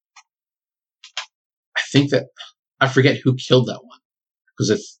 I think that I forget who killed that one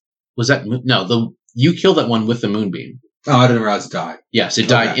because you killed that one with the moonbeam. Oh, I didn't realize it died. Yes, it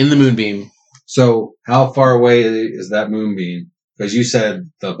died Okay. in the moonbeam. So how far away is that moonbeam? Because you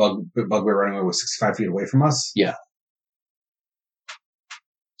said the bugbear running away was 65 feet away from us? Yeah.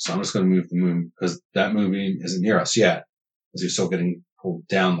 So I'm just going to move the moon, because that moonbeam isn't near us yet, because you're still getting pulled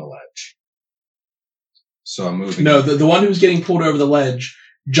down the ledge. So I'm moving. No, the one who was getting pulled over the ledge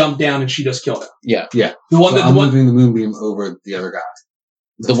jumped down and she just killed him. Yeah. Yeah. The one So that I'm the one moving the moonbeam over the other guy.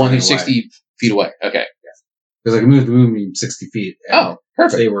 The one who's running 60 feet away. Okay. Because I can move the moonbeam 60 feet. And Oh,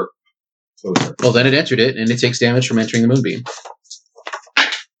 perfect. they were closer. Well, then it entered it, and it takes damage from entering the moonbeam.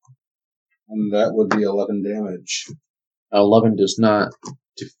 And that would be 11 damage. 11 does not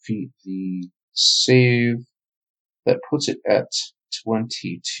defeat the save. That puts it at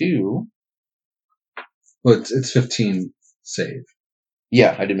 22. Well, it's 15 save.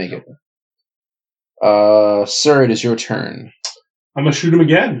 Yeah, I did make it. Sir, it is your turn. I'm gonna shoot him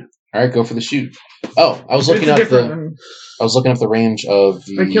again. All right, go for the shoot. Oh, I was looking It's up different the. than- I was looking up the range of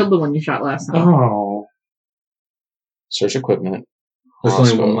the I killed the one you shot last time. Oh. search equipment. There's only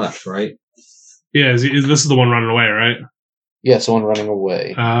Crossbow. one left, right? Yeah, this is the one running away, right? Yeah, someone running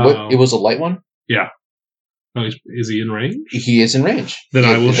away. Oh. What, it was a light one? Oh, is he in range? He is in range. Then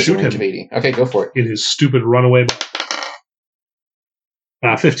I will It has a shoot range him. of 80. Okay, go for it. In his stupid runaway.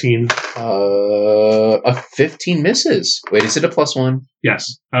 15. A 15 misses. Wait, is it a +1?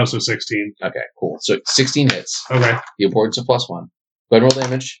 Yes. Also 16. Okay, cool. So 16 hits. Okay. The importance of +1. Go ahead and roll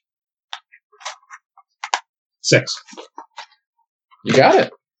damage. 6. You got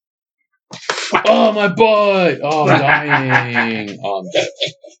it. Oh, my butt! Oh, I'm dying. Oh, I'm dead.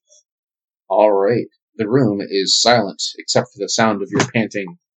 All right. The room is silent, except for the sound of your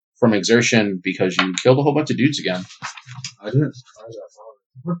panting from exertion because you killed a whole bunch of dudes again. I didn't.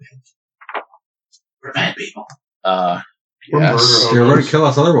 We're bad people. We're Yes. murder You're going to kill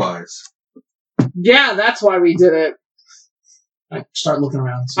us otherwise. Yeah, that's why we did it. I start looking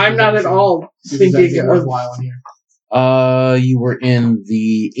around. see if I'm there's not at anything- all see if there's thinking anything of. worthwhile in here. You were in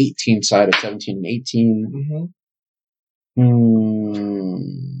the 18 side of 17 and 18. Mm-hmm.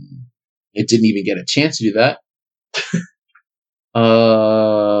 It didn't even get a chance to do that.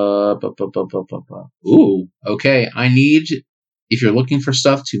 Ooh, okay. I need, if you're looking for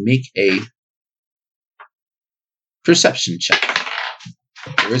stuff, to make a perception check.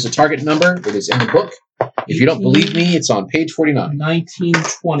 There is a target number. It is in the book. If you don't believe me, it's on page 49. 19,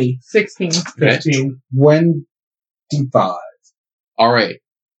 20. 16. 15. 25. All right.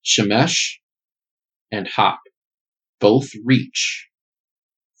 Shemesh and Hop both reach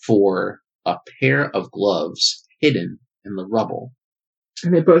for a pair of gloves hidden in the rubble.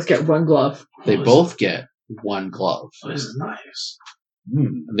 And they both get one glove. They both get one glove. This is nice.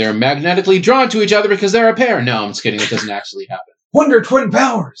 They're magnetically drawn to each other because they're a pair. No, I'm just kidding. It doesn't actually happen. Wonder Twin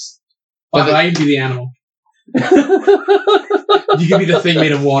Powers! But I can be the animal. You can be the thing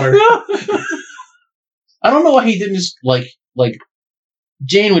made of water. I don't know why he didn't just, like,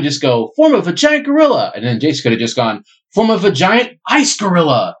 Jane would just go, form of a giant gorilla. And then Jace could have just gone, form of a giant ice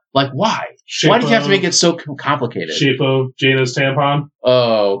gorilla. Like, why? Why did you have to make it so complicated? Shape of Jaina's tampon?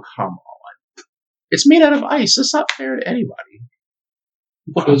 Oh, come on. It's made out of ice. That's not fair to anybody.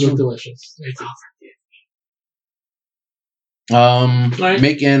 Those are delicious. Right.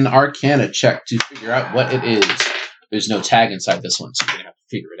 Make an Arcana check to figure out what it is. There's no tag inside this one, so you're gonna have to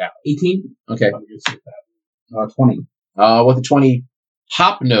figure it out. 18? Okay. 20. With a 20,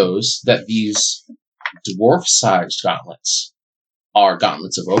 Hop knows that these dwarf-sized gauntlets are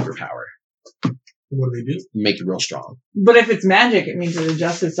gauntlets of ogre power. What do they do? Make you real strong. But if it's magic, it means it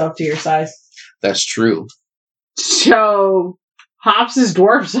adjusts itself to your size. That's true. So, Hops is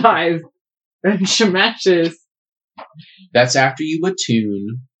dwarf size, and Shemesh is. That's after you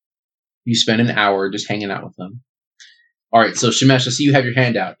attune. You spend an hour just hanging out with them. Alright, so Shemesh, I see you have your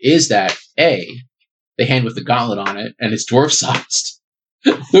hand out. Is that A, the hand with the gauntlet on it, and it's dwarf-sized?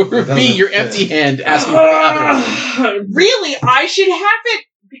 Or B, your empty hand asking for the other one? Really? I should have it?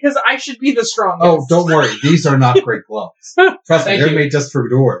 Because I should be the strongest. Oh, don't worry. These are not great gloves. Trust me, Thank they're you. made just for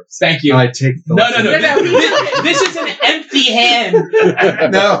dwarves. Thank you. I take the No. No. This is an empty hand.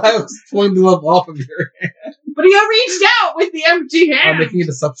 No, I was pulling the glove off of your hand. But he reached out with the empty I'm hand. making a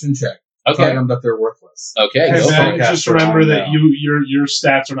deception check. Okay. Telling them that they're worthless. Okay, And go for then it. just Caster remember on that now. your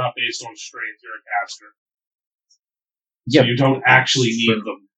stats are not based on strength. You're a caster. Yeah. So you don't actually need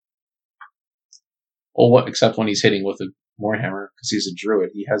them. Well, what, except when he's hitting with a Warhammer, because he's a druid.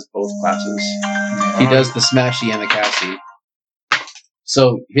 He has both classes. He does the smashy and the casty.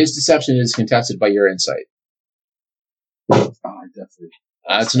 So his deception is contested by your insight. Oh, I definitely.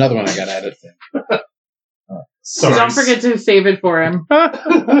 That's another one I got added. So don't forget to save it for him.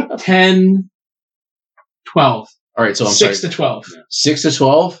 10, 12. All right, so I'm 6 sorry. to 12. 6 to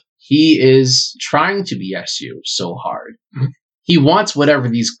 12. He is trying to BS you so hard. He wants whatever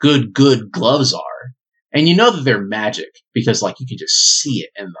these good gloves are. And you know that they're magic because, like, you can just see it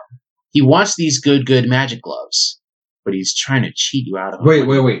in them. He wants these good magic gloves, but he's trying to cheat you out of them.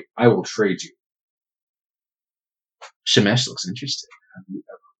 Wait. I will trade you. Shemesh looks interested. Have you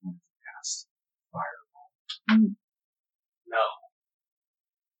ever wanted to cast Fireball?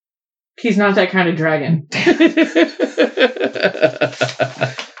 He's not that kind of dragon.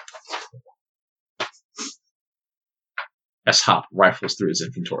 As Hop rifles through his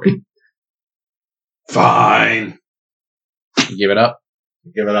inventory. Fine. You give it up?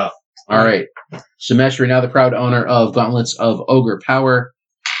 Give it up. All right. Shemesh, you're now the proud owner of Gauntlets of Ogre Power.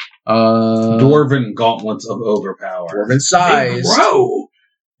 Dwarven gauntlets of ogre power. Dwarven-sized. Grow!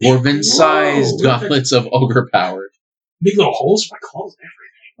 Dwarven-sized Whoa. Gauntlets of Ogre Power. Big little holes for my claws and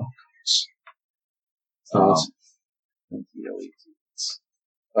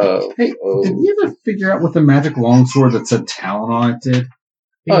Hey, did we ever figure out what the magic longsword that said Talon on it did?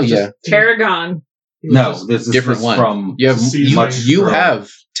 Oh, yeah. Tarragon. No, this is Different one. from. You have, Season. you have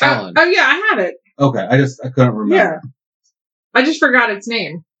Talon. Oh, yeah, I had it. Okay, I couldn't remember. Yeah. I just forgot its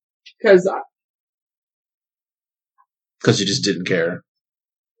name. Because Because you just didn't care.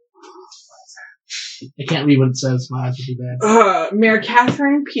 I can't read what it says. My eyes would be bad. Mayor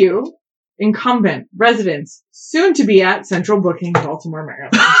Catherine Pugh, incumbent, residence, soon to be at Central Booking, Baltimore,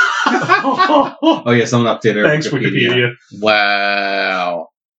 Maryland. Oh yeah, someone updated. Thanks, Wikipedia. Wow.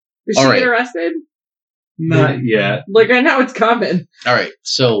 Did she All right. get arrested? Not yet. Like, I know it's coming. All right.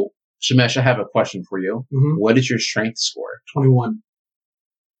 So, Shemesh, I have a question for you. Mhm. What is your strength score? 21.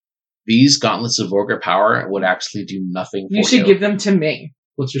 These gauntlets of Vorga power would actually do nothing for you. You should give them to me.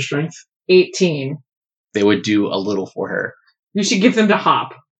 What's your strength? 18. They would do a little for her. You should give them to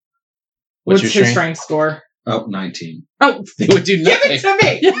Hop. What's What's your his strength? strength score? Oh, 19. Oh, They would do give nothing. it to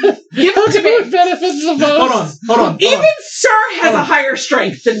me! Give it to me! benefits the Hold on. Even Sir has a higher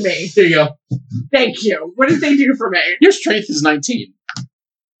strength than me. Here you go. Thank you. What did they do for me? Your strength is 19.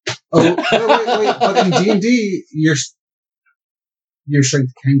 Oh, wait. But in D&D, your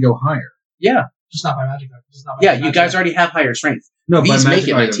strength can go higher. Yeah. Just not by magic. Just not by Yeah, magic. you guys already have higher strength. No, These by make magic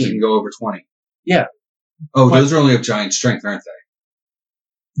it items, 19. it can go over 20. Yeah. Oh, What? those are only of giant strength, aren't they?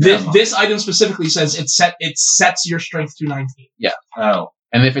 This item specifically says it sets your strength to 19. Oh.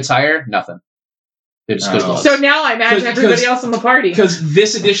 And if it's higher, nothing. They just goes Oh. low. So now I imagine Because- everybody else in the party. Because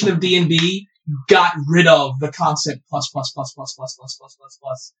this edition of D&D got rid of the constant plus for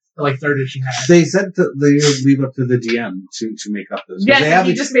like third edition had. They said that they leave up to the DM to make up those. 'Cause Yes, they and have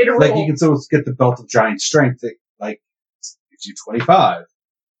he these- just made a rule. like you can still get the belt of giant strength that like gives you 25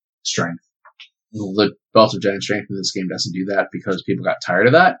 strength. The Belt of Giant Strength in this game doesn't do that because people got tired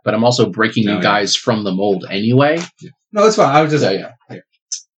of that. But I'm also breaking No, you yeah. guys from the mold anyway. No, it's fine. I was just So, yeah.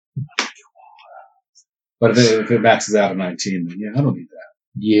 But if it maxes out at 19, then yeah, I don't need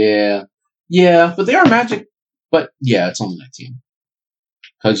that. Yeah, but they are magic. But yeah, it's only 19.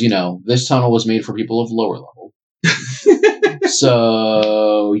 Because, this tunnel was made for people of lower level.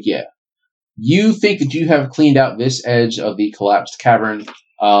 So, yeah. You think that you have cleaned out this edge of the collapsed cavern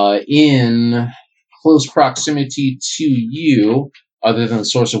in close proximity to you, other than the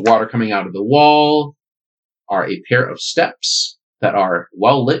source of water coming out of the wall, are a pair of steps that are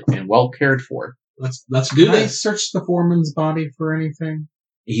well lit and well cared for. Let's do Can I this. search the foreman's body for anything?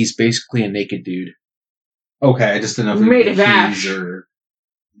 He's basically a naked dude. Okay, I just didn't know if Made it of was ash. keys or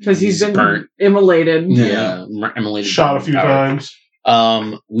Because he's been burnt. immolated. Yeah. Emulated Shot a few power. times.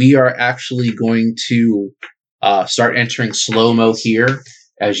 We are actually going to start entering slow-mo here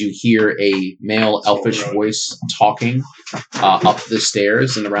as you hear a male elfish voice talking up the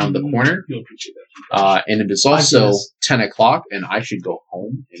stairs and around the corner. You'll appreciate that. And it is also Yes. 10 o'clock, and I should go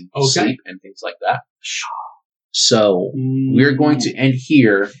home and Okay. sleep and things like that. So we're going to end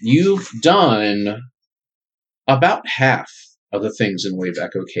here. You've done about half of the things in Wave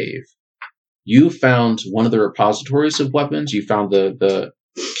Echo Cave. You found one of the repositories of weapons. You found the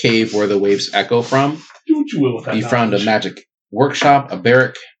cave where the waves echo from. Do what you will with that. You found a knowledge. magic workshop, a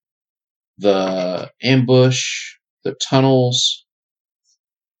barrack, the ambush, the tunnels,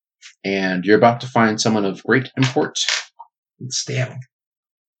 and you're about to find someone of great import Stab him.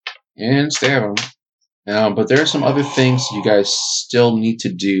 and stab him. But there are some other things you guys still need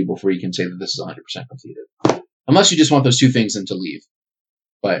to do before you can say that this is 100% completed. Unless you just want those two things and to leave.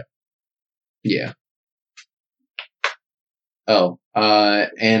 But, yeah. Oh,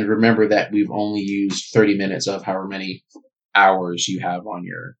 and remember that we've only used 30 minutes of however many hours you have on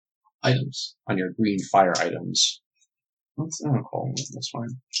your items, on your green fire items. I don't call them. That's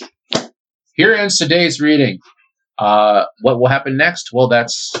fine. Here ends today's reading. What will happen next? Well,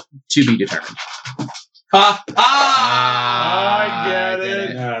 that's to be determined. Ha! I get did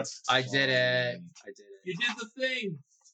it. Yeah, I did it. You did the thing.